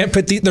say. I can't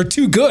they're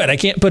too good. I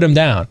can't put them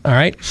down. All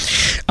right.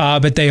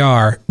 But they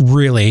are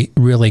really,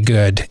 really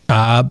good.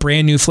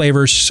 Brand new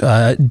flavors,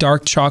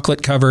 dark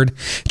chocolate covered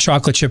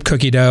chocolate chip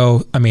cookie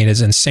dough. I mean,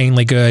 it's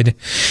insanely good.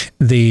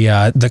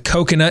 The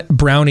coconut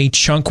brownie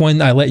chunk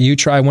one, I let you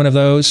try one of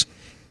those.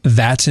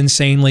 That's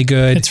insanely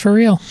good. It's for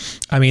real.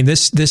 I mean,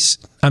 this,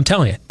 I'm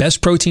telling you,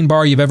 best protein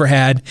bar you've ever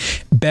had.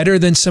 Better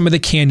than some of the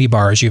candy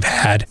bars you've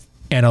had.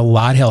 And a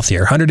lot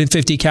healthier.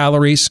 150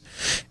 calories,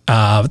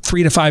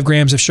 3 to 5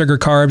 grams of sugar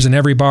carbs in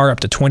every bar,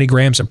 up to 20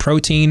 grams of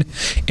protein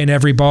in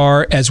every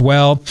bar as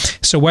well.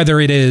 So whether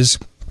it is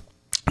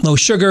low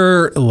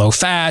sugar, low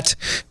fat,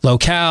 low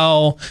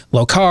cal,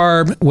 low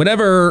carb,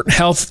 whatever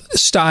health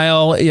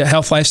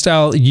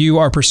lifestyle you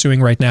are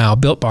pursuing right now,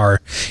 Built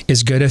Bar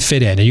is good to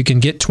fit in. And you can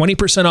get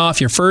 20% off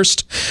your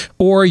first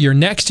or your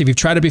next, if you've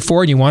tried it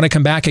before and you want to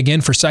come back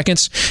again for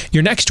seconds,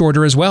 your next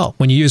order as well.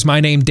 When you use my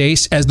name,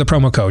 Deace, as the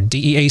promo code,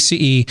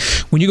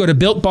 DEACE. When you go to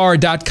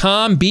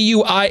BuiltBar.com,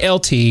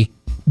 BUILT,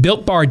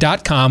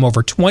 BuiltBar.com,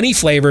 over 20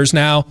 flavors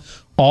now,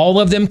 all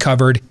of them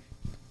covered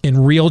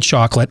in real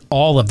chocolate,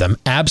 all of them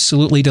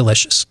absolutely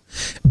delicious.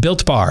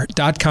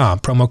 BuiltBar.com,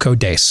 promo code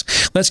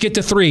DEACE. Let's get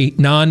to 3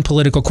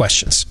 non-political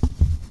questions.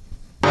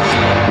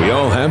 We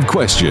all have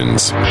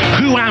questions.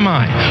 Who am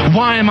I?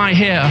 Why am I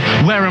here?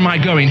 Where am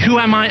I going? Who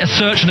am I? A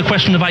search and a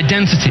question of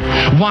identity.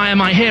 Why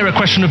am I here? A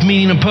question of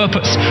meaning and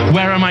purpose.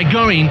 Where am I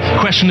going?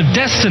 Question of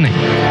destiny.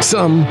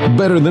 Some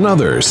better than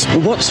others.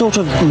 What sort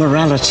of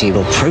morality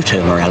or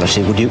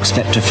proto-morality would you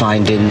expect to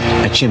find in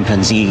a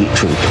chimpanzee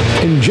troop?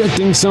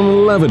 Injecting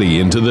some levity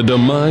into the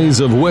demise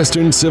of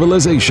Western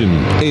civilization.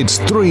 It's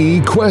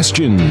 3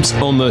 questions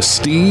on the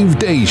Steve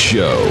Deace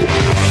Show.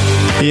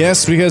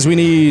 Yes, because we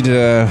need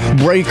a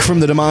break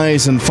from the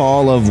demise and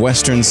fall of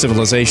Western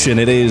civilization.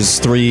 It is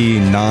 3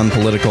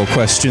 non-political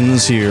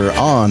questions here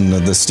on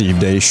the Steve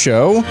Deace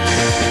Show.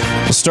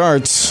 We'll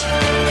start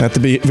At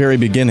the very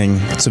beginning,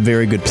 it's a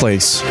very good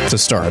place to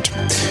start.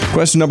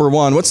 Question number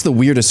 1, what's the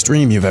weirdest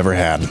dream you've ever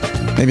had?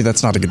 Maybe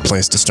that's not a good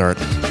place to start.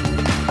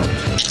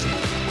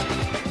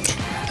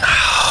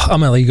 I'm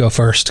going to let you go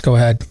first. Go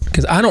ahead.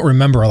 Because I don't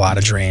remember a lot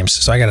of dreams,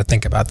 so I got to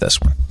think about this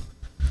one.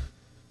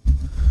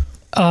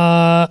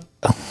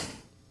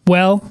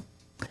 Well,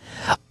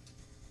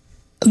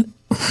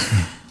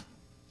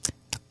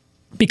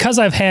 because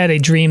I've had a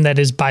dream that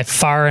is by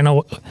far and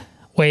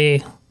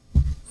away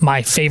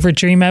my favorite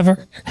dream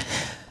ever,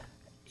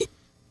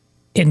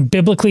 in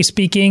biblically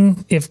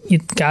speaking, if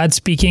God's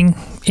speaking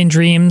in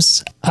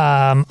dreams,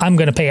 I'm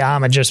going to pay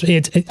homage.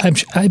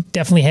 I've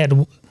definitely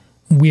had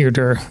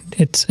weirder.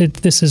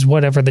 This is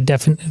whatever the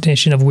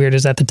definition of weird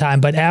is at the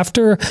time. But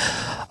after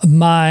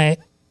my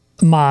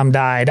mom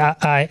died,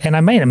 and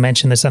I may have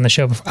mentioned this on the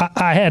show before,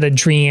 I had a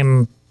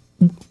dream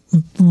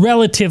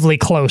relatively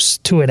close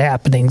to it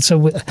happening.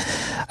 So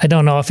I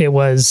don't know if it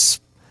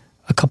was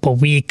a couple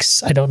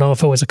weeks. I don't know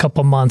if it was a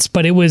couple months,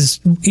 but it was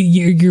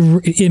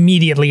you're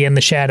immediately in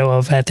the shadow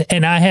of it.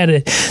 And I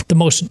had the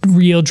most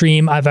real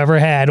dream I've ever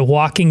had,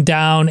 walking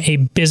down a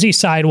busy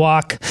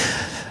sidewalk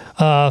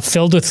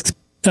filled with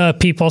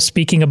people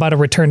speaking about a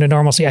return to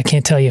normalcy. I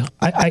can't tell you.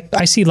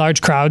 I see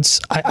large crowds.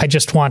 I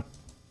just want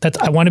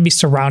that. I want to be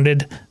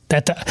surrounded.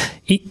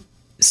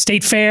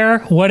 State fair,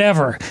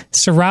 whatever.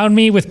 Surround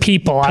me with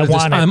people. I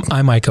want it.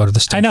 I might go to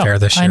the state fair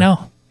this year. I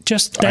know.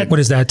 Just that. What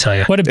does that tell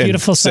you? What a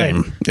beautiful sight.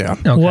 Yeah.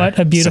 Okay. What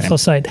a beautiful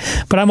sight.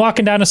 But I'm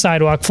walking down a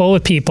sidewalk full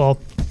of people,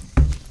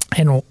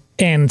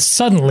 and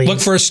suddenly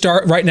look for a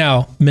start right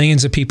now.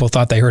 Millions of people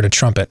thought they heard a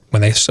trumpet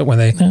when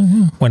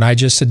I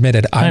just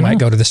admitted I might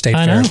go to the state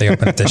fair if they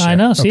open it this year. I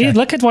know. See,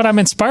 look at what I'm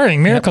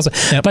inspiring. Miracles.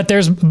 Yep. But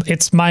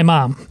it's my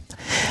mom,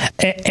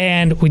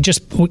 and we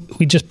just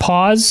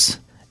pause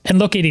and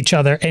look at each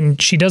other,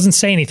 and she doesn't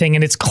say anything,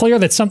 and it's clear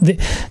that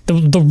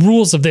the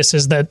rules of this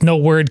is that no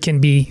word can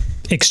be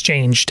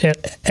exchanged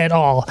at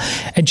all.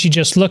 And she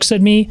just looks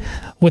at me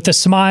with a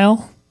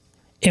smile,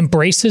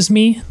 embraces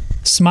me,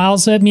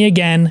 smiles at me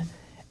again,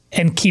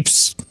 and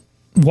keeps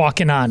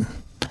walking on.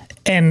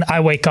 And I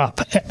wake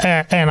up,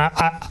 and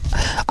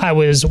I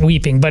was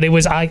weeping. But it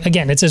was,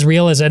 again, it's as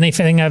real as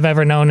anything I've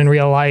ever known in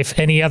real life,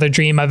 any other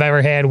dream I've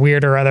ever had,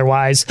 weird or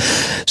otherwise.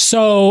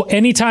 So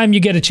anytime you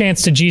get a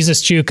chance to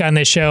Jesus juke on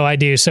this show, I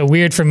do. So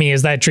weird for me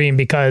is that dream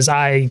because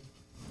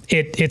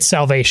it's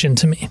salvation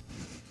to me.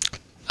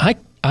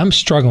 I'm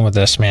struggling with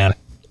this, man,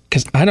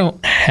 because I don't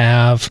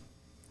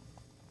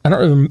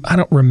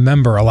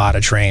remember a lot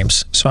of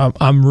dreams. So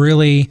I'm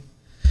really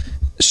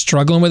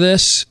struggling with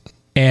this,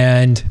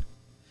 and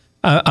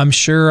I'm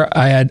sure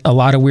I had a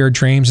lot of weird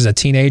dreams as a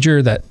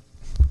teenager that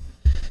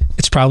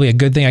it's probably a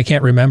good thing I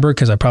can't remember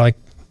because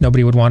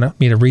nobody would want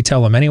me to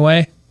retell them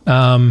anyway.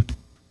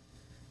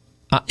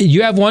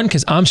 You have one?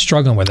 Because I'm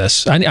struggling with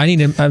this. I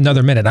need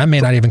another minute. I may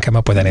not even come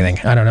up with anything.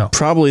 I don't know.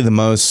 Probably the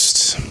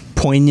most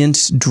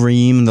poignant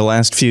dream in the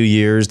last few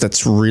years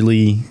that's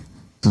really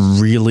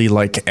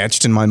like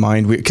etched in my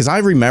mind, because I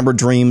remember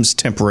dreams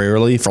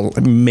temporarily for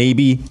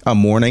maybe a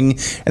morning,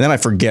 and then I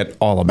forget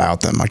all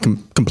about them. I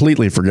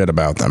completely forget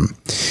about them.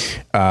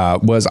 I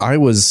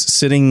was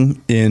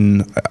sitting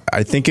in,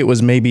 I think it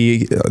was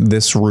maybe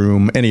this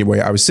room.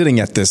 Anyway, I was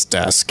sitting at this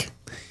desk,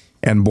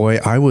 and boy,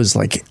 I was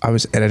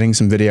editing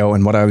some video,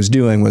 and what I was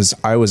doing was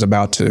I was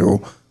about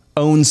to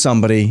own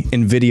somebody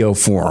in video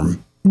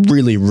form.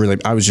 Really,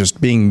 I was just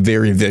being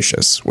very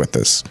vicious with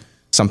this,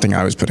 something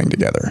I was putting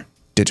together,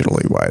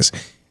 digitally wise.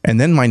 And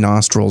then my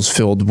nostrils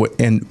filled with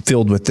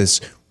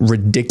this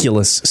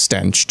ridiculous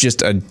stench,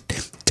 just a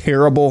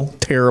terrible,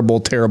 terrible,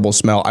 terrible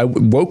smell. It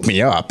woke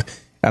me up,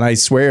 and I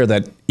swear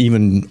that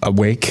even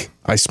awake,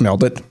 I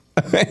smelled it.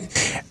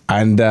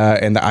 and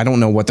I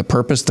don't know what the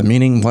purpose, the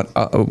meaning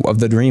of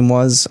the dream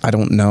was. I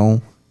don't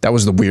know. That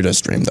was the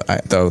weirdest dream that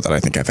I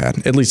think I've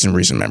had, at least in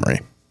recent memory.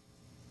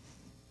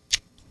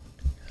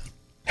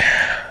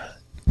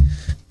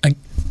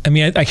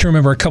 I can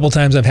remember a couple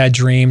times I've had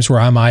dreams where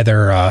I'm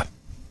either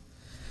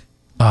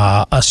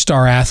a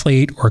star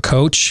athlete or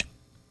coach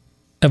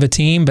of a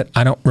team, but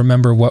I don't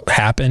remember what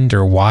happened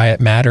or why it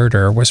mattered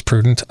or was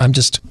prudent. I'm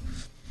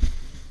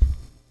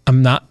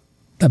not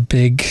a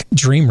big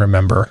dream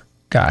remember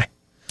guy.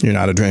 You're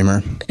not a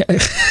dreamer.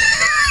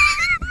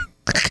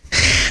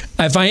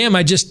 If I am,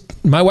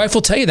 my wife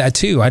will tell you that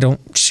too.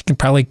 She can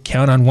probably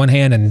count on one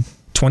hand in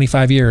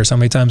 25 years how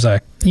many times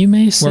you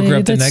may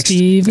say that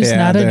Steve is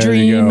not a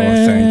dreamer.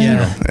 Thank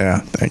you. Yeah,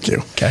 thank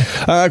you. Okay.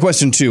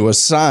 Question 2.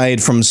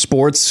 Aside from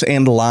sports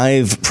and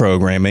live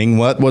programming,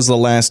 what was the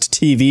last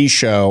TV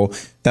show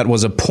that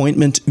was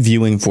appointment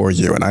viewing for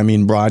you? And I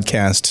mean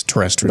broadcast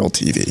terrestrial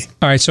TV.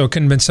 All right, so it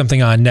couldn't have been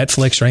something on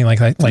Netflix or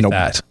anything like Nope.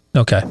 that.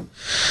 Okay.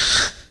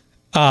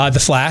 The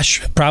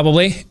Flash,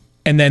 probably.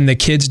 And then the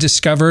kids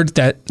discovered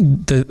that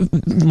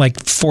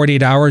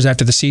 48 hours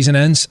after the season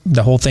ends,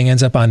 the whole thing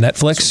ends up on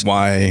Netflix.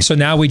 Why? So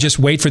now we just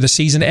wait for the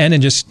season to end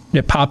and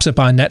it pops up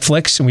on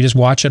Netflix and we just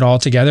watch it all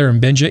together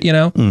and binge it,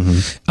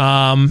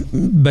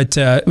 Mm-hmm. But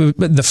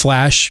the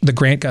Flash, the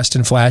Grant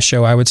Gustin Flash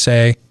show, I would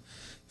say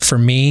for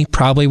me,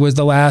 probably was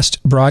the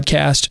last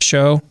broadcast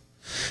show.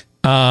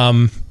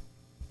 Yeah,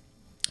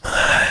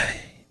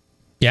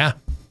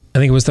 I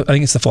think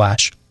it's The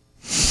Flash.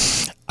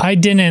 I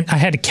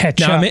had to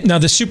catch up. Now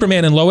the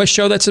Superman and Lois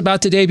show that's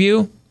about to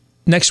debut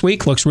next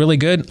week looks really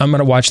good. I'm going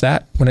to watch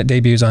that when it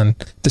debuts on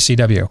the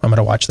CW. I'm going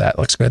to watch that. It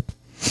looks good.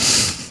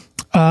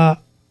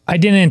 I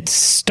didn't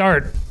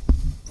start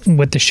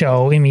with the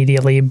show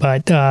immediately,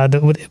 but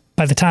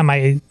by the time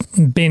I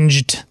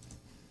binged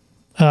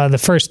the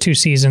first 2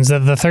 seasons,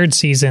 the third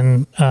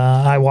season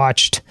I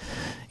watched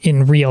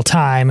in real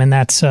time, and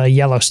that's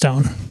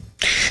Yellowstone.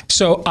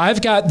 So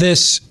I've got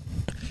this,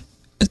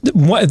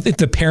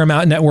 the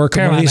Paramount Network,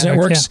 one of these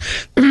networks,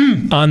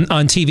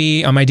 on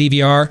TV, on my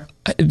DVR.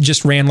 I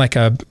just ran like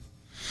a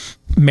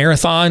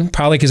marathon,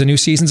 probably because a new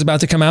season's about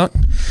to come out.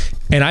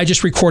 And I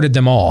just recorded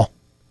them all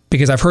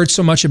because I've heard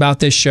so much about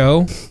this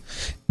show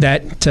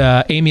that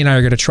Amy and I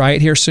are going to try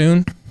it here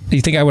soon. Do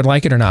you think I would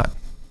like it or not?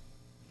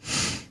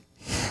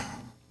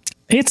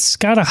 It's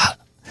got a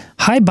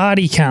high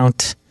body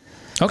count.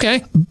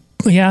 Okay.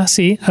 Yeah,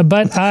 see,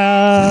 but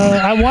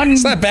I want.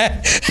 It's not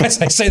bad. As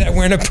I say that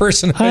wearing a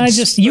person.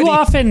 You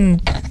often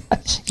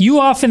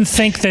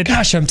think that.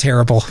 Gosh, I'm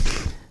terrible.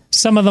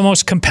 Some of the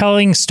most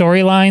compelling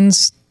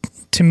storylines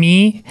to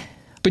me.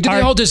 But do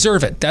they all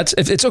deserve it?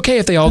 It's okay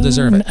if they all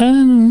deserve it.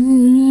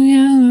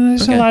 Yeah,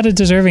 there's a lot of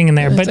deserving in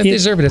there, but they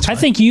deserve it. It's fine. I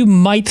think you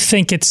might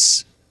think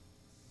it's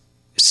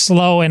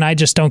slow, and I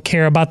just don't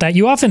care about that.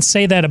 You often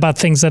say that about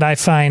things that I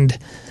find,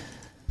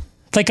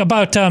 like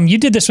about you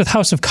did this with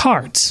House of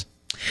Cards.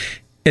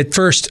 At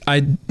first,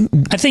 I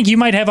think you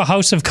might have a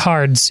House of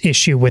Cards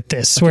issue with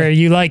this, where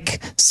you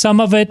like some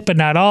of it, but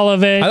not all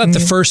of it. I thought the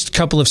first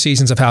couple of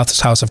seasons of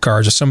House of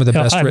Cards are some of the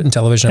best written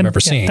television I've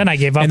ever seen. Then I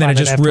gave up, and then on it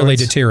just really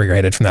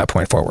deteriorated from that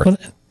point forward. Well,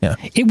 yeah,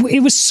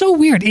 it was so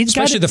weird.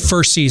 Especially the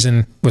first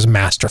season was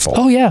masterful.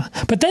 Oh yeah,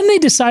 but then they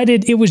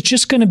decided it was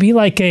just going to be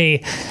like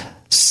a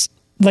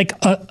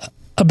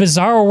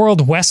Bizarre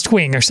World West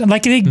Wing or something.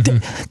 Like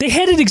they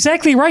had it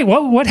exactly right.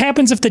 What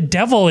happens if the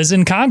devil is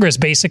in Congress,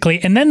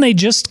 basically? And then they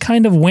just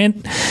kind of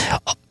went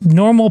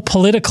normal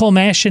political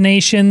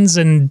machinations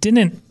and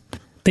didn't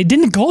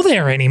go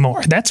there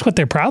anymore. That's what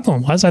their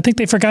problem was. I think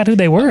they forgot who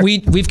they were.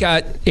 We've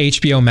got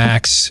HBO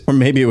Max. Or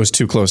maybe it was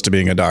too close to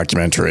being a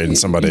documentary and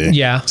somebody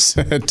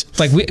said.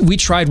 Like we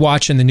tried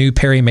watching the new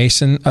Perry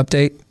Mason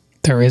update.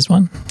 There is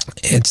one.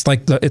 It's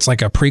like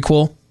a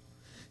prequel.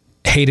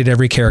 Hated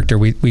every character.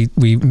 We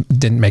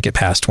didn't make it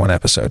past one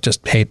episode.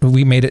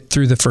 We made it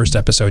through the first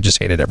episode, just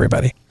hated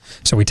everybody.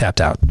 So we tapped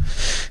out.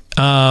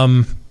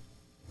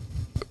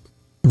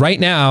 Right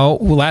now,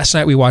 last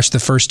night we watched the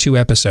first 2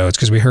 episodes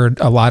because we heard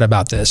a lot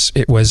about this.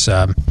 It was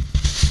about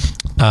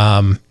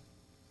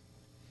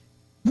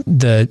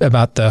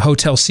the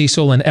Hotel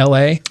Cecil in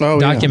LA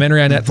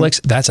documentary on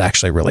Netflix. That's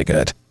actually really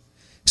good.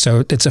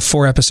 So it's a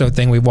 4-episode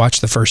thing. We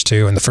watched the first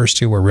 2, and the first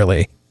 2 were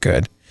really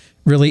good.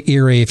 Really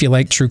eerie. If you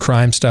like true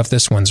crime stuff,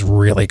 this one's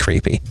really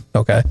creepy.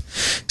 Okay.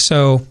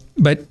 So,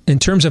 but in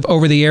terms of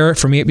over the air,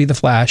 for me, it'd be The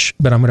Flash,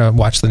 but I'm going to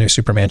watch the new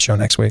Superman show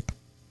next week.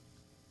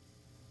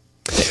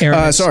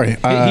 Aaron,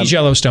 he's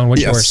Yellowstone.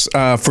 What's yours?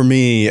 For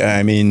me,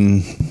 I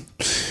mean,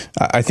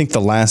 I think the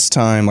last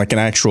time, like an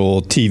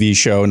actual TV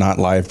show, not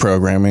live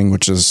programming,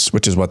 which is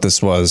what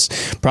this was,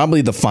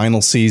 probably the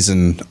final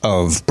season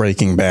of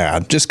Breaking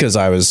Bad, just because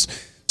I was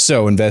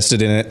so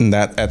invested in it, and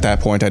that at that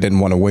point I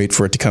didn't want to wait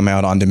for it to come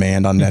out on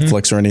demand on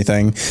Netflix or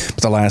anything.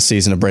 But the last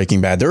season of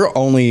Breaking Bad, there are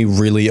only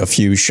really a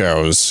few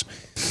shows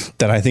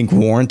that I think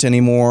warrant any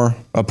more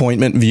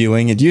appointment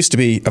viewing. It used to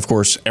be, of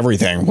course,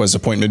 everything was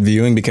appointment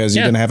viewing because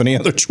you didn't have any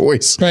other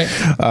choice. Right.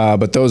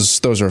 But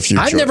those are a few.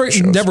 I've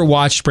never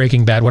watched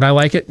Breaking Bad. Would I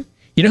like it?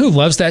 You know who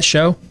loves that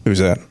show? Who's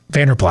that?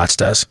 Vanderplatz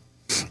does.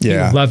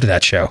 Yeah. He loved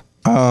that show.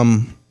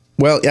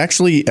 Well,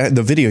 actually,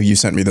 the video you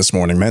sent me this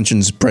morning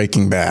mentions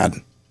Breaking Bad.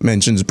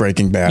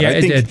 Yeah,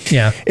 it did.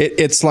 Yeah.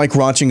 It's like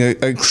watching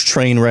a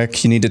train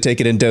wreck. You need to take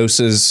it in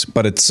doses,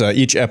 but it's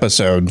each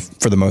episode,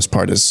 for the most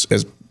part, is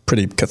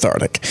pretty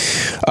cathartic.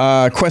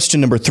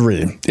 Question number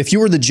 3. If you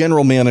were the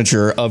general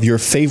manager of your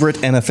favorite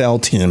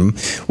NFL team,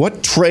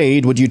 what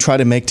trade would you try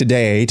to make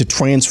today to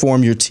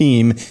transform your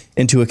team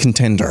into a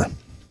contender?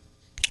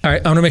 All right,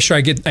 I want to make sure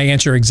I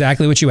answer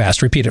exactly what you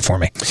asked. Repeat it for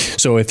me.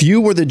 So if you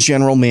were the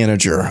general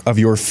manager of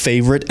your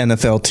favorite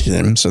NFL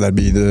team, so that'd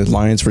be the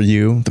Lions for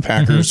you, the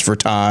Packers for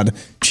Todd,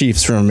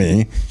 Chiefs for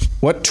me,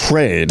 what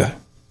trade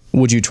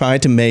would you try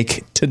to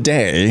make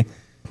today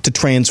to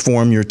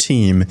transform your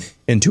team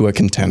into a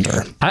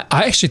contender? I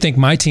actually think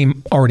my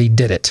team already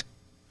did it.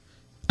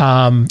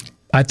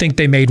 I think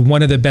they made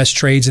one of the best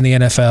trades in the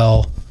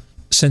NFL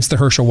since the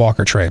Herschel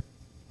Walker trade.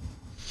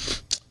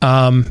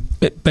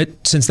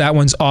 But since that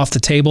one's off the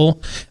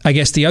table, I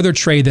guess the other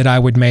trade that I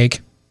would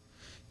make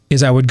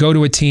is I would go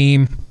to a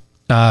team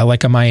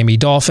like a Miami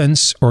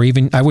Dolphins, or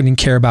even I wouldn't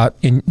care about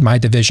in my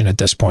division at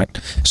this point.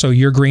 So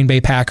your Green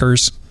Bay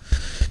Packers.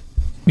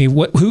 I mean,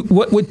 what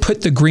would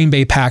put the Green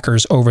Bay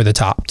Packers over the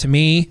top? To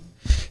me,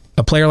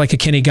 a player like a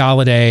Kenny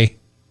Golladay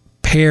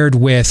paired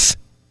with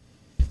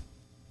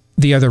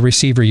the other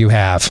receiver you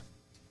have.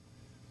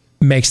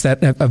 makes that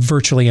a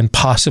virtually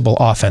impossible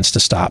offense to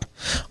stop.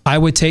 I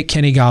would take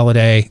Kenny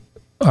Golladay,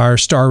 our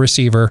star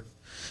receiver,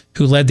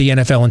 who led the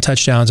NFL in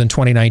touchdowns in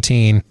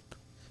 2019.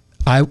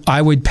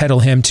 I would peddle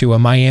him to a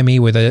Miami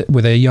with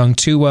a young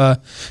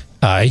Tua,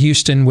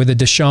 Houston with a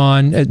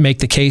Deshaun, make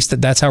the case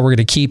that that's how we're going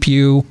to keep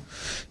you.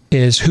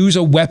 Is who's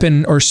a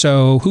weapon or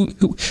so,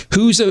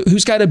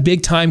 who's got a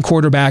big time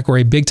quarterback or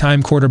a big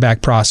time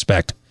quarterback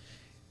prospect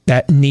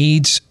that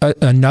needs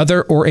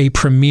another or a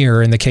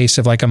premier, in the case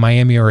of like a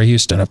Miami or a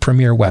Houston, a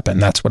premier weapon.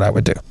 That's what I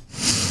would do.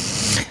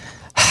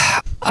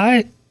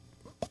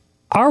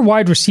 Our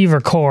wide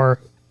receiver core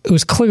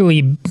was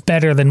clearly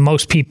better than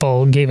most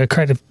people gave it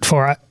credit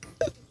for.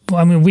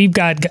 I mean, we've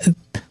got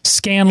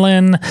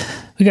Scanlon,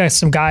 we got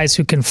some guys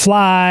who can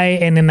fly,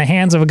 and in the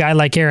hands of a guy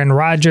like Aaron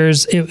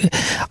Rodgers,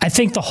 I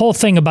think the whole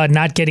thing about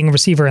not getting a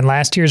receiver in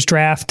last year's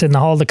draft and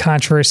the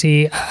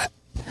controversy,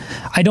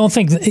 I don't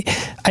think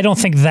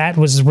that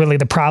was really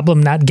the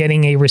problem, not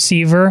getting a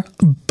receiver.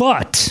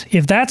 But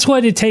if that's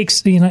what it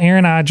takes,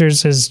 Aaron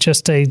Rodgers is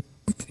just a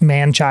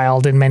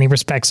man-child in many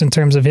respects in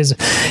terms of his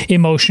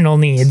emotional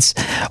needs.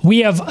 We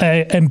have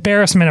an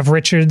embarrassment of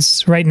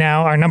Richards right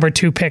now. Our number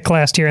 2 pick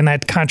last year in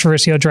that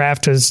controversial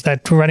draft was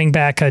that running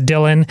back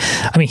Dillon.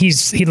 I mean,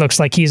 he looks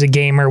like he's a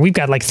gamer. We've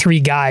got like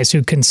 3 guys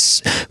who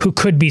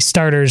could be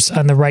starters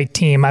on the right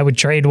team. I would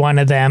trade one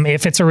of them.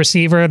 If it's a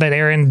receiver that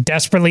Aaron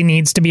desperately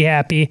needs to be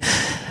happy,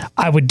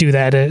 I would do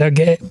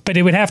that. But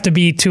it would have to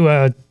be to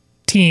a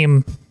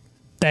team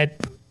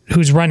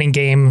whose running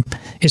game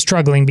is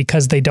struggling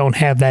because they don't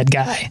have that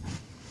guy.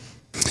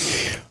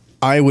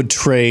 I would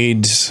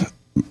trade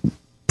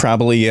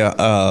probably a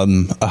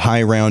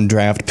high round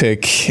draft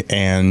pick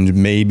and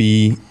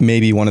maybe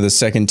one of the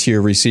second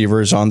tier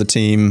receivers on the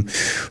team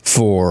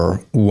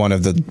for one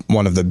of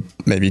the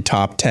maybe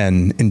top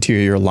 10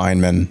 interior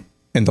linemen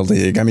in the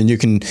league. I mean, you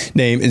can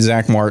name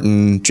Zach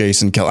Martin,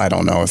 Jason Kelly. I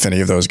don't know if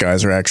any of those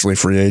guys are actually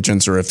free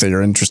agents or if they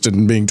are interested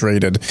in being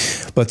traded,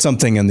 but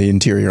something in the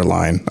interior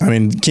line. I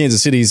mean,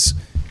 Kansas City's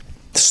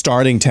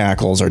starting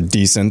tackles are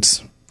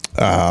decent,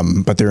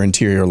 but their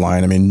interior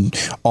line, I mean,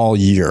 all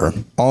year,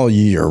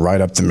 right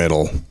up the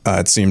middle,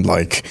 it seemed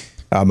like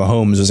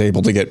Mahomes was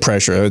able to get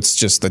pressure. It's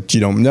just that you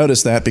don't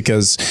notice that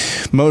because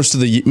most of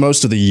the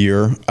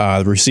year,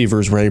 the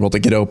receivers were able to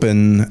get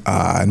open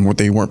and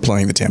they weren't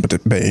playing the Tampa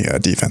Bay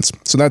defense.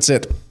 So that's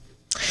it.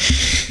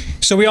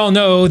 So we all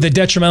know the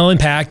detrimental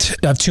impact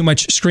of too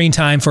much screen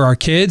time for our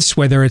kids,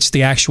 whether it's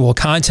the actual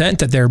content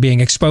that they're being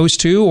exposed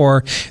to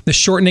or the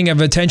shortening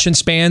of attention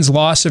spans,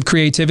 loss of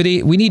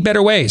creativity. We need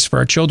better ways for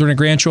our children and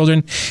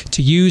grandchildren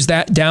to use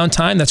that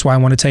downtime. That's why I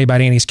want to tell you about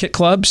Annie's Kit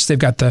Clubs. They've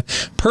got the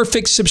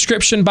perfect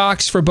subscription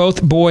box for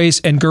both boys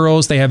and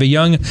girls. They have a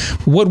Young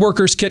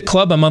Woodworkers Kit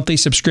Club, a monthly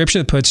subscription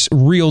that puts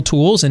real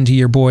tools into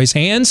your boys'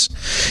 hands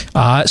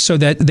so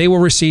that they will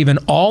receive an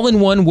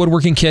all-in-one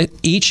woodworking kit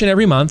each and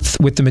every month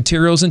with the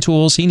materials and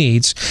tools he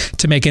needs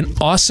to make an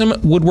awesome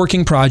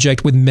woodworking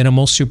project with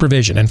minimal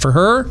supervision. And for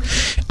her,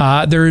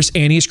 there's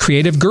Annie's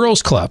Creative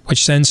Girls Club,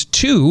 which sends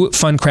 2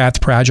 fun craft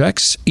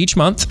projects each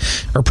month,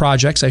 or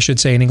projects, I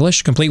should say in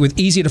English, complete with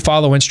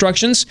easy-to-follow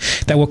instructions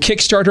that will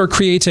kickstart her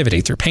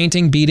creativity through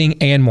painting,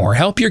 beading, and more.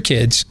 Help your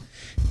kids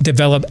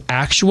develop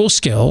actual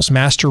skills,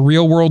 master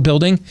real-world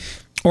building,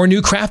 or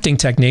new crafting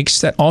techniques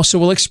that also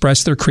will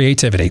express their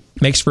creativity.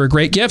 Makes for a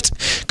great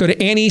gift. Go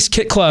to Annie's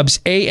Kit Clubs,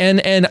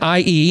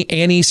 ANNIE,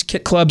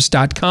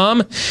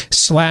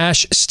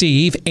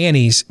 Annie'sKitClubs.com/Steve,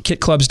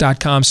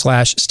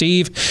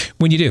 Annie'sKitClubs.com/Steve.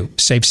 When you do,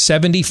 save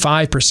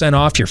 75%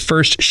 off your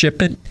first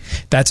shipment.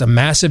 That's a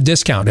massive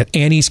discount at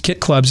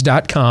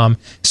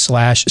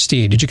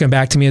Annie'sKitClubs.com/Steve. Did you come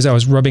back to me as I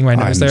was rubbing my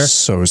nose there? I'm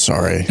so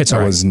sorry. It's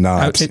that was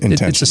not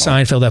intentional. It's a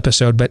Seinfeld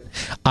episode, but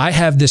I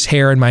have this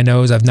hair in my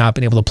nose. I've not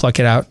been able to pluck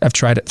it out. I've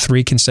tried it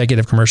 3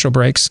 consecutive commercial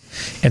breaks,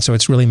 and so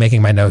it's really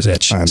making my nose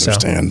itch. I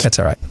understand. So that's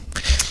all right.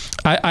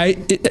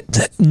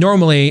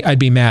 Normally I'd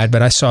be mad,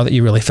 but I saw that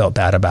you really felt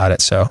bad about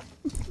it, so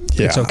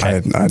yeah, it's okay.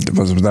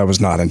 That was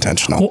not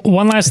intentional.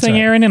 One last thing,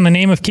 Aaron, in the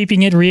name of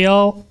keeping it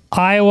real,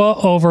 Iowa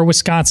over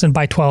Wisconsin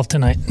by 12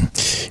 tonight.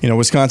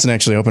 Wisconsin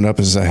actually opened up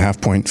as a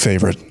half-point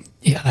favorite.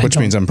 Yeah, which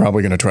means I'm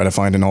probably going to try to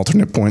find an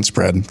alternate point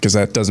spread because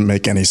that doesn't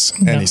make any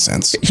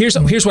sense. Here's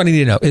what I need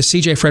to know. Is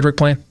CJ Frederick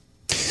playing?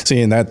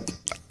 See, and that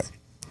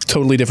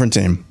totally different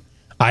team.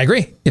 I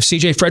agree. If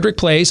CJ Frederick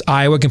plays,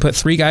 Iowa can put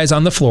 3 guys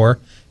on the floor.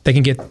 They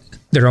can get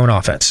their own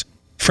offense.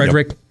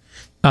 Frederick,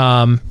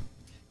 or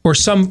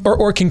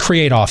can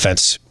create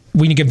offense.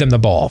 We can give them the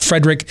ball.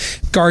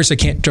 Garza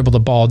can't dribble the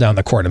ball down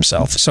the court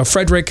himself. So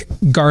Frederick,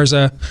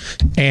 Garza,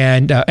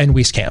 and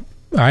Wieskamp.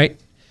 All right.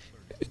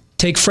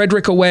 Take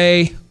Frederick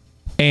away,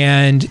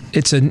 and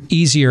it's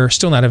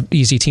still not an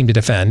easy team to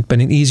defend, but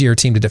an easier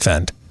team to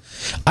defend.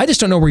 I just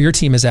don't know where your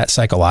team is at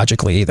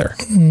psychologically either.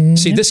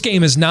 See, this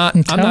game is not,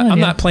 I'm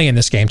not playing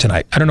this game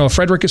tonight. I don't know if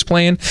Frederick is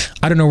playing.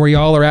 I don't know where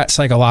y'all are at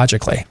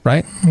psychologically,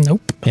 right?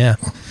 Nope. Yeah.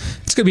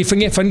 It's going to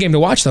be a fun game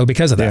to watch, though,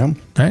 because of that. Yeah.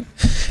 Right?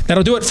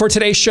 That'll do it for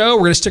today's show.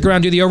 We're going to stick around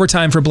and do the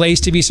overtime for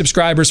Blaze TV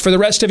subscribers. For the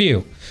rest of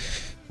you,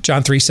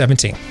 John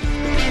 3:17.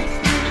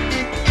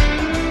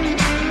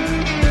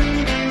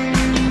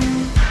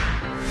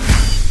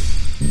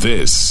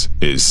 This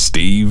is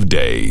Steve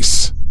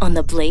Deace on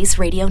the Blaze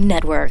Radio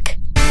Network.